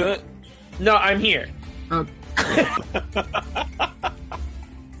 No, I'm here. Uh,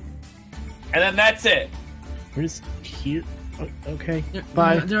 And then that's it. Where's here? Okay. yeah,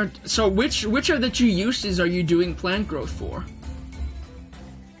 Bye. so which of the 2 uses are you doing plant growth for?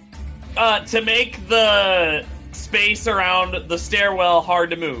 To make the space around the stairwell hard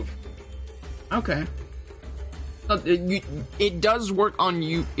to move. Okay. It does work on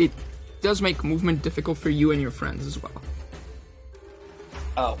you. It does make movement difficult for you and your friends as well.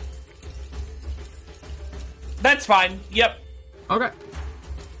 Oh. That's fine. Yep. Okay.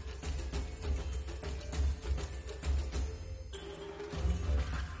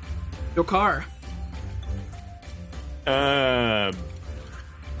 Your car. I'm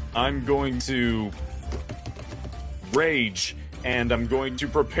going to rage, and I'm going to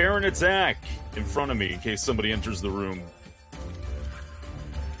prepare an attack in front of me in case somebody enters the room.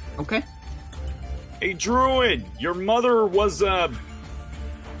 Okay. Hey, Druid, your mother was a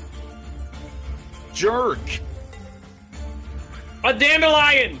jerk. A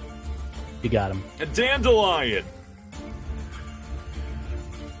dandelion! You got him. A dandelion.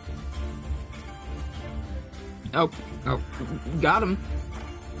 Oh, got him.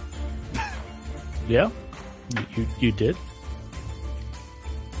 Yeah. You did.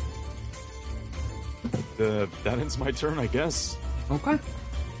 That ends my turn, I guess. Okay.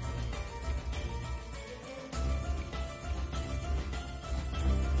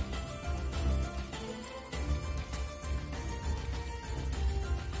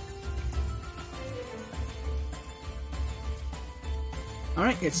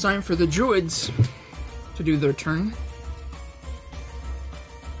 Alright, it's time for the druids to do their turn.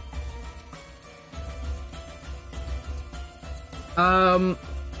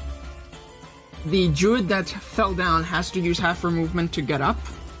 The druid that fell down has to use half her movement to get up.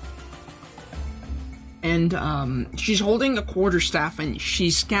 And, she's holding a quarterstaff and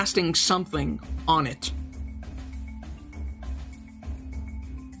she's casting something on it.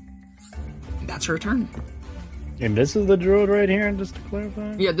 That's her turn. And this is the druid right here, just to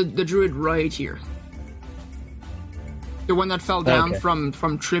clarify? Yeah, the druid right here. The one that fell down Okay. from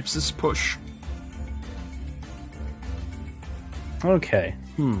Trips's push. Okay.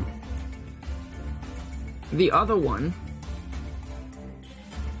 The other one,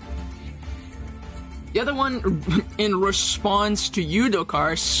 in response to you,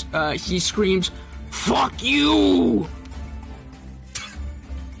 Dokar, he screams, "Fuck you!"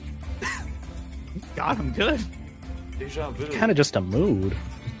 Got him good. Deja vu. Kind of just a mood.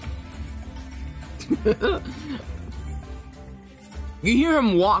 You hear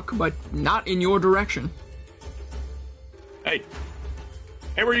him walk, but not in your direction. Hey,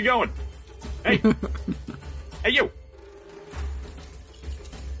 where are you going? Hey, hey, you.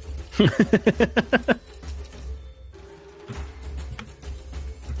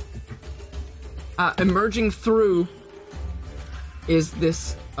 Emerging through is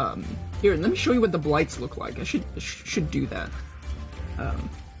this. Here, let me show you what the blights look like. I should do that.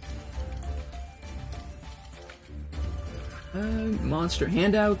 Monster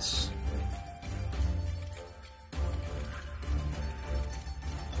handouts.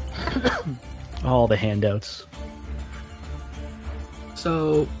 All the handouts.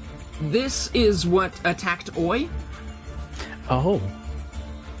 So, this is what attacked Oi. Oh.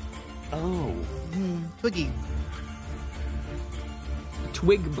 Oh. Twiggy.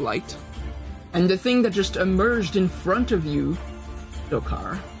 Twig blight. And the thing that just emerged in front of you,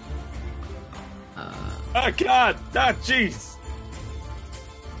 Dokar. Oh, God. Ah, jeez.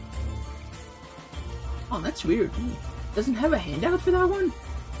 Oh, that's weird. Doesn't have a handout for that one?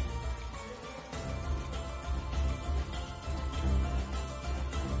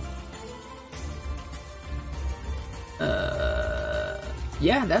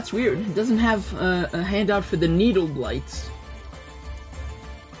 Yeah, that's weird. It doesn't have a handout for the needle blights.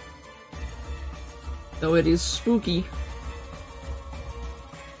 Though it is spooky.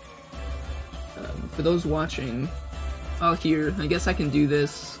 For those watching, here, I guess I can do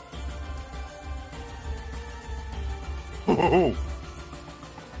this. Oh.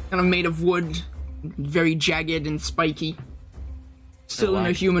 Kind of made of wood, very jagged and spiky. Still in a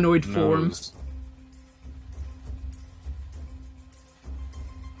like humanoid form. nose.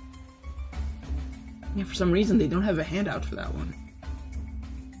 Yeah, for some reason they don't have a handout for that one.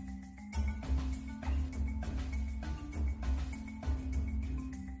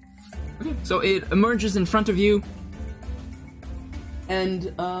 Okay, so it emerges in front of you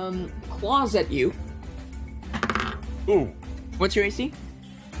and claws at you. Ooh. What's your AC?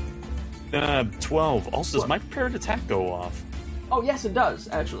 12. Also, does my prepared attack go off? Oh, yes, it does,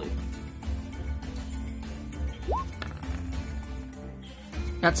 actually.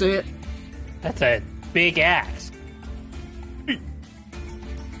 That's it. That's a big axe.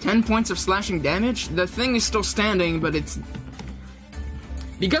 10 points of slashing damage. The thing is still standing, but it's...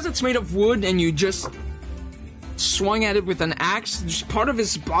 Because it's made of wood and you just swung at it with an axe, just part of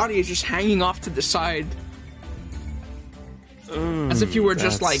his body is just hanging off to the side. As if you were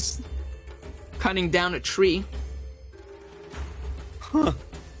just, like, cutting down a tree. Huh.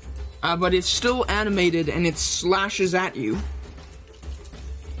 But it's still animated and it slashes at you.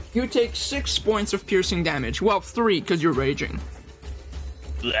 You take 6 points of piercing damage. Well, 3, because you're raging.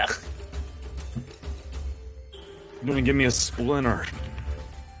 Blech. You're gonna give me a splinter.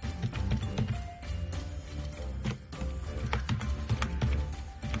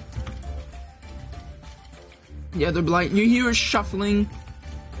 The other blight, you hear shuffling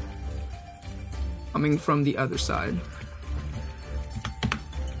coming from the other side.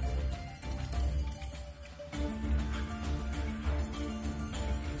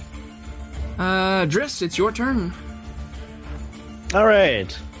 Driss, it's your turn. All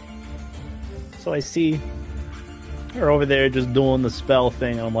right. So I see her over there just doing the spell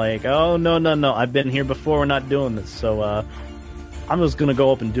thing. I'm like, oh, no. I've been here before. We're not doing this. So I'm just going to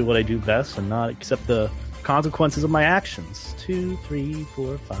go up and do what I do best and not accept the consequences of my actions. 2, 3,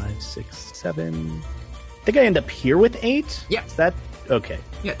 4, 5, 6, 7. I think I end up here with 8? Yeah. Is that... Okay.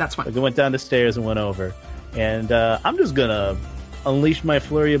 Yeah, that's fine. Like I went down the stairs and went over. And I'm just going to unleash my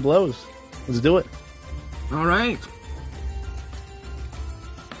flurry of blows. Let's do it. All right.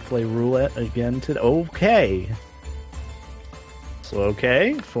 Play roulette again today. Okay. So,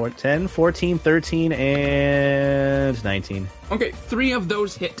 okay. 10, 14, 13, and 19. Okay, 3 of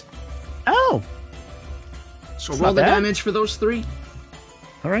those hit. Oh! So It's roll not the bad. damage for those 3.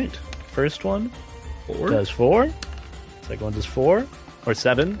 All right. First one 4. does 4. Second one does 4. Or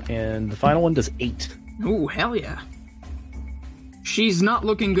 7. And the final one does 8. Ooh, hell yeah. She's not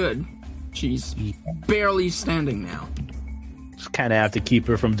looking good. She's barely standing now. Just kind of have to keep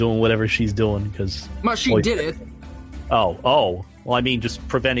her from doing whatever she's doing, because... Well, she did it. Oh. Well, I mean, just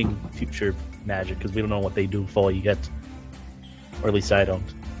preventing future magic, because we don't know what they do fully yet. Or at least I don't.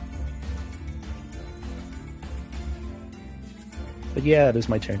 But yeah, it is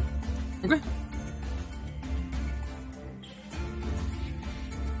my turn. Okay.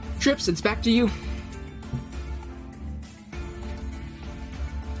 Trips, it's back to you.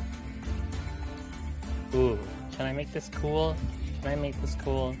 Ooh, can I make this cool?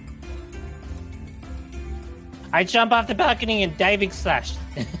 I jump off the balcony and diving slash.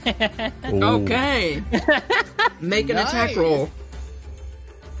 Ooh. Okay. Make an attack roll.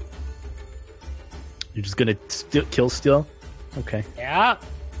 You're just gonna kill Steel? Okay. Yeah.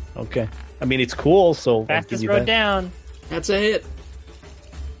 Okay. I mean, it's cool, so I'll give Fastest you road that. down. That's a hit.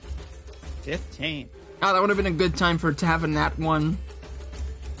 15. Oh, that would have been a good time for it to have a nat 1.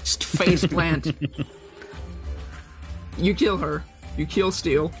 Just face plant. You kill her. You kill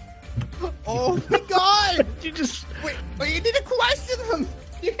Steel. Oh my god! You just. Wait, but you need to question them.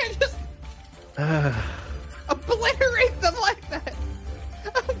 You can't just obliterate them like that.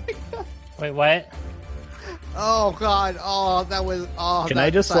 Oh my god. Wait, what? Oh god. Oh, that was. Oh. Can that I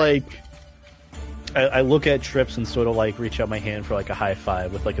just sight. like? I look at Trips and sort of like reach out my hand for like a high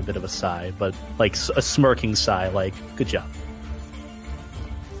five with like a bit of a sigh, but like a smirking sigh, like good job.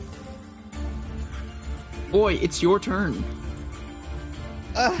 Boy, it's your turn.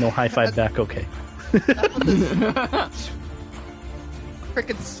 No high five back. Okay.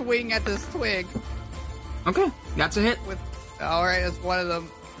 Freaking swing at this twig Okay, that's a hit. with. All right, that's one of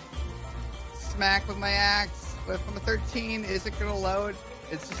them. Smack with my axe. But from a 13, is it gonna load?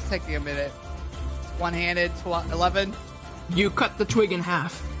 It's just taking a minute. One-handed. 11. You cut the twig in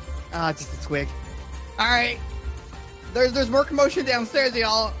half. Ah, just a twig. All right. There's more commotion downstairs,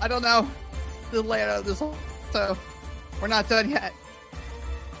 y'all. I don't know the layout of this whole, so we're not done yet.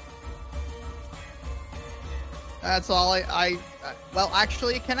 That's all. Well,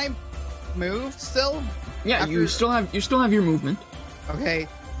 actually, can I move still? Yeah, you After- still have your movement. Okay.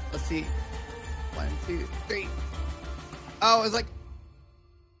 Let's see. 1, 2, 3. Oh, it's like.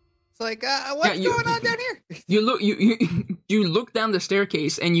 What's Yeah, going on down here? You look you look down the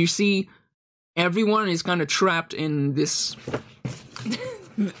staircase and you see everyone is kind of trapped in this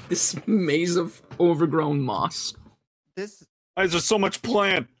this maze of overgrown moss. This. Why is there so much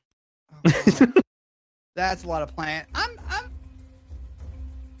plant? Oh, that's a lot of plant. I'm.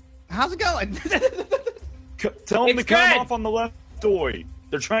 How's it going? Tell them to It's come good. off on the left door.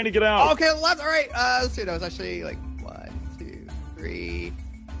 They're trying to get out. Okay, left. All right. Let's see. That was actually like 1, 2, 3,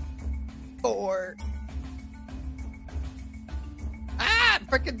 4. Ah,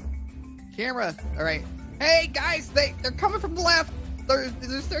 freaking camera. All right. Hey guys, they're coming from the left. There's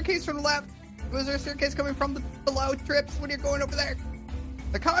a staircase from the left. Was there a staircase coming from the below? Trips when you're going over there.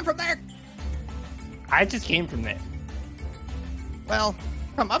 They're coming from there. I just came from there. Well,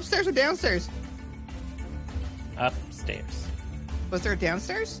 from upstairs or downstairs? Upstairs. Was there a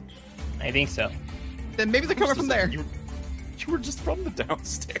downstairs? I think so. Then maybe they're coming from there. You were just from the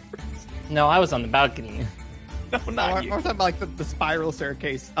downstairs. No, I was on the balcony. No, not you. Or something like the spiral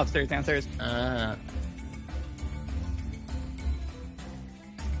staircase, upstairs, downstairs.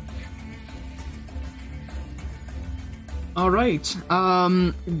 All right.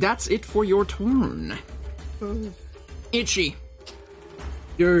 That's it for your turn. Itchy.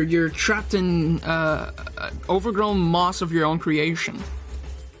 You're trapped in overgrown moss of your own creation.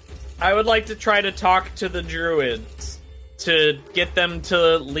 I would like to try to talk to the druids to get them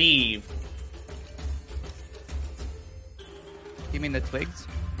to leave. You mean the twigs?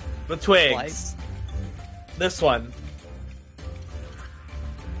 The twigs. Lights? This one.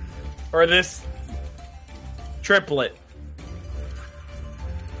 Or this triplet.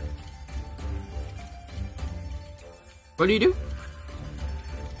 What do you do?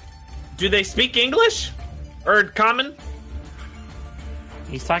 Do they speak English? Or common?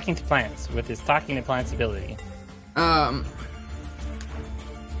 He's talking to plants with his talking to plants ability.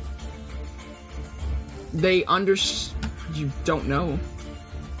 They you don't know.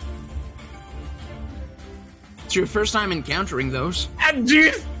 It's your first time encountering those. Do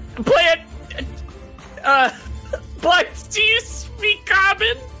you plant? Plants, do you speak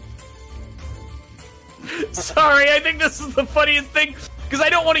common? Sorry, I think this is the funniest thing because I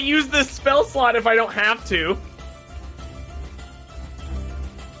don't want to use this spell slot if I don't have to.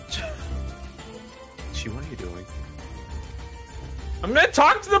 What are you doing? I'm gonna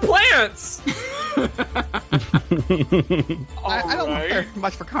talk to the plants. I don't want very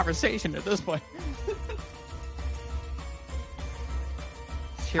much for conversation at this point.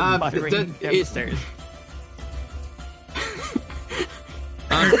 Hear muttering down the stairs.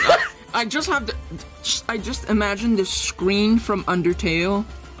 I just have to. I just imagine this screen from Undertale.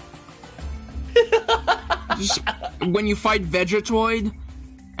 Just when you fight Vegetoid,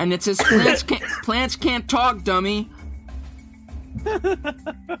 and it says plants can't talk, dummy.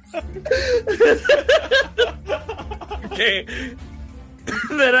 Okay.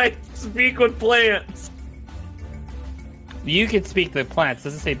 Then I speak with plants. You can speak to the plants.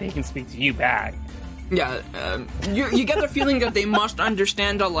 Doesn't say they can speak to you back. Yeah, you get the feeling that they must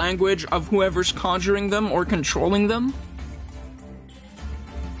understand the language of whoever's conjuring them or controlling them.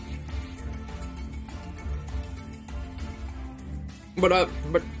 But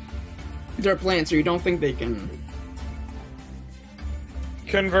They're plants, so you don't think they can...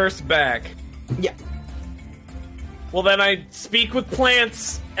 Converse back. Yeah. Well, then I speak with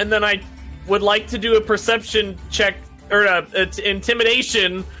plants, and then I would like to do a perception check, or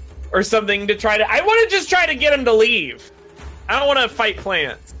intimidation, or something to try to... I want to just try to get him to leave. I don't want to fight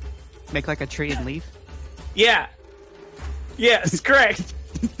plants. Make like a tree and leaf. Yeah. Yes, correct.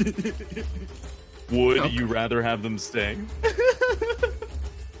 Would you rather have them stay?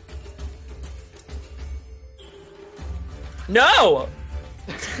 No!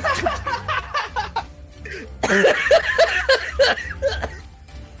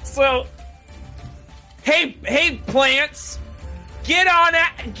 So, hey, plants, get on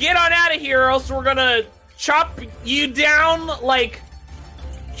out of here, or else we're gonna chop you down like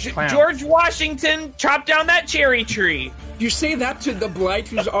Clown. George Washington chopped down that cherry tree. You say that to the blight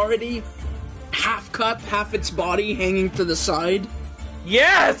who's already half cut, half its body hanging to the side.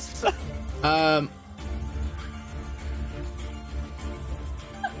 Yes.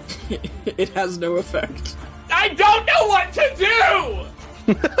 It has no effect. I don't know what to do.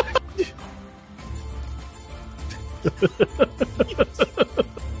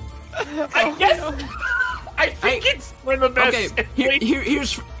 I guess. I think it's for the best. Okay,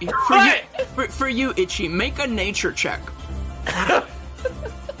 here's for you, Itchy. Make a nature check. I'm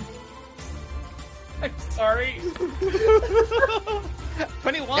sorry.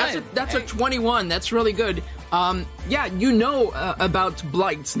 21. That's a 21. That's really good. Yeah, you know about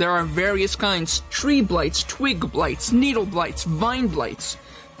blights. There are various kinds: tree blights, twig blights, needle blights, vine blights.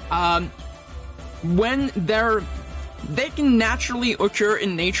 When they can naturally occur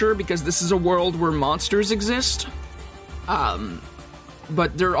in nature because this is a world where monsters exist.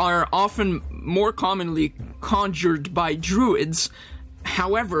 But there are often more commonly conjured by druids.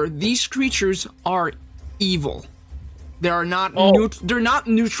 However, these creatures are evil. They are not they're not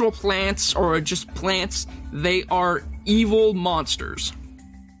neutral plants or just plants. They are evil monsters.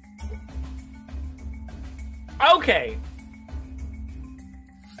 Okay.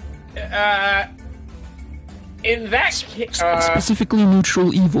 In that case, Specifically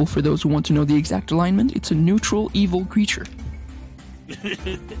neutral evil, for those who want to know the exact alignment. It's a neutral evil creature.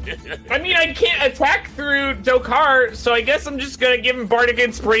 I mean, I can't attack through Dokar, so I guess I'm just gonna give him bardic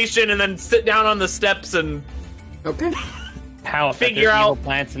inspiration and then sit down on the steps and Okay. How Figure evil out-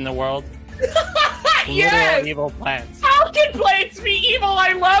 plants in the world. yes. Literal evil plants. How can plants be evil?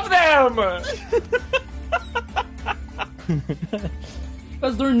 I love them.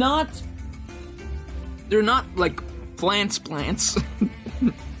 Because they're not like plants.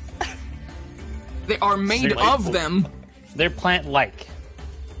 They are made of them. They're plant-like.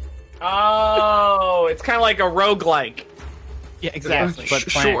 Oh, it's kind of like a roguelike. Yeah, exactly. But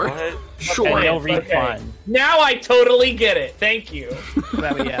plant. Sure. What? Sure. And they'll Okay. respawn. Now I totally get it. Thank you.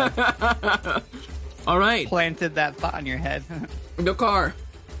 That way, yeah, All right, planted that thought in your head. Dokar.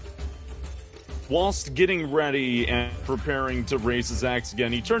 Whilst getting ready and preparing to raise his axe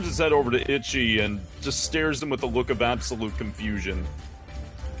again, he turns his head over to Itchy and just stares him with a look of absolute confusion.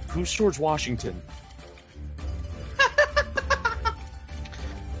 Who's George Washington?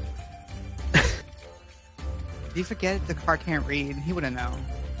 Did you forget the car can't read? He wouldn't know.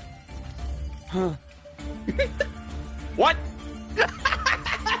 Huh. What?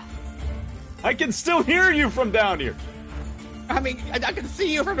 I can still hear you from down here. I mean, I can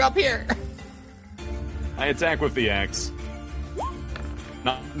see you from up here. I attack with the axe.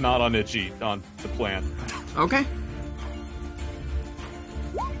 Not on Itchy, on the plant. Okay.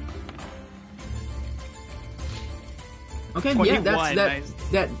 Okay, yeah, 21, that's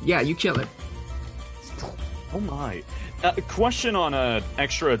nice. yeah, you kill it. Oh my. Question on a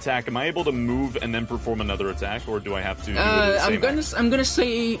extra attack. Am I able to move and then perform another attack, or do I have to do it in the same I'm gonna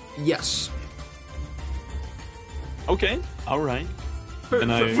say yes. Okay, alright. For-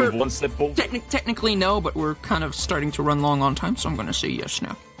 Then I for- move one step forward. Technically no, but we're kind of starting to run long on time, so I'm gonna say yes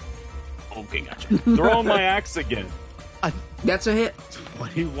now. Okay, gotcha. Throw my axe again. That's a hit.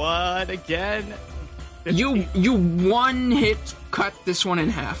 21 again. You one hit cut this one in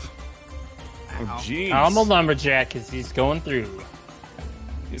half. Oh, jeez. I'm a lumberjack because he's going through.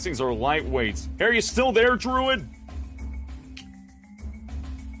 These things are lightweights. Are you still there, Druid?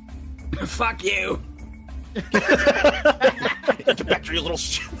 Fuck you. Get back to your little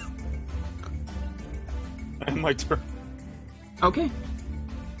shit. And my turn. Okay.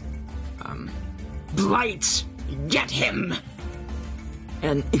 Blight, get him!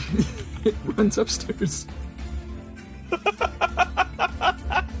 And it runs upstairs.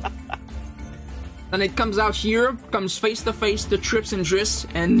 And it comes out here, comes face to face to Trips and Driss,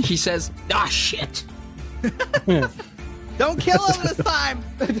 and he says, "Ah, shit." Don't kill him this time.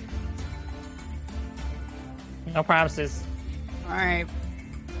 No promises. All right.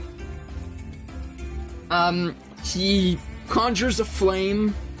 He conjures a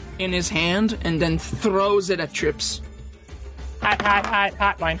flame in his hand and then throws it at Trips.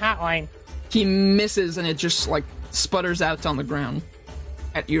 Hotline. He misses and it just like sputters out on the ground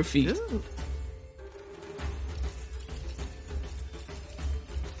at your feet. Ooh.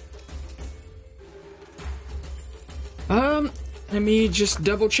 Let me just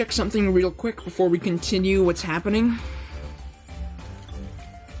double check something real quick before we continue what's happening.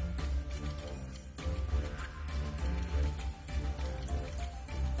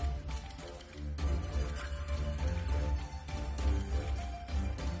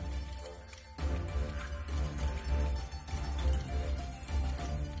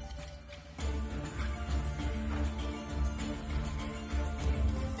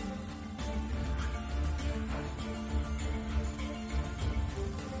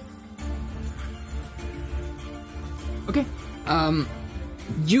 Okay.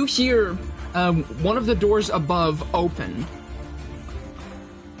 You hear one of the doors above open,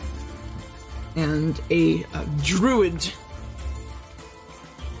 and a druid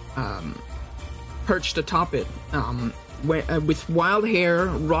perched atop it, with wild hair,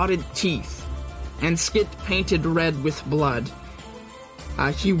 rotted teeth, and skin painted red with blood.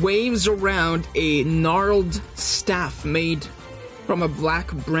 He waves around a gnarled staff made from a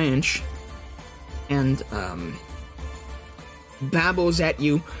black branch, and babbles at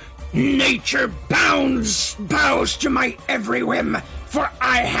you. Nature bows to my every whim, for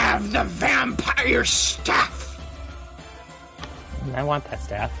I have the vampire staff. I want that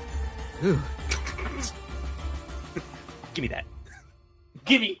staff. Give me that.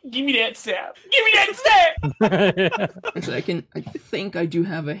 Give me that staff. Give me that staff. Actually, I think I do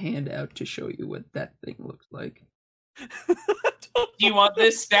have a handout to show you what that thing looks like. Do you want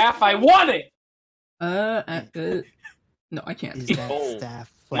this staff? I want it. No, I can't. Is that Oh, staff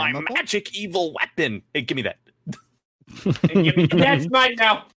My flammable? magic evil weapon. Hey, give me that. That's mine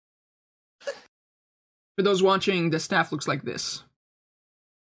now. For those watching, the staff looks like this.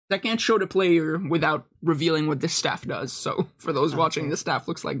 I can't show the player without revealing what this staff does, so for those watching, the staff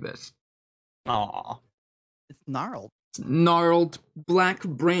looks like this. Aw. It's gnarled. It's a gnarled black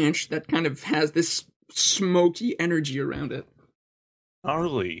branch that kind of has this smoky energy around it.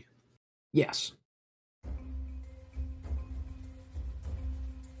 Gnarly. Yes.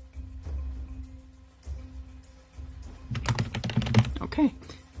 Okay.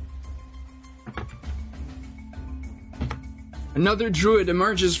 Another druid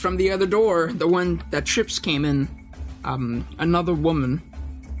emerges from the other door, the one that Trips came in. Another woman.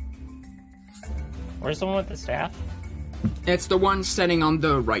 Where's the one with the staff? It's the one standing on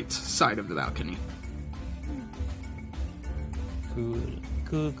the right side of the balcony. Cool.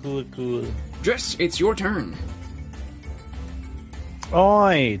 Driss, it's your turn.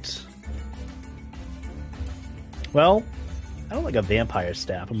 Alright. Well, I don't like a vampire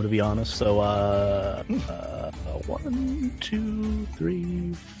staff, I'm gonna be honest. So, 1, 2,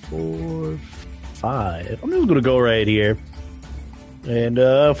 3, 4, 5. I'm just gonna go right here. And,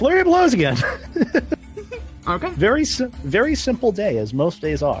 flurry of blows again. Okay. Very simple day, as most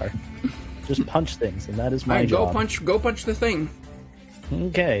days are. Just punch things, and that is my Alright, job. go punch the thing.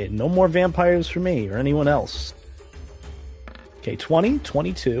 Okay, no more vampires for me or anyone else. Okay, 20,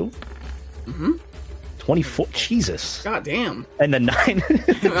 22. 24. Jesus. God damn. And then 9.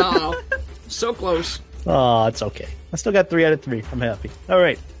 Oh, so close. Oh, it's okay. I still got 3 out of 3. I'm happy. All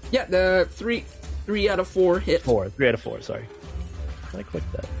right. Yeah, the three out of 4 hit. 3 out of 4, sorry. I clicked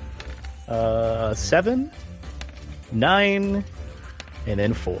that. 7, 9, and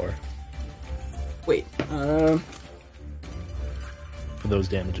then 4 Wait, for those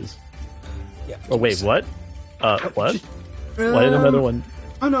damages. yeah. Oh, wait, what? What? Why did Um, another one?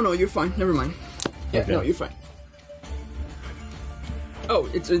 Oh, no, you're fine. Never mind. Yeah, Okay. no, you're fine. Oh,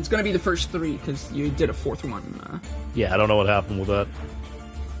 it's gonna be the first 3, because you did a 4th one. Yeah, I don't know what happened with that.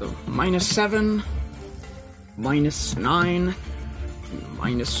 So, -7, -9, and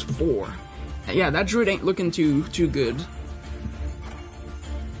 -4. Yeah, that druid ain't looking too good.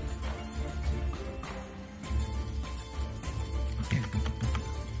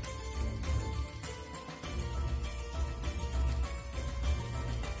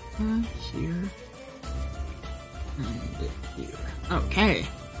 Here. And here. Okay.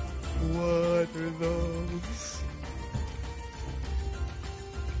 What are those?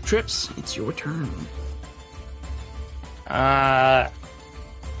 Trips, it's your turn. I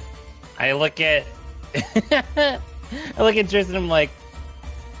look at Tristan. I'm like,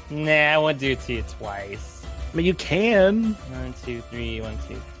 nah, I won't do it to you twice. I mean, you can. 1, 2, 3, 1,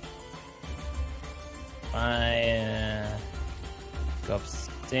 2. if I go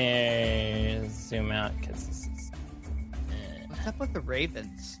upstairs, zoom out, because this is What's up with the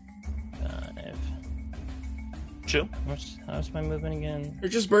Ravens? 5. Chill. How's my movement again? They're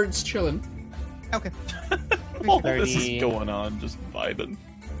just birds chilling. Okay. Oh, 30. this is going on, just vibing.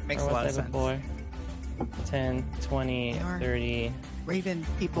 Makes Or a what lot of was I sense. before? 10, 20, They are 30, Raven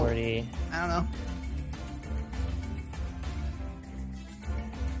people. 40. I don't know.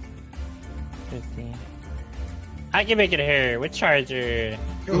 50. I can make it here with Charger.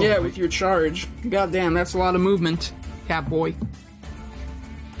 Yeah, with your charge. Goddamn, that's a lot of movement, Catboy.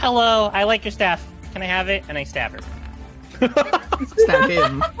 Hello, I like your staff. Can I have it? And I stab her. Stab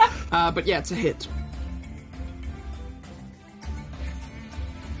him. But yeah, it's a hit.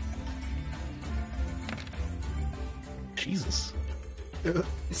 Jesus.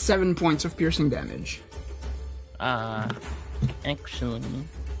 7 points of piercing damage. Actually,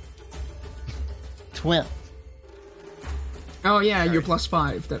 12. Oh yeah, you're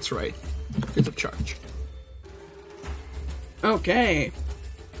 +5. That's right. Because of charge. Okay.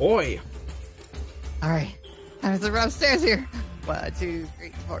 Boy. All right, time to run upstairs here. 1, 2, 3,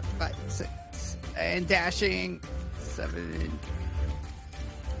 4, 5, 6, and dashing 7,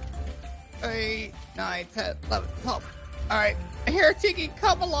 8, 9, 10, 11, 12. All right, I hear Tiki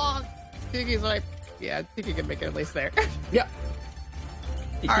come along. Tiki's like, yeah, Tiki can make it at least there. Yeah.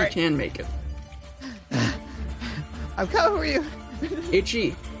 You All right. can make it. I'm coming for you.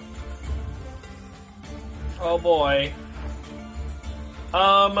 Itchy. Oh boy.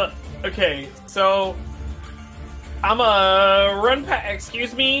 Okay, so I'm a run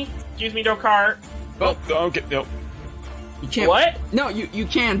excuse me, Dokar. Oh, okay, no. You can't. What? No, you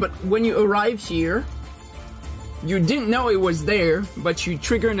can, but when you arrive here, you didn't know it was there, but you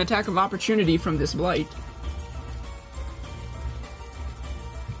trigger an attack of opportunity from this blight.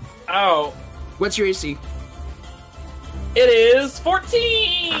 Oh, What's your AC? it is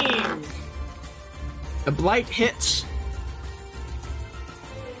 14. The blight hits.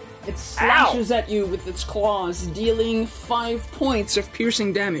 It slashes at you with its claws, dealing 5 points of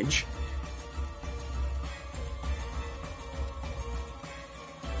piercing damage.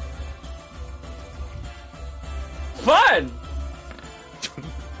 Fun.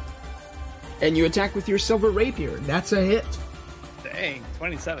 And you attack with your silver rapier. That's a hit. Dang,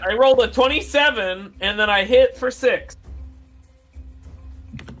 27. I rolled a 27 and then I hit for 6.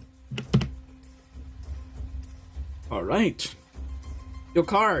 Alright.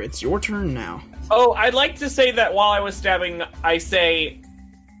 Yokar, it's your turn now. Oh, I'd like to say that while I was stabbing, I say,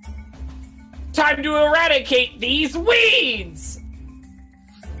 "Time to eradicate these weeds."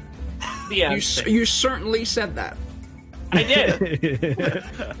 The end. You certainly said that. I did.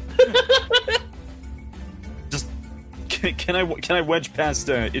 Just can I wedge past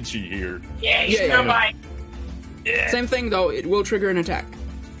Itchy here? Yeah, Yeah, come yeah. by. Same thing though, it will trigger an attack.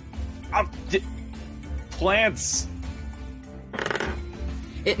 Plants.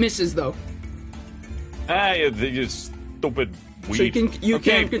 It misses though. Ah, yeah, they stupid weed. So you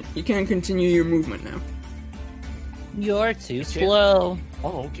Okay. can continue your movement now. You're too slow.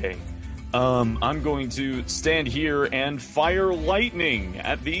 Oh, okay. I'm going to stand here and fire lightning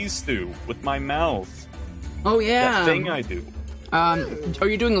at these two with my mouth. Oh yeah. That thing I do. Are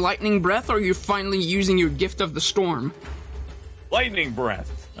you doing lightning breath or are you finally using your gift of the storm? Lightning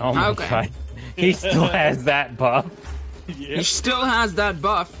breath. Oh my Okay. god. He still has that buff. He still has that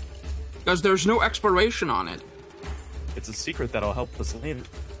buff because there's no expiration on it. It's a secret that'll help us later.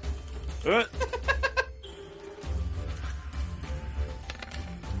 Uh,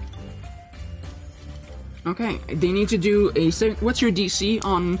 Okay, they need to do a what's your DC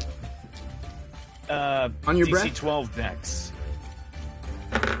on On your DC breath? 12 dex.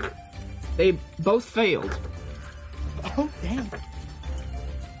 They both failed. Oh, damn.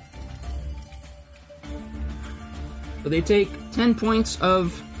 So they take 10 points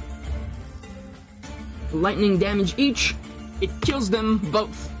of lightning damage each. It kills them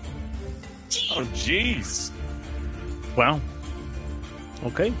both. Oh, jeez. Wow.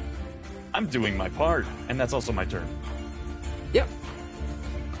 Okay. I'm doing my part, and that's also my turn. Yep.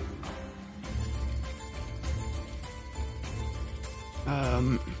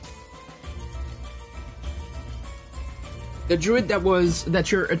 The druid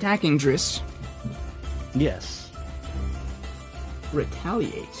that you're attacking, Driss, Yes.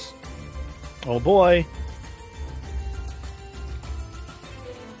 retaliates. Oh boy.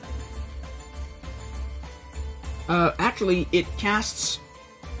 Actually, it casts.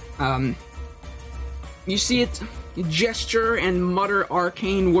 You see it gesture and mutter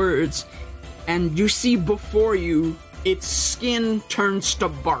arcane words, and you see before you its skin turns to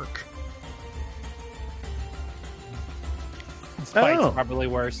bark. Spike's Oh. probably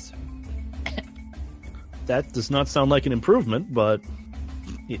worse. That does not sound like an improvement, but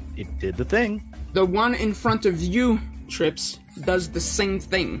it did the thing. The one in front of you, Trips, does the same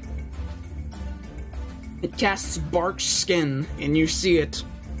thing. It casts Bark's skin, and you see it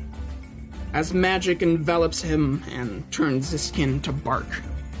as magic envelops him and turns his skin to bark.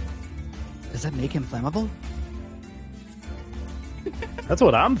 Does that make him flammable? That's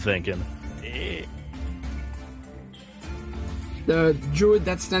what I'm thinking. The druid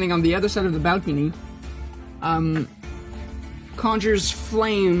that's standing on the other side of the balcony conjures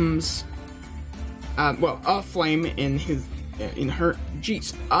flames. A flame in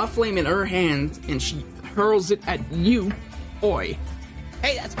a flame in her hand, and she hurls it at you, Oi,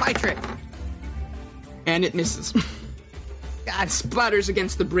 Hey, that's my trick. and it misses. God. Splatters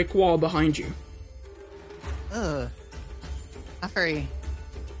against the brick wall behind you. Ugh. Not very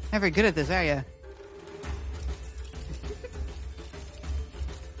good at this, are you?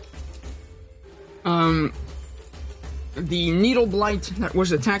 The needle blight that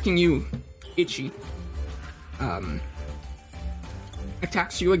was attacking you, Itchy,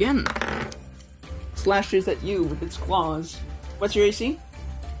 attacks you again. Slashes at you with its claws. What's your AC?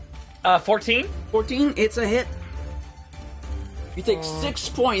 14. 14. It's a hit. You take 6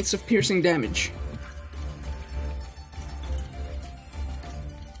 points of piercing damage.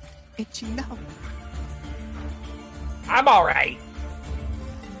 Itchy, no. I'm all right.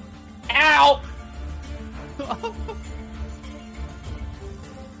 Ow!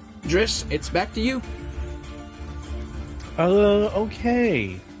 Driss, it's back to you.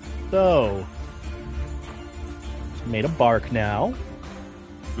 Okay. So, made a bark now.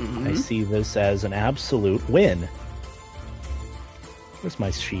 I see this as an absolute win. Where's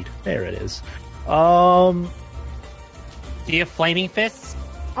my sheet? There it is. Do you have flaming fists?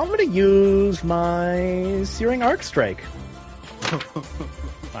 I'm gonna use my Searing Arc Strike.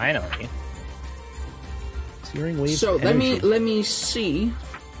 Finally. Searing Wave. So energy. let me see.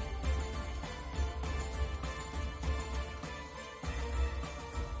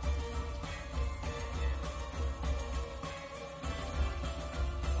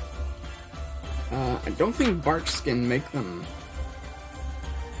 I don't think barks can make them.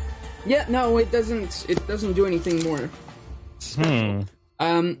 Yeah, no, it doesn't. It doesn't do anything more.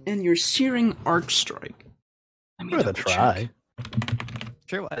 And your Searing Arc Strike. Let me Worth a double try. check.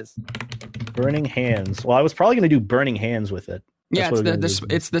 Sure was. Burning Hands. Well, I was probably gonna do Burning Hands with it. Yeah, That's it's what we're gonna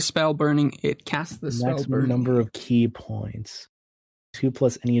do. it's the spell burning. It casts the spell Maximum burning. number of key points. 2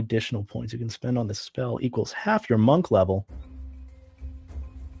 plus any additional points you can spend on this spell equals half your monk level.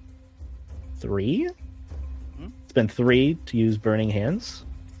 3? Spend 3 to use Burning Hands.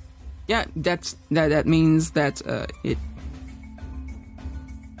 Yeah, that means that it.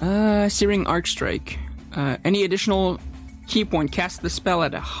 Searing Arc Strike. Any additional key point casts the spell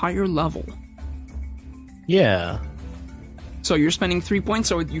at a higher level. Yeah. So you're spending 3 points,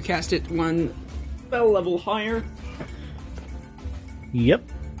 so you cast it one spell level higher. Yep.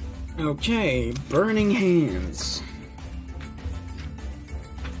 Okay, Burning Hands.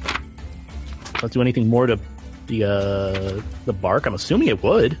 Let's do anything more to the bark. I'm assuming it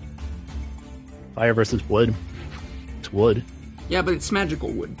would. Fire versus wood. It's wood. Yeah, but it's magical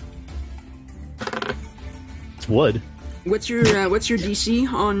wood. It's wood. What's your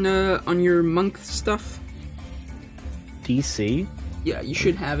DC on your monk stuff? DC. Yeah, you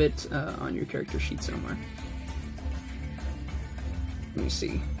should have it on your character sheet somewhere. Let me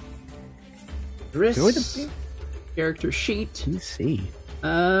see. Driss, character sheet. DC.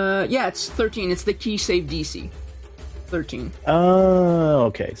 Yeah, it's 13. It's the key save DC. 13. Oh,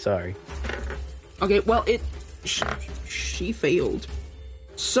 okay. Sorry. Okay, well, she failed.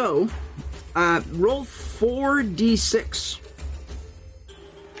 So, roll 4d6.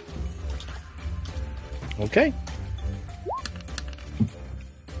 Okay.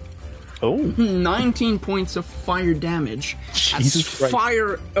 Oh, 19 points of fire damage Jesus as Christ.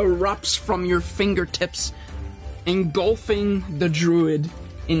 fire erupts from your fingertips, engulfing the druid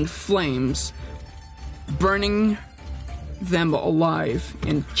in flames, burning them alive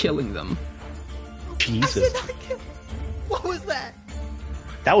and killing them. Jesus. What was that?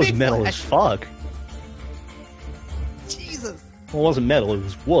 That was Big metal as flash. fuck. Jesus. Well, it wasn't metal, it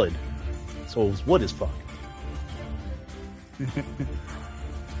was wood. So it was wood as fuck.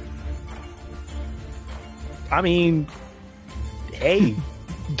 I mean, hey,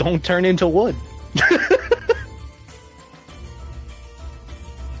 don't turn into wood.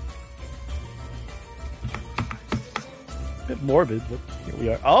 Bit morbid, but here we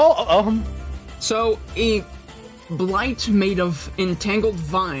are. So, a blight made of entangled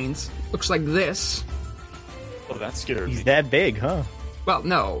vines looks like this. Oh, that scared He's me. that big, huh? Well,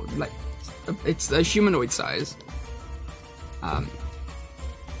 no, like it's a humanoid size.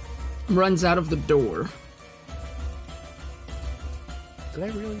 Runs out of the door. Did I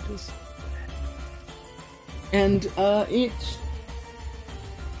really just? And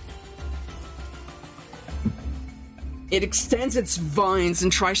it extends its vines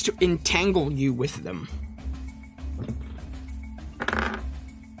and tries to entangle you with them.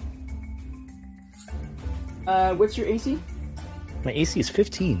 What's your AC? My AC is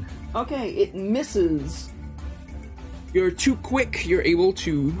 15. Okay, it misses. You're too quick. You're able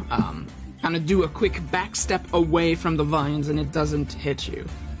to kind of do a quick back step away from the vines, and it doesn't hit you.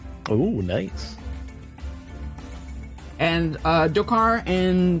 Oh, nice. And Dokar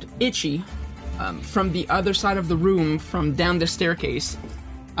and Itchy, from the other side of the room, from down the staircase,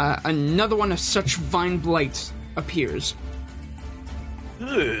 another one of such vine blight appears.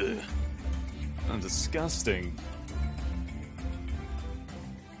 Ugh. Disgusting.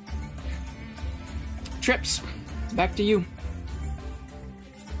 Trips, back to you.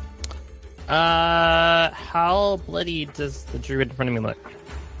 How bloody does the druid in front of me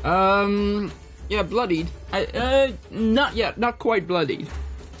look? Yeah, bloodied. Not yet, not quite bloodied.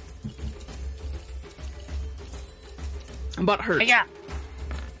 But hurt. Yeah.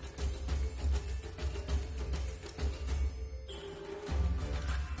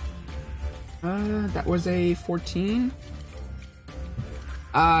 That was a 14.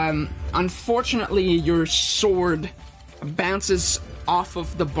 Unfortunately, your sword bounces off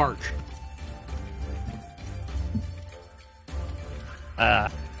of the bark.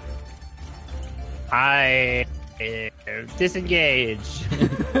 I disengage.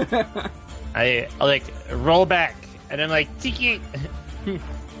 I like roll back, and I'm like Tiki,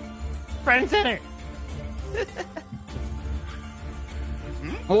 front and center.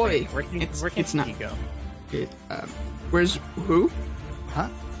 Oi, Where can it's Tiki not. go? Where's who? Huh?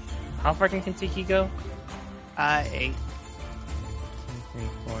 How far can Tiki go? 8. 3,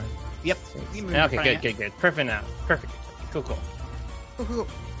 4. Yep. You move in front Okay, of good. Perfect now. Perfect. Cool. you.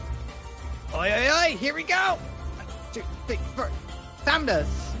 Oi, oi, oi! Here we go. 1, 2, 3, 4. Time to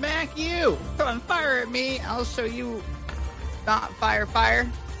smack you. Come on, fire at me. I'll show you. Not fire.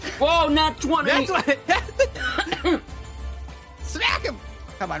 Whoa, not 20! That's what. Smack him.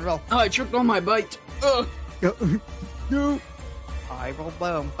 Come on, roll. Oh, I tripped on my bite. Ugh. No. I rolled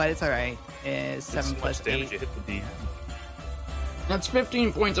low, but it's alright. It's 7 plus 8. damage. You hit the DM. That's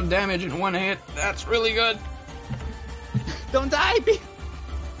 15 points of damage in one hit. That's really good. Don't die, In case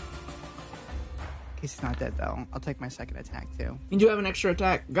he's not dead, though. I'll take my second attack, too. You do have an extra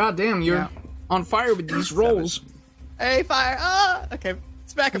attack. God damn, you're Yeah. on fire with these rolls. Hey, fire! Ah! Okay,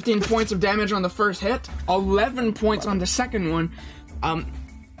 smack him. 15 points of damage on the first hit, 11 points on the second one.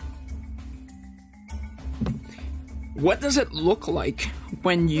 What does it look like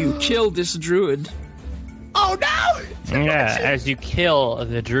when you kill this druid? Oh, no! Yeah, as you kill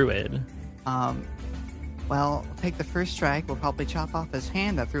the druid. Well, I'll take the first strike. We'll probably chop off his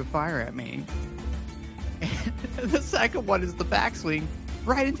hand that threw fire at me. And the second one is the backswing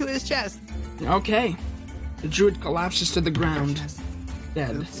right into his chest. Okay. The druid collapses to the ground, Chest.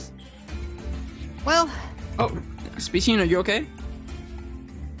 dead. Oops. Well, Oh, Spicino, you okay?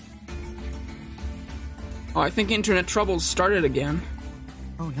 Oh, I think internet troubles started again.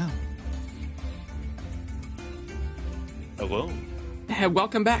 oh no. Hello. Hey,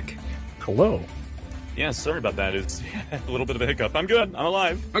 welcome back. Hello. Yeah, sorry about that. It's a little bit of a hiccup. I'm good. I'm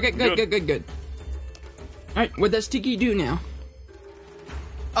alive. Okay, good. Alright, what does Tiki do now?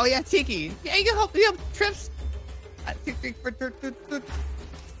 Oh yeah, Tiki. Yeah, you can help me up, Trips. Tick, tick, tick, tick, tick, tick.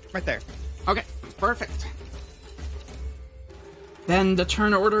 Right there. Okay, perfect. Then the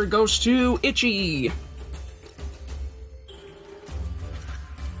turn order goes to Itchy.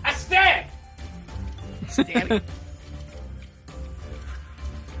 I stand. Standing.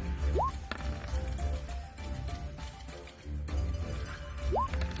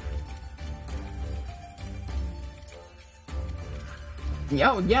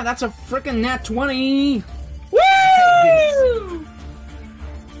 Yo, yeah, that's a freaking nat 20. Woo!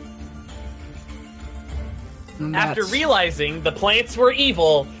 And After that's- realizing the plants were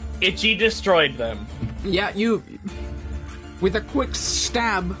evil, Itchy destroyed them. Yeah, you... With a quick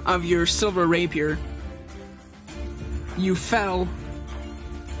stab of your silver rapier, you fell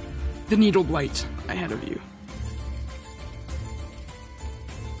the needle blight ahead of you.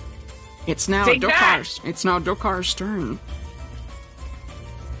 It's now Take that! Dokar's turn.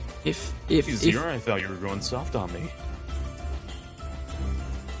 If Zero, I thought you were going soft on me.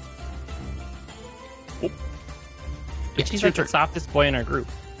 She's like the softest boy in our group.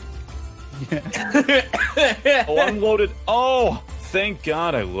 Oh, I'm loaded. Oh, thank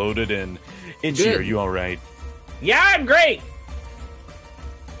God I loaded in. Itchy, Good. are you all right? Yeah, I'm great.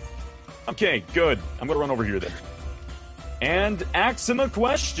 Okay, good. I'm gonna run over here then. And ask him a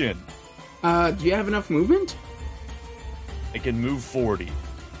question. Do you have enough movement? I can move 40.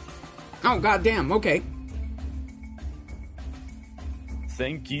 Oh, goddamn. Okay.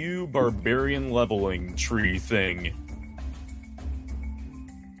 Thank you, barbarian leveling tree thing.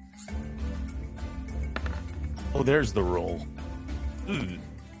 Oh, there's the roll.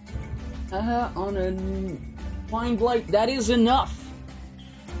 Ugh. On a blind light, that is enough.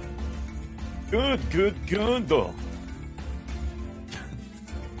 Good though.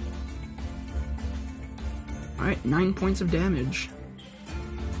 Alright, 9 points of damage.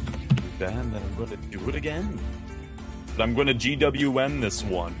 Then I'm gonna do it again. But I'm gonna GWN this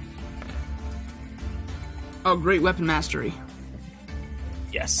one. Oh, great weapon mastery.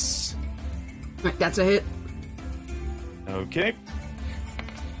 Yes. Right, that's a hit. Okay.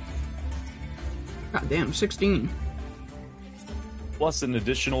 Goddamn, 16. Plus an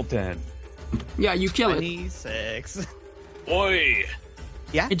additional 10. Yeah, you kill it. 26. Oi!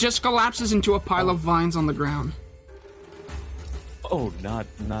 It just collapses into a pile of vines on the ground. Oh, not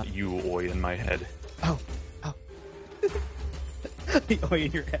you, Oi, in my head. Oh. Oh,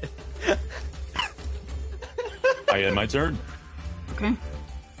 in your head. I had my turn. Okay.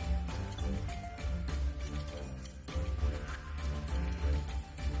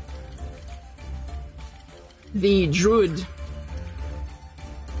 The druid,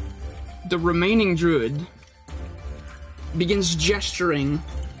 the remaining druid, begins gesturing.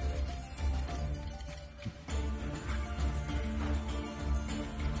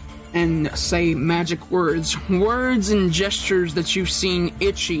 And say magic words. Words and gestures that you've seen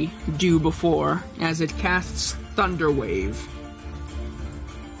Itchy do before as it casts Thunder Wave.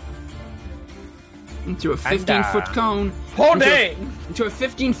 Into a 15-foot cone. Oh, into dang! into a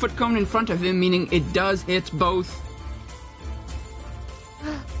 15-foot cone in front of him, meaning it does hit both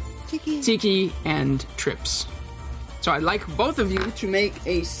Tiki and Trips. So I'd like both of you to make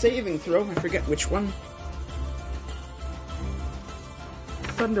a saving throw. I forget which one.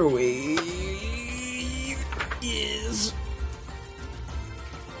 Thunder Wave is...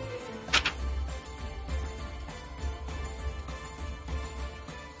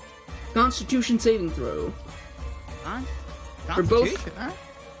 Constitution saving throw. Huh? For both. Constitution, huh?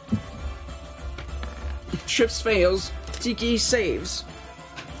 Trips fails. Tiki saves.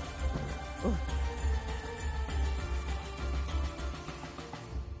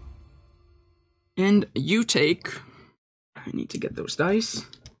 And you take... I need to get those dice.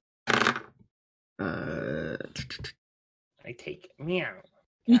 I take meow.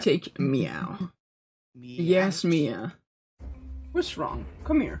 You take meow. Yes, Mia. What's wrong?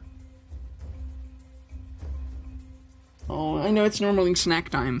 Come here. Oh, I know it's normally snack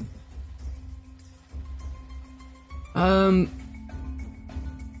time.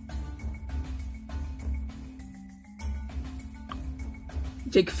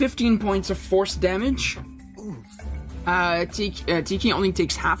 Take 15 points of force damage. Tiki only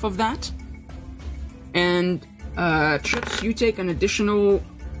takes half of that. And, Trips, you take an additional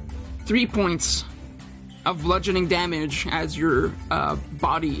 3 points of bludgeoning damage as your,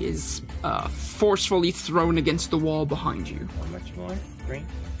 body is, forcefully thrown against the wall behind you. How much more? 3?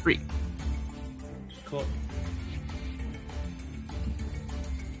 3. Cool.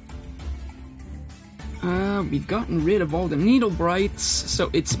 We've gotten rid of all the needle brights, so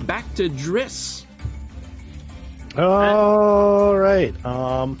it's back to Driss. All right.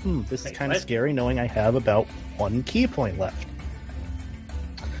 This is Wait, kind of what? scary, knowing I have about 1 key point left.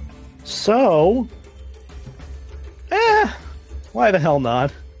 So, why the hell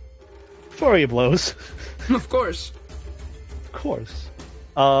not? Flurry of blows, Of course. of course.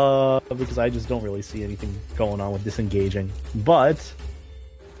 Because I just don't really see anything going on with disengaging. But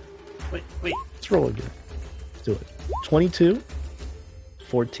Wait. let's roll again. Let's do it. 22,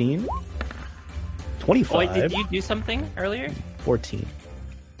 14, 25, Oh, wait, did you do something earlier? 14.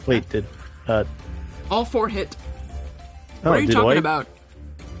 Wait, did All 4 hit. oh, What are you did talking Oi? about?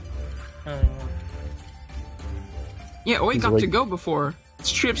 Yeah, Oi Is got Oi- to go before.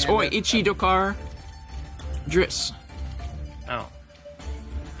 It's Trips, Yeah, Oi, but- Ichi, Dokar, Driss. Oh.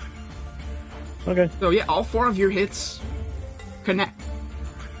 Okay. So yeah, all 4 of your hits connect.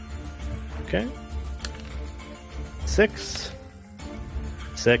 Okay. 6,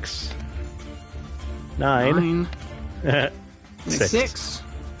 6, 9, 9, 6. 6.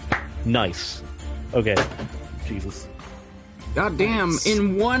 Nice. Okay. Jesus. God damn, Nice.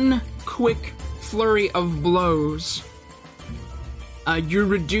 in one quick flurry of blows, You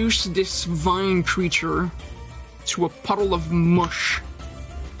reduce this vine creature to a puddle of mush.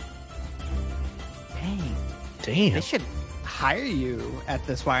 Dang. Damn. They should hire you at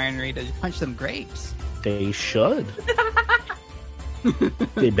this winery to punch some grapes. They should.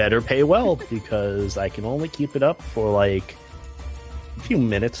 They better pay well because I can only keep it up for like a few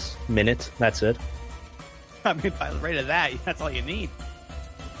minutes. That's it. I mean, by the rate of that, that's all you need.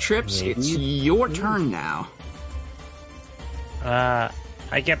 Trips, Maybe. it's your turn now.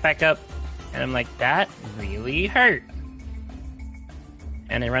 I get back up, and I'm like, that really hurt.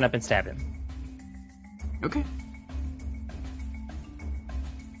 And I run up and stab him. Okay.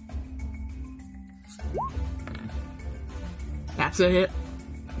 That's a hit.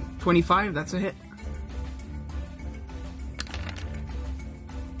 25, that's a hit.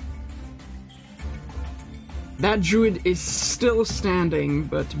 That druid is still standing,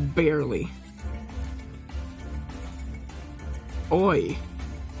 but barely. Oi,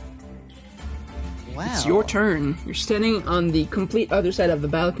 Wow. it's your turn. You're standing on the complete other side of the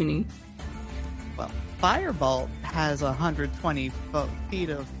balcony. Well, Firebolt has 120 feet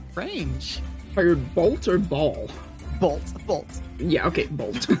of range. Fired bolt or ball? Bolt. Yeah, okay,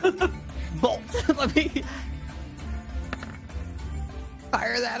 bolt. Bolt. Let me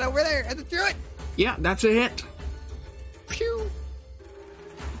fire that over there at the druid. Yeah, that's a hit. Pew.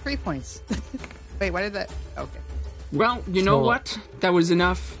 3 points. Wait, why did that? Okay. Well, you know So- what? That was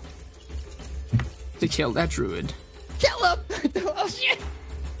enough to kill that druid. Kill him! Oh shit!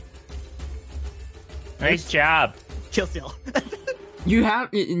 Nice job. Kill steal. You have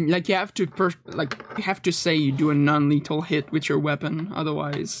you have to say you do a non-lethal hit with your weapon,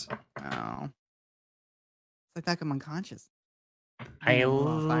 otherwise. Oh. It's like that I'm unconscious. I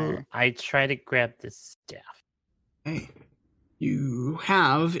on fire. try to grab this staff. Okay. You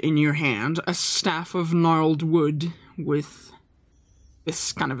have in your hand a staff of gnarled wood with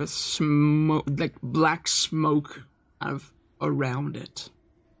this kind of a smoke, like black smoke, kind of around it.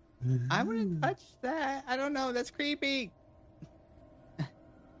 I wouldn't touch that. I don't know. That's creepy. I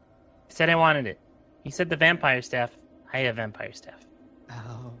said I wanted it. You said the vampire staff. I have vampire staff.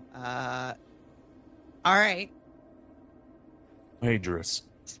 Oh. All right. Hey, Driss.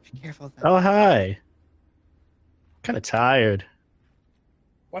 Just be careful with that. Oh, hi. Kind of tired.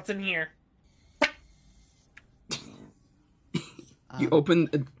 What's in here? You open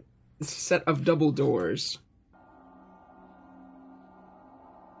a set of double doors.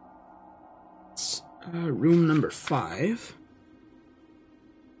 It's, room number 5.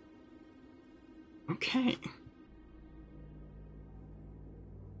 Okay.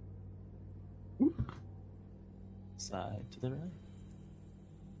 Side to the right.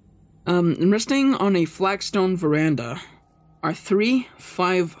 Resting on a flagstone veranda are 3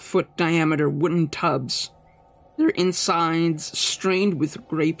 5-foot diameter wooden tubs. Their insides stained with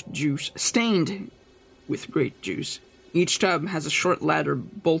grape juice. Each tub has a short ladder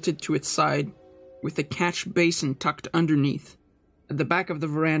bolted to its side, with a catch basin tucked underneath. At the back of the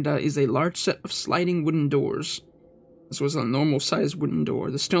veranda is a large set of sliding wooden doors. This was a normal-sized wooden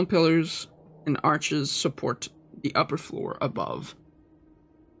door. The stone pillars and arches support the upper floor above.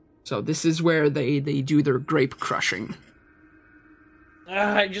 So this is where they do their grape crushing.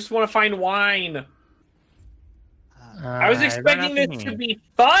 I just want to find wine. I was run expecting up this in to here. be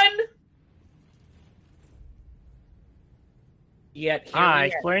fun. Yet here we are.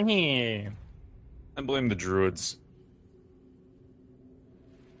 Exploring here. I blame the druids.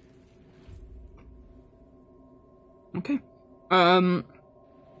 Okay.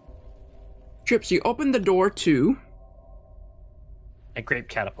 Trips, you open the door to... A grape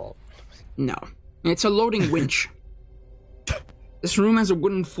catapult. No. It's a loading winch. This room has a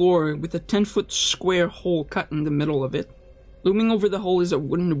wooden floor with a 10-foot square hole cut in the middle of it. Looming over the hole is a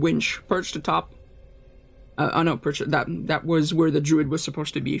wooden winch perched atop. That was where the druid was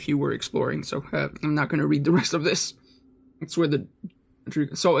supposed to be if you were exploring. So I'm not going to read the rest of this. It's where the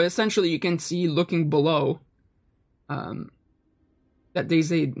druid. So essentially, you can see looking below. That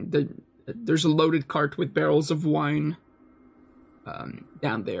there's a loaded cart with barrels of wine.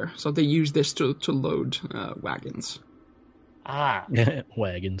 Down there, so they use this to load wagons.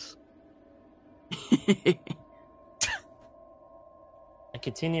 Wagons. I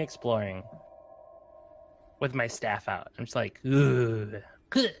continue exploring with my staff out. I'm just like, ugh.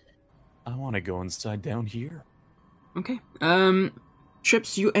 I want to go inside down here. Okay.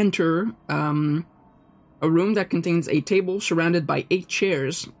 Chips, you enter a room that contains a table surrounded by 8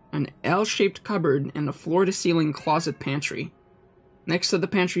 chairs, an L-shaped cupboard, and a floor-to-ceiling closet pantry. Next to the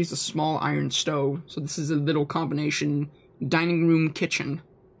pantry is a small iron stove, so this is a little combination dining room kitchen.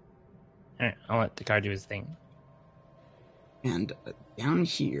 Alright, I'll let the guard do his thing. And down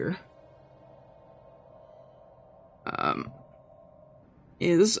here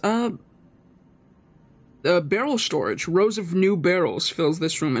is the barrel storage. Rows of new barrels fills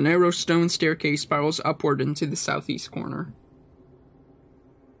this room. A narrow stone staircase spirals upward into the southeast corner.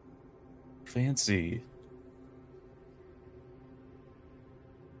 Fancy.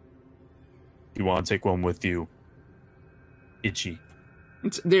 You want to take one with you? Itchy.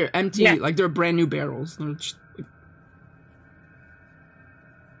 They're empty, Yeah. like they're brand new barrels. They're just,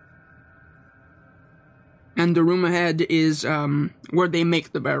 and the room ahead is where they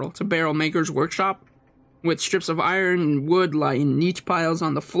make the barrel. It's a barrel maker's workshop with strips of iron and wood lying in neat piles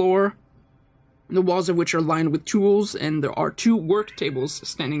on the floor, the walls of which are lined with tools, and there are 2 work tables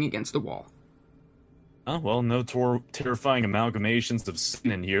standing against the wall. Oh, well, no terrifying amalgamations of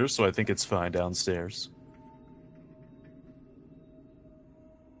sin in here, so I think it's fine downstairs.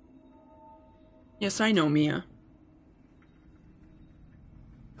 Yes, I know, Mia.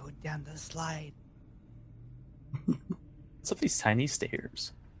 Go down the slide. What's up these tiny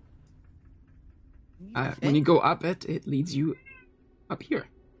stairs? When you go up it, it leads you up here.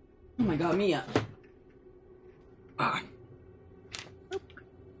 Oh my god, Mia.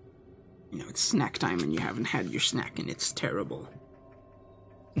 You know, it's snack time and you haven't had your snack and it's terrible.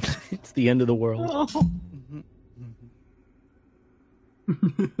 It's the end of the world. Mhm,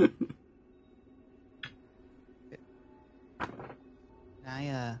 mhm.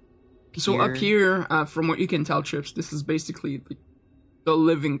 I So up here, from what you can tell, Chips, this is basically the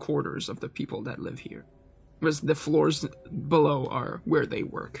living quarters of the people that live here. Whereas the floors below are where they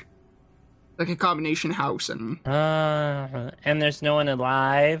work. Like a combination house and... And there's no one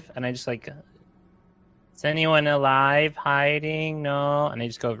alive, and I just like, is anyone alive hiding? No, and I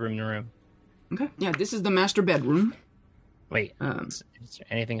just go room to room. Okay, yeah, this is the master bedroom. Wait, is there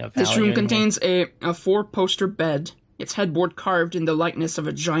anything of This value room in contains a 4-poster bed, its headboard carved in the likeness of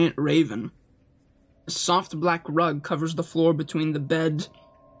a giant raven. A soft black rug covers the floor between the bed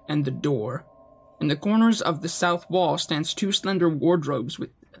and the door. In the corners of the south wall stands 2 slender wardrobes with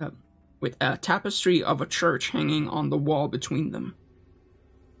a tapestry of a church hanging on the wall between them.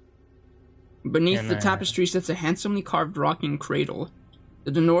 Beneath And, the tapestry sits a handsomely carved rocking cradle.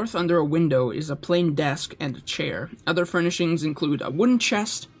 To the north, under a window, is a plain desk and a chair. Other furnishings include a wooden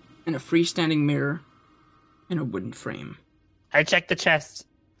chest and a freestanding mirror and a wooden frame. I checked the chest.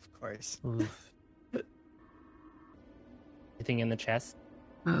 Of course. Oof. Anything in the chest?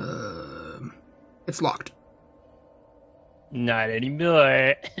 It's locked. Not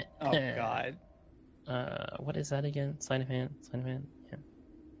anymore. Oh god. What is that again? Sleight of hand. Sleight of hand. Yeah.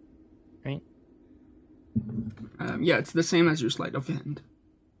 Right. Yeah, it's the same as your sleight of hand.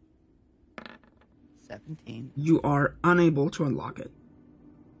 17. You are unable to unlock it.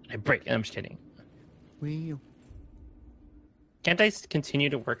 I break. I'm just kidding. We Can't I continue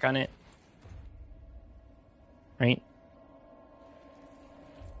to work on it? Right.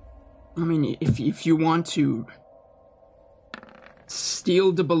 I mean, if you want to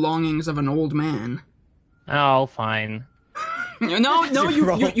steal the belongings of an old man. Oh, fine. No,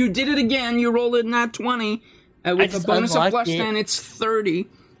 you did it again. You rolled it nat 20 with a just bonus of unlocked plus it. 10. It's 30.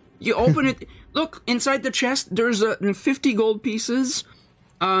 You open it. Look, inside the chest, there's 50 gold pieces,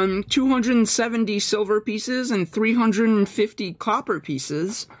 270 silver pieces, and 350 copper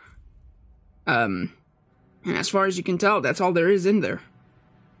pieces. And as far as you can tell, that's all there is in there.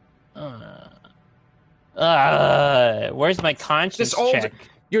 Where's my conscience This old, check?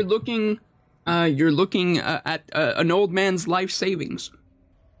 you're looking at an old man's life savings.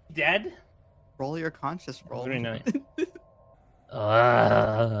 Dead? roll your conscious roll. Very nice.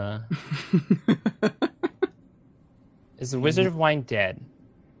 Is the Wizard of Wine dead?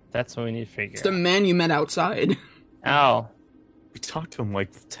 That's what we need to figure It's the out. man you met outside. Oh. We talked to him like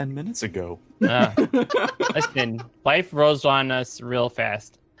 10 minutes ago. Listen, life rolls on us real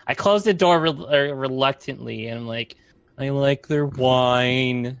fast. I closed the door reluctantly, and I'm like, I like their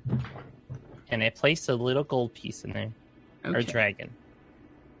wine. And I placed a little gold piece in there. Or Okay. dragon.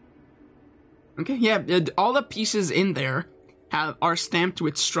 Okay, yeah, all the pieces in there are stamped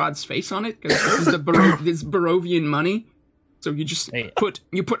with Strahd's face on it because this is this Barovian money. So you just Hey. put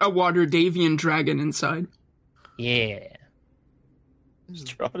a Waterdavian dragon inside. Yeah.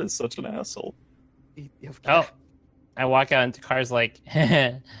 Strahd is such an asshole. Oh. I walk out into cars like,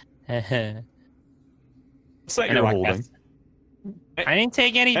 and What's that I you're walk holding? past. I didn't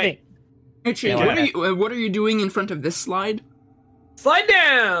take anything. Hey, Chief, Yeah, what are you doing in front of this slide? Slide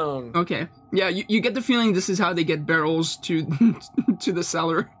down. Okay, yeah, you get the feeling this is how they get barrels to to the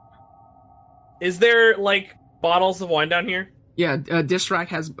cellar. Is there like bottles of wine down here? Yeah, this rack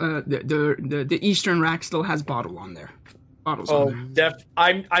has the eastern rack still has bottle on there. bottles Oh, on there.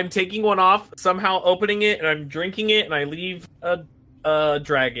 I'm taking one off, somehow opening it, and I'm drinking it, and I leave a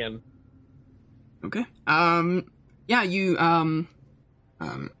dragon. Okay. Yeah, you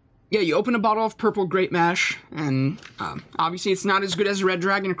you open a bottle of purple grape mash, and obviously it's not as good as Red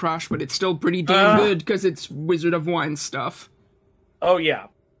Dragon Crush, but it's still pretty damn good because it's Wizard of Wine stuff. Oh yeah,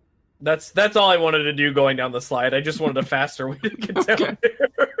 that's all I wanted to do going down the slide. I just wanted a faster way to get down there.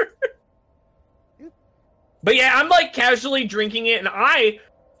 But yeah, I'm like casually drinking it, and I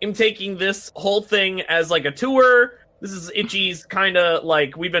am taking this whole thing as like a tour. This is Itchy's kind of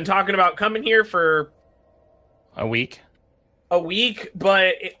like, we've been talking about coming here for A week.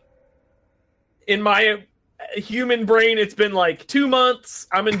 but in my human brain, it's been like 2 months.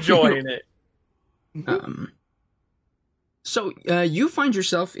 I'm enjoying it. So you find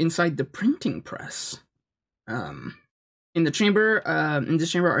yourself inside the printing press. In this chamber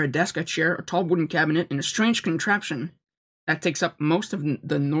are a desk, a chair, a tall wooden cabinet, and a strange contraption that takes up most of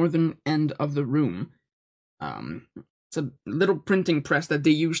the northern end of the room. It's a little printing press that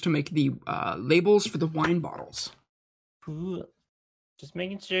they use to make the labels for the wine bottles. Cool. Just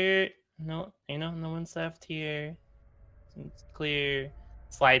making sure no one's left here. It's clear.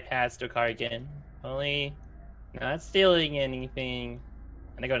 Slide past the car again. Only not stealing anything.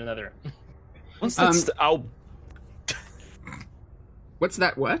 And I go to another room. What's that? What's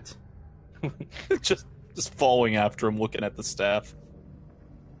that? What? just following after him, looking at the staff.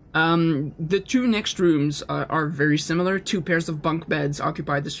 The two next rooms are very similar. 2 pairs of bunk beds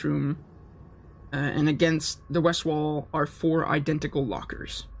occupy this room. And against the west wall are 4 identical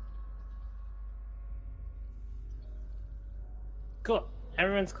lockers. Cool.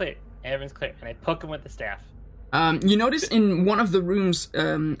 Everyone's clear. And I poke him with the staff. You notice in one of the rooms,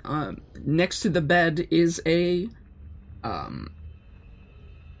 next to the bed is a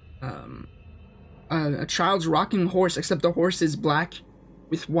child's rocking horse, except the horse is black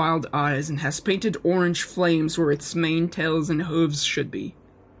with wild eyes and has painted orange flames where its mane, tails, and hooves should be.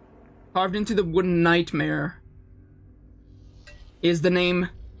 Carved into the wooden nightmare is the name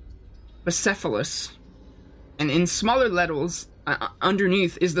Bucephalus, and in smaller letters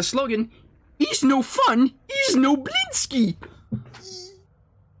underneath is the slogan, "He's no fun, he's no Blinsky."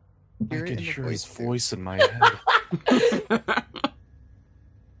 I could hear his voice in my head.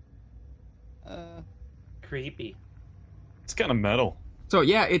 Creepy. It's kind of metal. So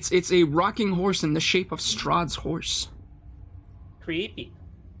yeah, it's a rocking horse in the shape of Strahd's horse. Creepy.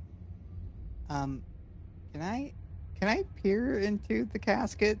 Can I peer into the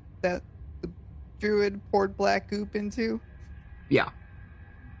casket that the druid poured black goop into? Yeah.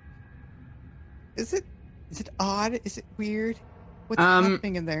 Is it odd? Is it weird? What's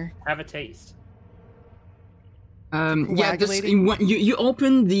happening in there? Have a taste. Yeah, you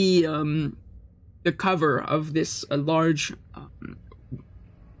open the cover of this large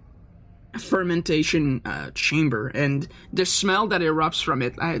fermentation chamber, and the smell that erupts from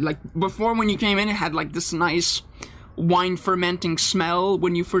it, like before when you came in, it had like this nice wine fermenting smell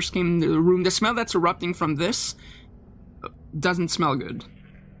when you first came into the room. The smell that's erupting from this doesn't smell good.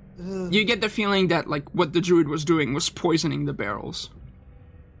 You get the feeling that like what the druid was doing was poisoning the barrels.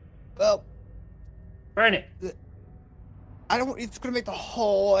 Well, Burn it. It's gonna make the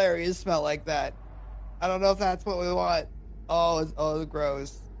whole area smell like that. I don't know if that's what we want. Oh,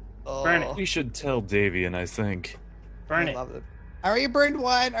 gross. Oh. Burn it. We should tell Davian, I think. Burn I it. love it. All right, you burned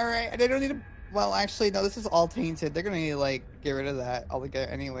one. All right, and they don't need to. Well, actually, no. This is all tainted. They're gonna need to like get rid of that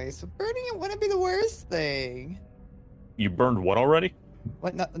altogether anyway. So burning it wouldn't be the worst thing. You burned what already?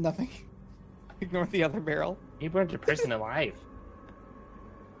 What? Nothing. Ignore the other barrel. You burned a person alive.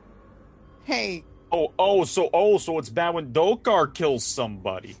 Hey, So it's bad when Dokar kills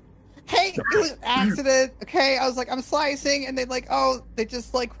somebody. hey! It was an accident. Okay, I was like, I'm slicing, and they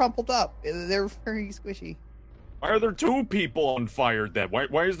just like crumpled up. They're very squishy. Why are there 2 people on fire then?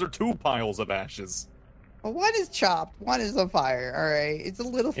 Why is there 2 piles of ashes? Well, one is chopped, one is on fire. All right, it's a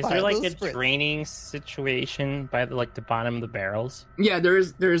little Is fire. there like a little spritz. draining situation by the bottom of the barrels? Yeah, there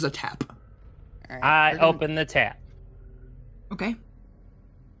is a tap. All right, I we're gonna- open the tap. Okay.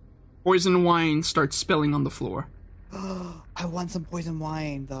 Poison wine starts spilling on the floor. I want some poison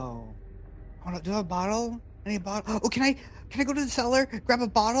wine though. Hold on, do I have a bottle? I need a bottle. Oh, can I go to the cellar, grab a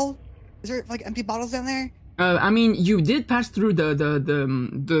bottle? Is there like empty bottles down there? I mean, you did pass through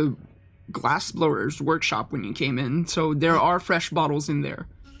the glass blower's workshop when you came in, so there are fresh bottles in there.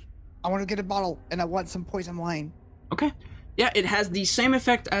 I want to get a bottle, and I want some poison wine. Okay. Yeah, it has the same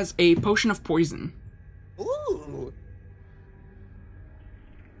effect as a potion of poison. Ooh.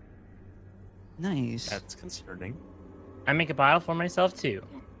 Nice. That's concerning. I make a bottle for myself too.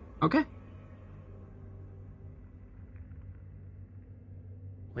 Okay.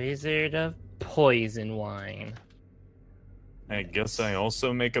 Wizard of Poison Wine. I guess I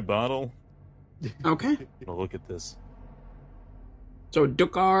also make a bottle. Okay. Well, look at this. So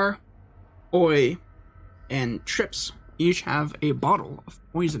Dukar, Oi, and Trips each have a bottle of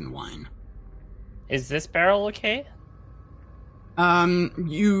poison wine. Is this barrel okay?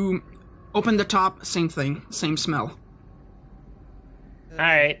 You open the top, same thing, same smell.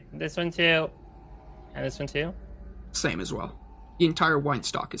 Alright, this one too. And this one too? Same as well. The entire wine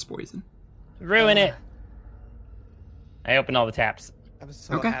stock is poison. Ruin it! I opened all the taps. I was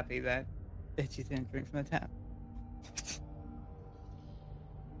so Okay. happy that you didn't drink from the tap.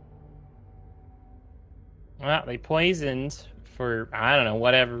 Well, they poisoned for, I don't know,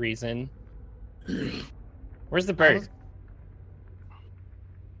 whatever reason. Where's the bird?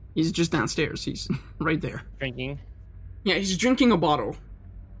 He's just downstairs. He's right there. Drinking. Yeah, he's drinking a bottle.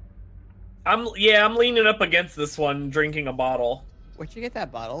 I'm leaning up against this one, drinking a bottle. Where'd you get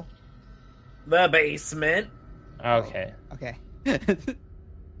that bottle? The basement. Okay. Okay.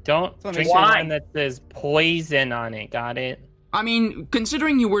 Don't So drink the why? one that says poison on it, got it? I mean,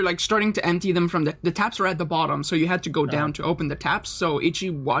 considering you were like starting to empty them from the taps were at the bottom, so you had to go down to open the taps. So Ichi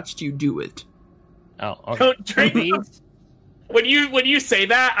watched you do it. Oh, okay. Don't drink. These? When you say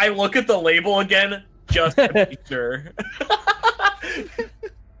that, I look at the label again just to be sure.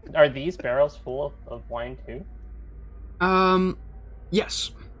 Are these barrels full of wine too?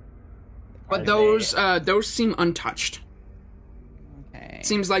 Yes, but Are those seem untouched. Okay. It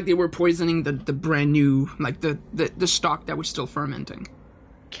seems like they were poisoning the brand new, like the stock that was still fermenting.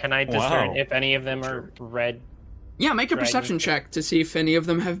 Can I discern Wow. if any of them are red? Yeah, make a Dragon perception fruit. check to see if any of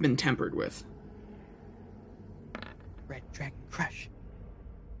them have been tampered with. Red Dragon Crush.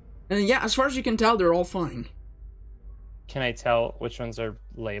 And yeah, as far as you can tell, they're all fine. Can I tell which ones are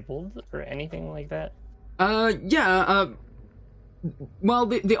labeled or anything like that? Well,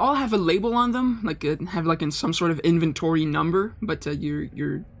 they all have a label on them, like have like in some sort of inventory number, but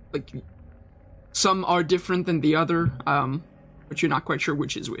you're like some are different than the other, but you're not quite sure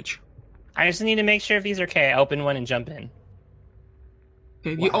which is which. I just need to make sure if these are okay. I open one and jump in.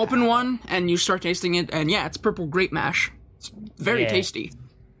 Okay, you open one and you start tasting it, and yeah, it's purple grape mash. It's very Yeah. tasty. Did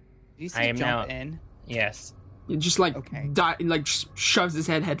you I say am jump now- in? Yes. It just like Okay. shoves his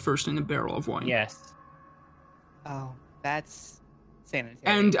head first in a barrel of wine. Yes. Oh, that's sanitary.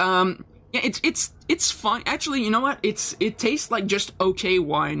 And yeah, it's fine. Actually, you know what? It tastes like just okay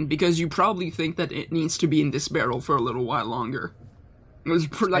wine because you probably think that it needs to be in this barrel for a little while longer. It was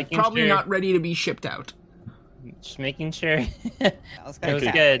making probably sure. not ready to be shipped out. Just making sure. That was It was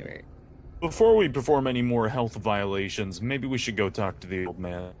kinda good. accurate. Before we perform any more health violations, maybe we should go talk to the old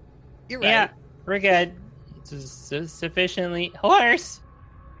man. You're right. Yeah, we're good. Sufficiently horse.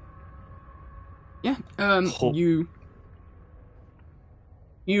 Yeah. Ho-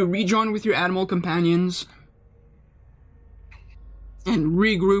 You rejoin with your animal companions and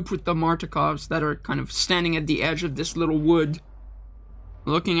regroup with the Martikovs that are kind of standing at the edge of this little wood,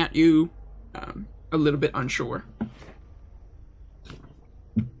 looking at you, a little bit unsure.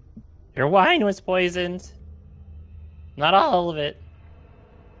 Your wine was poisoned. Not all of it.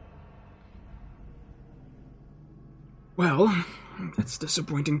 Well, that's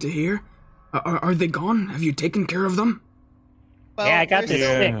disappointing to hear. Are they gone? Have you taken care of them? Well, Yeah, I got they're this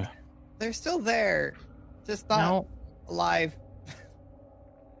still- stick. They're still there, just not No, alive.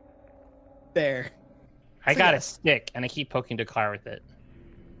 There. I So got yeah. a stick, and I keep poking Dakar with it.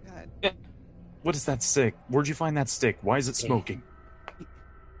 God. What is that stick? Where'd you find that stick? Why is it smoking?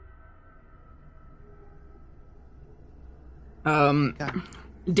 God.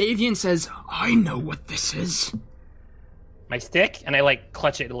 Davian says, I know what this is. My stick, and I like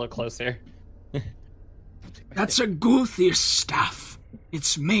clutch it a little closer. That's a Gulthius staff.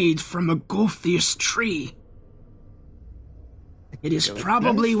 It's made from a Gulthius tree. It is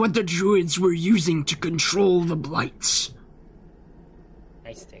probably what the druids were using to control the blights.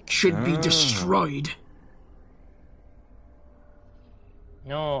 My stick. Should be Ah. destroyed.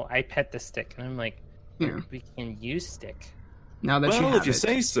 No, I pet the stick, and I'm like, Here, we can use stick. now that you Well, have if you it.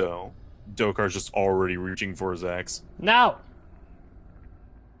 say so. Dokar's just already reaching for his axe. No.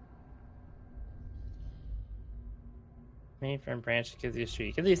 Made from branch gives you a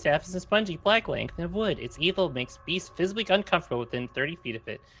tree. Gives you staff is a spongy black length of wood. Its evil makes beasts physically uncomfortable within 30 feet of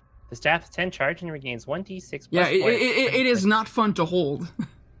it. The staff has 10 charge and regains 1d6 Yeah, plus 4. it is not fun to hold.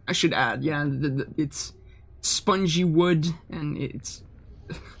 I should add, yeah, it's spongy wood, and it's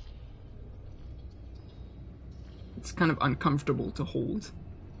kind of uncomfortable to hold.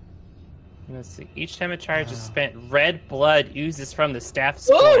 Let's see. Each time a charge is spent, red blood oozes from the staff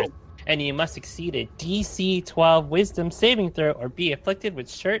spores. and you must succeed a DC 12 Wisdom saving throw or be afflicted with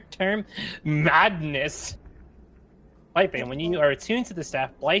short-term madness. Blight, when you are attuned to the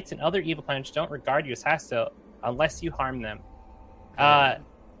staff, blights and other evil plants don't regard you as hostile unless you harm them.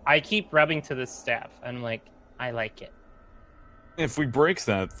 I keep rubbing to the staff. I'm like, I like it. If we break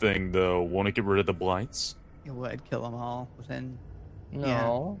that thing, though, won't it get rid of the blights? It would kill them all within.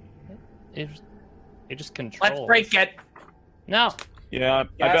 No. It just controls. Let's break it. No. Yeah,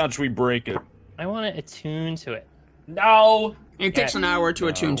 I vouch we break it. I want to attune to it. No. It takes an hour to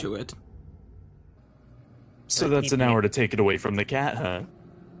attune to it. So that's an hour to take it away from the cat, huh?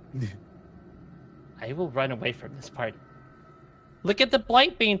 I will run away from this party. Look at the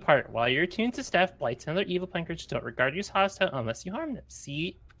Blightbane part. While you're attuned to staff, blights and other evil plant creatures don't regard you as hostile unless you harm them.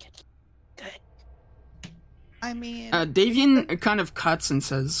 See? Good. I mean, Davian kind of cuts and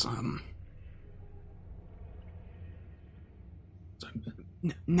says,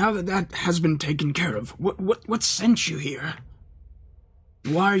 now that has been taken care of, what sent you here?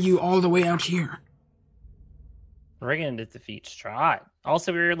 Why are you all the way out here? We're going to defeat Strahd.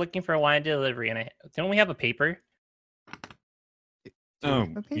 Also, we were looking for a wine delivery, and don't we have a paper? Oh,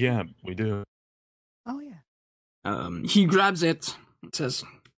 yeah, we do. oh yeah. He grabs it and says,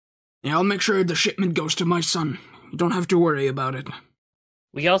 yeah, I'll make sure the shipment goes to my son. You don't have to worry about it.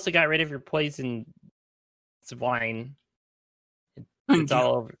 We also got rid of your poison wine. Thank It's you.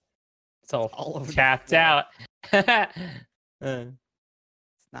 all over. It's all All over the tapped floor. out. It's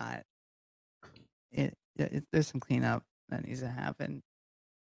not. There's some cleanup that needs to happen.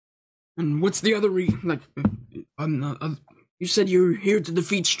 And what's the other you said you're here to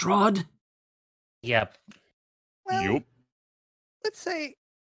defeat Strahd? Yep. Well, Yup. let's say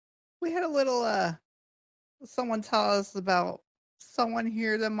we had a little someone tell us about someone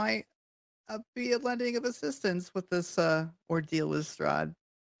here that might be a lending of assistance with this ordeal with Strahd.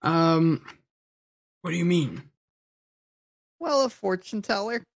 What do you mean? Well, a fortune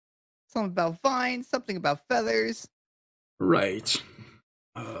teller. Something about vines, something about feathers. Right.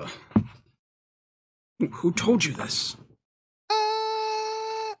 Who told you this?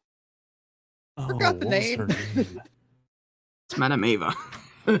 Forgot the what was her name. name? It's Madame Ava.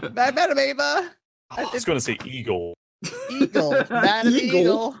 Madam Ava. I was going to say Eagle. Eagle. Madam Eagle.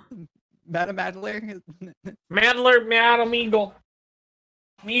 Eagle. Madam Adler. Madler, Madam Eagle.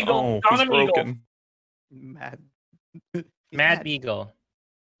 Eagle, Oh, he's Madam Eagle. broken. Mad Beagle.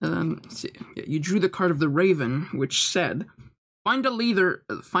 See, you drew the card of the Raven, which said, Find a leader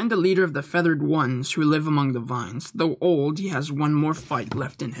of the feathered ones who live among the vines. Though old, he has one more fight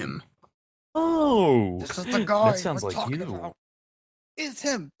left in him. Oh, This is the guy that sounds we're like talking you. about. It's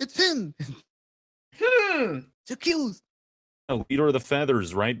him. It's him. Hmm. It's accused. Oh, leader of the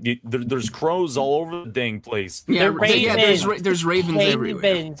feathers, right? There's crows all over the dang place. Yeah, They're there's ravens everywhere.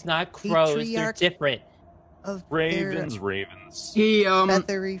 Ravens, not crows. They're Patriarch. different. Of Ravens. He their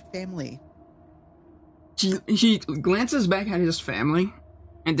feathery family. he glances back at his family,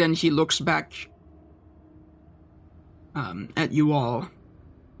 and then he looks back at you all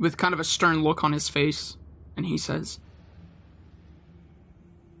with kind of a stern look on his face, and he says,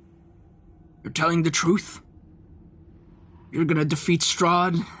 You're telling the truth? You're gonna defeat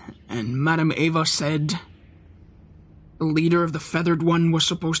Strahd? And Madame Ava said the leader of the Feathered One was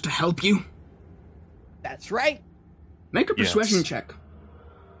supposed to help you? That's right. Make a Yes. persuasion check.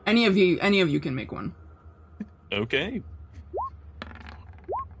 Any of you can make one. Okay.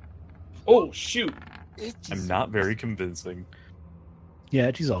 Oh, shoot. I'm not very convincing.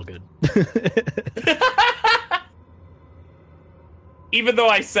 Yeah, she's all good. Even though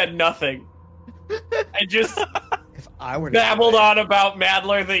I said nothing, I just If I were to babbled on about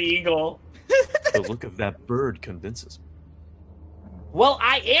Madler the Eagle. The look of that bird convinces me. Well,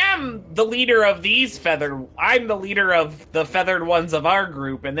 I am the leader of these feathered. I'm the leader of the feathered ones of our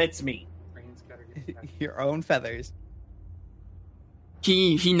group, and it's me. your own feathers.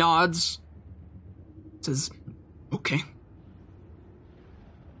 He nods, says, Okay.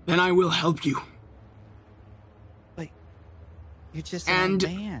 Then I will help you. You're just And an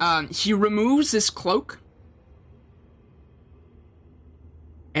old man. he removes his cloak,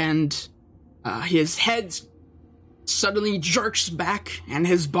 and his head suddenly jerks back, and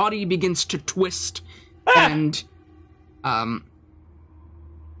his body begins to twist, and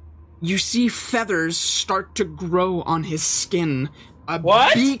you see feathers start to grow on his skin. A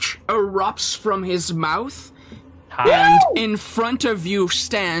What? beak erupts from his mouth, Hi. and in front of you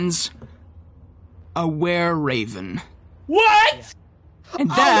stands a were-raven. What? And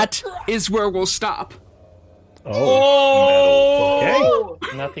that is where we'll stop. Oh!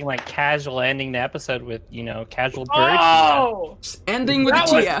 Nothing like casual ending the episode with, casual bird. Oh! Ending with That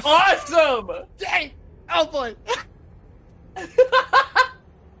a was TF. awesome! Dang! Oh boy!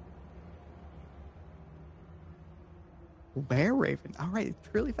 Bear Raven. All right, it's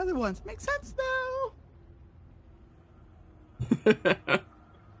really feathered ones. Makes sense now.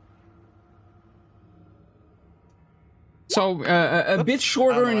 So a bit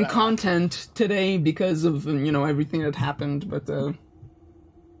shorter in content today because of everything that happened, but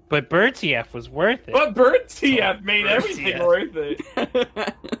But bird TF was worth it. But Bird TF made Bird everything TF. worth it.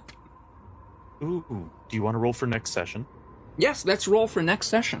 Ooh, do you want to roll for next session? yes, let's roll for next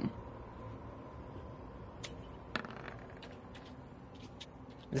session.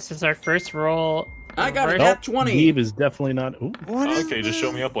 This is our first roll. I got a Nope. nat 20. Beeb is definitely not. Ooh. What is Okay, just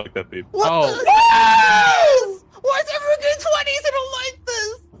show me up like that, babe. What Oh. the? Why is everyone getting 20s? I don't like this.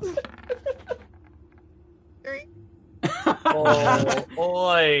 Oh,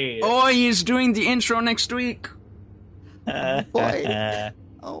 oi. Oh, he's doing the intro next week. Boy.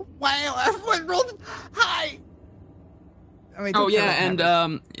 Oh wow! Everyone rolled high. I mean, Oh don't yeah, tell and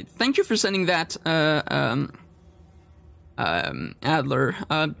them. thank you for sending that, Adler.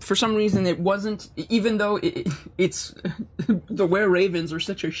 For some reason, it wasn't. Even though it's the Were Ravens are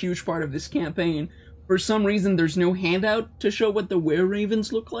such a huge part of this campaign, for some reason there's no handout to show what the Were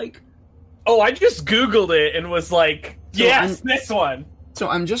Ravens look like. Oh, I just Googled it and was like, So yes, I'm- this one. So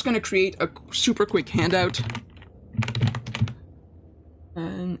I'm just gonna create a super quick handout,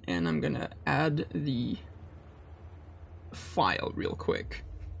 and I'm gonna add the file real quick.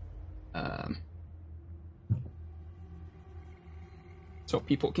 So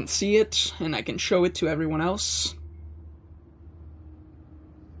people can see it, and I can show it to everyone else.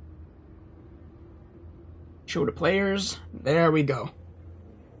 Show the players. There we go.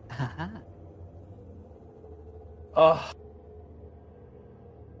 Oh,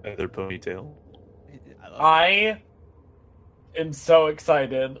 Feather ponytail. I am so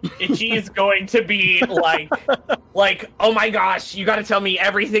excited. Itchy is going to be like, oh my gosh, you got to tell me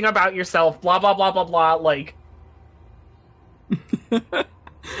everything about yourself. Blah blah blah blah blah. Like,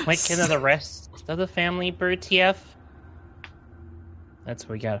 Like, can the rest of the family bird TF? That's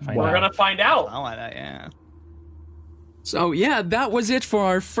what we gotta find we're out. gonna find out. Oh, yeah. So yeah, that was it for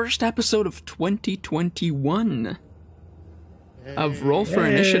our first episode of 2021 of Roll for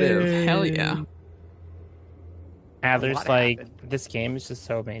Initiative. Hell yeah. Adler's lot like, happened. this game is just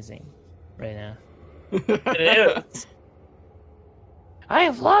so amazing right now. It is. I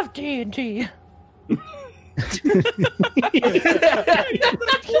love D&D.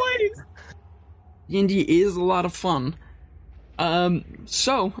 D&D is a lot of fun. Let's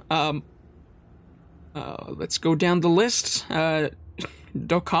go down the list.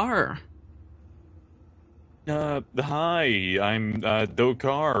 Dokar. Hi, I'm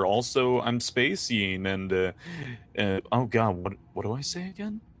Dokar. Also, I'm Spacian, and oh god, what do I say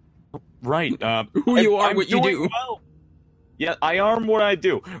again? Right, Who you are, I'm what you doing do. well. Yeah, I am what I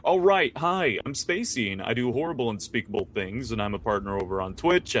do. All right, hi, I'm Spacian. I do horrible, unspeakable things, and I'm a partner over on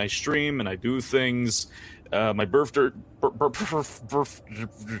Twitch. I stream and I do things. My birthday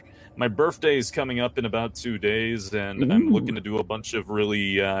is coming up in about 2 days, and I'm looking to do a bunch of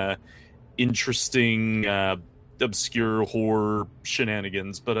really interesting, obscure horror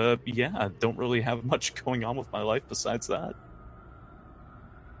shenanigans. But yeah, I don't really have much going on with my life besides that.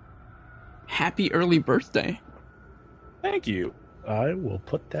 Happy early birthday. Thank you. I will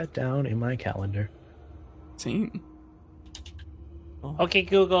put that down in my calendar. Same. Okay,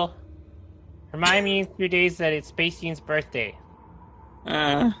 Google. Remind me in 2 days that it's Spacian's birthday.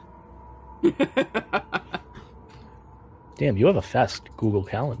 Damn, you have a fast Google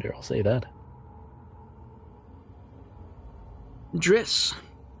Calendar, I'll say that. Driss.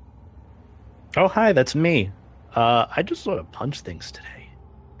 Oh, hi, that's me. I just sort of punched things today.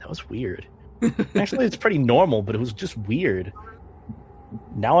 That was weird. Actually, it's pretty normal, but it was just weird.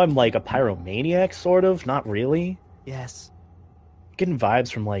 Now I'm like a pyromaniac, sort of. Not really. Yes. Getting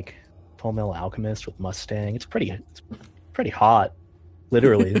vibes from like Full Metal Alchemist with Mustang. It's pretty hot.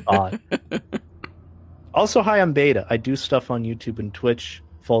 Literally hot. Also, hi, I'm Beta. I do stuff on YouTube and Twitch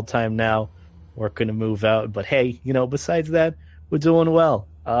full time now. Working to move out, but hey, besides that, we're doing well.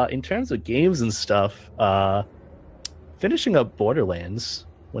 In terms of games and stuff, finishing up Borderlands.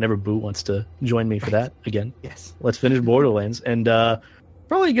 Whenever Boo wants to join me for that again, Yes. let's finish Borderlands, and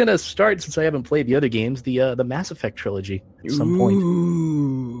probably gonna start, since I haven't played the other games, the Mass Effect trilogy at some point.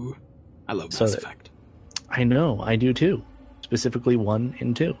 Ooh. I love So Mass that- Effect. I know, I do too. Specifically 1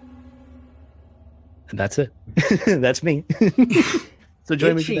 and 2. And that's it. That's me. So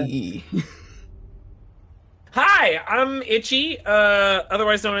join me for that. Itchy. Hi, I'm Itchy,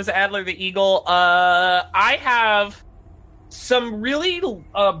 otherwise known as Adler the Eagle. I have some really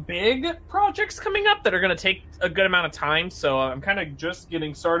big projects coming up that are going to take a good amount of time, so I'm kind of just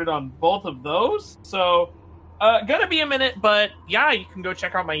getting started on both of those. So, gonna be a minute, but yeah, you can go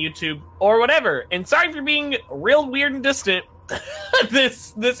check out my YouTube or whatever. And sorry for being real weird and distant.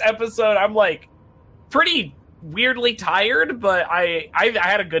 This episode, I'm like pretty weirdly tired, but I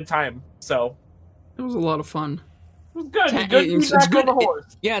had a good time. So It was a lot of fun. it was good. Ta- Good to be it's back good- on the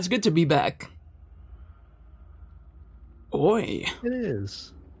horse. Yeah, it's good to be back. Oi. It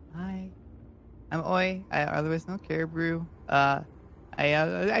is. Hi, I'm Oi. I otherwise known Caribou. I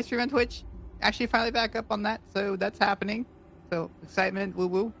stream on Twitch. Actually, finally back up on that, so that's happening. So excitement, woo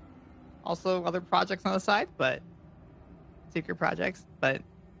woo. Also, other projects on the side, but secret projects. But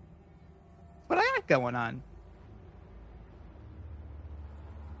what I got going on?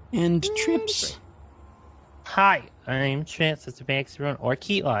 And Trips. Hi, I'm Chance. It's a Banksy Run or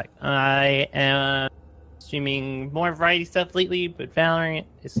Keatlock. I am streaming more variety stuff lately, but Valorant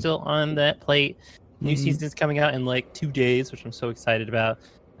is still on that plate. New season's coming out in like 2 days, which I'm so excited about.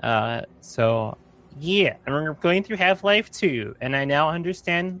 So yeah, I'm going through Half-Life 2, and I now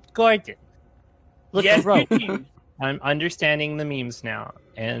understand Gordon. Look, Yes, bro, you do. I'm understanding the memes now,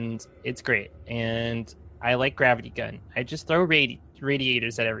 and it's great. And I like Gravity Gun. I just throw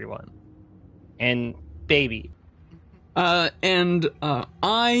radiators at everyone. And baby. I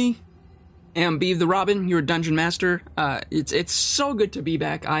am Beeve the Robin, your dungeon master. It's so good to be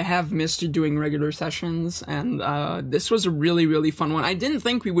back. I have missed doing regular sessions, and this was a really, really fun one. I didn't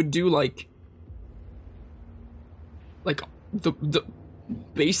think we would do like the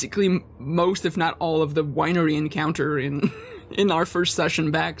basically most, if not all, of the winery encounter in in our first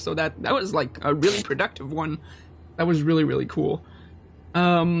session back. So that was like a really productive one. That was really, really cool.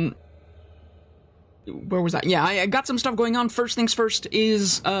 Where was that? Yeah, I got some stuff going on. First things first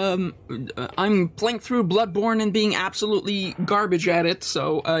is I'm playing through Bloodborne and being absolutely garbage at it.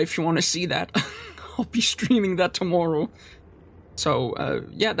 So if you want to see that, I'll be streaming that tomorrow. So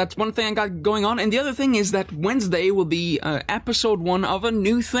yeah, that's one thing I got going on. And the other thing is that Wednesday will be episode 1 of a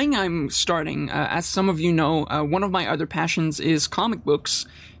new thing I'm starting. As some of you know, one of my other passions is comic books.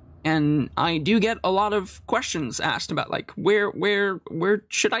 And I do get a lot of questions asked about, like, where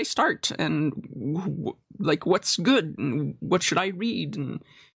should I start, and like what's good, and what should I read, and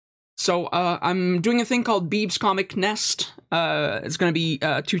so I'm doing a thing called Beeb's Comic Nest. It's going to be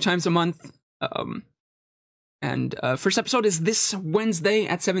 2 times a month, and first episode is this Wednesday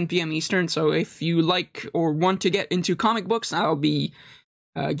at 7 p.m. Eastern. So if you like or want to get into comic books, I'll be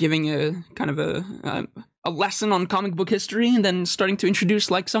giving a kind of a lesson on comic book history, and then starting to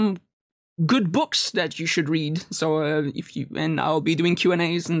introduce like some good books that you should read. So I'll be doing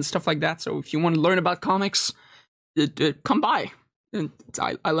Q&As and stuff like that. So if you want to learn about comics, come by. And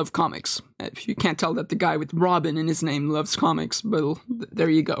I love comics. If you can't tell that the guy with Robin in his name loves comics, well, there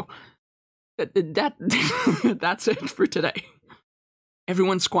you go. That's it for today.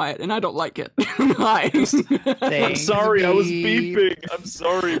 Everyone's quiet, and I don't like it. Hi. I'm sorry, I was beeping. I'm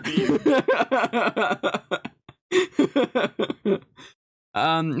sorry, beep.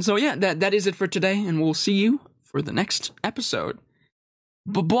 So yeah, that is it for today, and we'll see you for the next episode.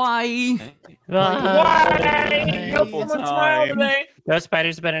 Bye-bye. Why? Help someone smile today. Ghost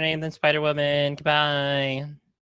Spider's a better name than Spider-Woman. Goodbye.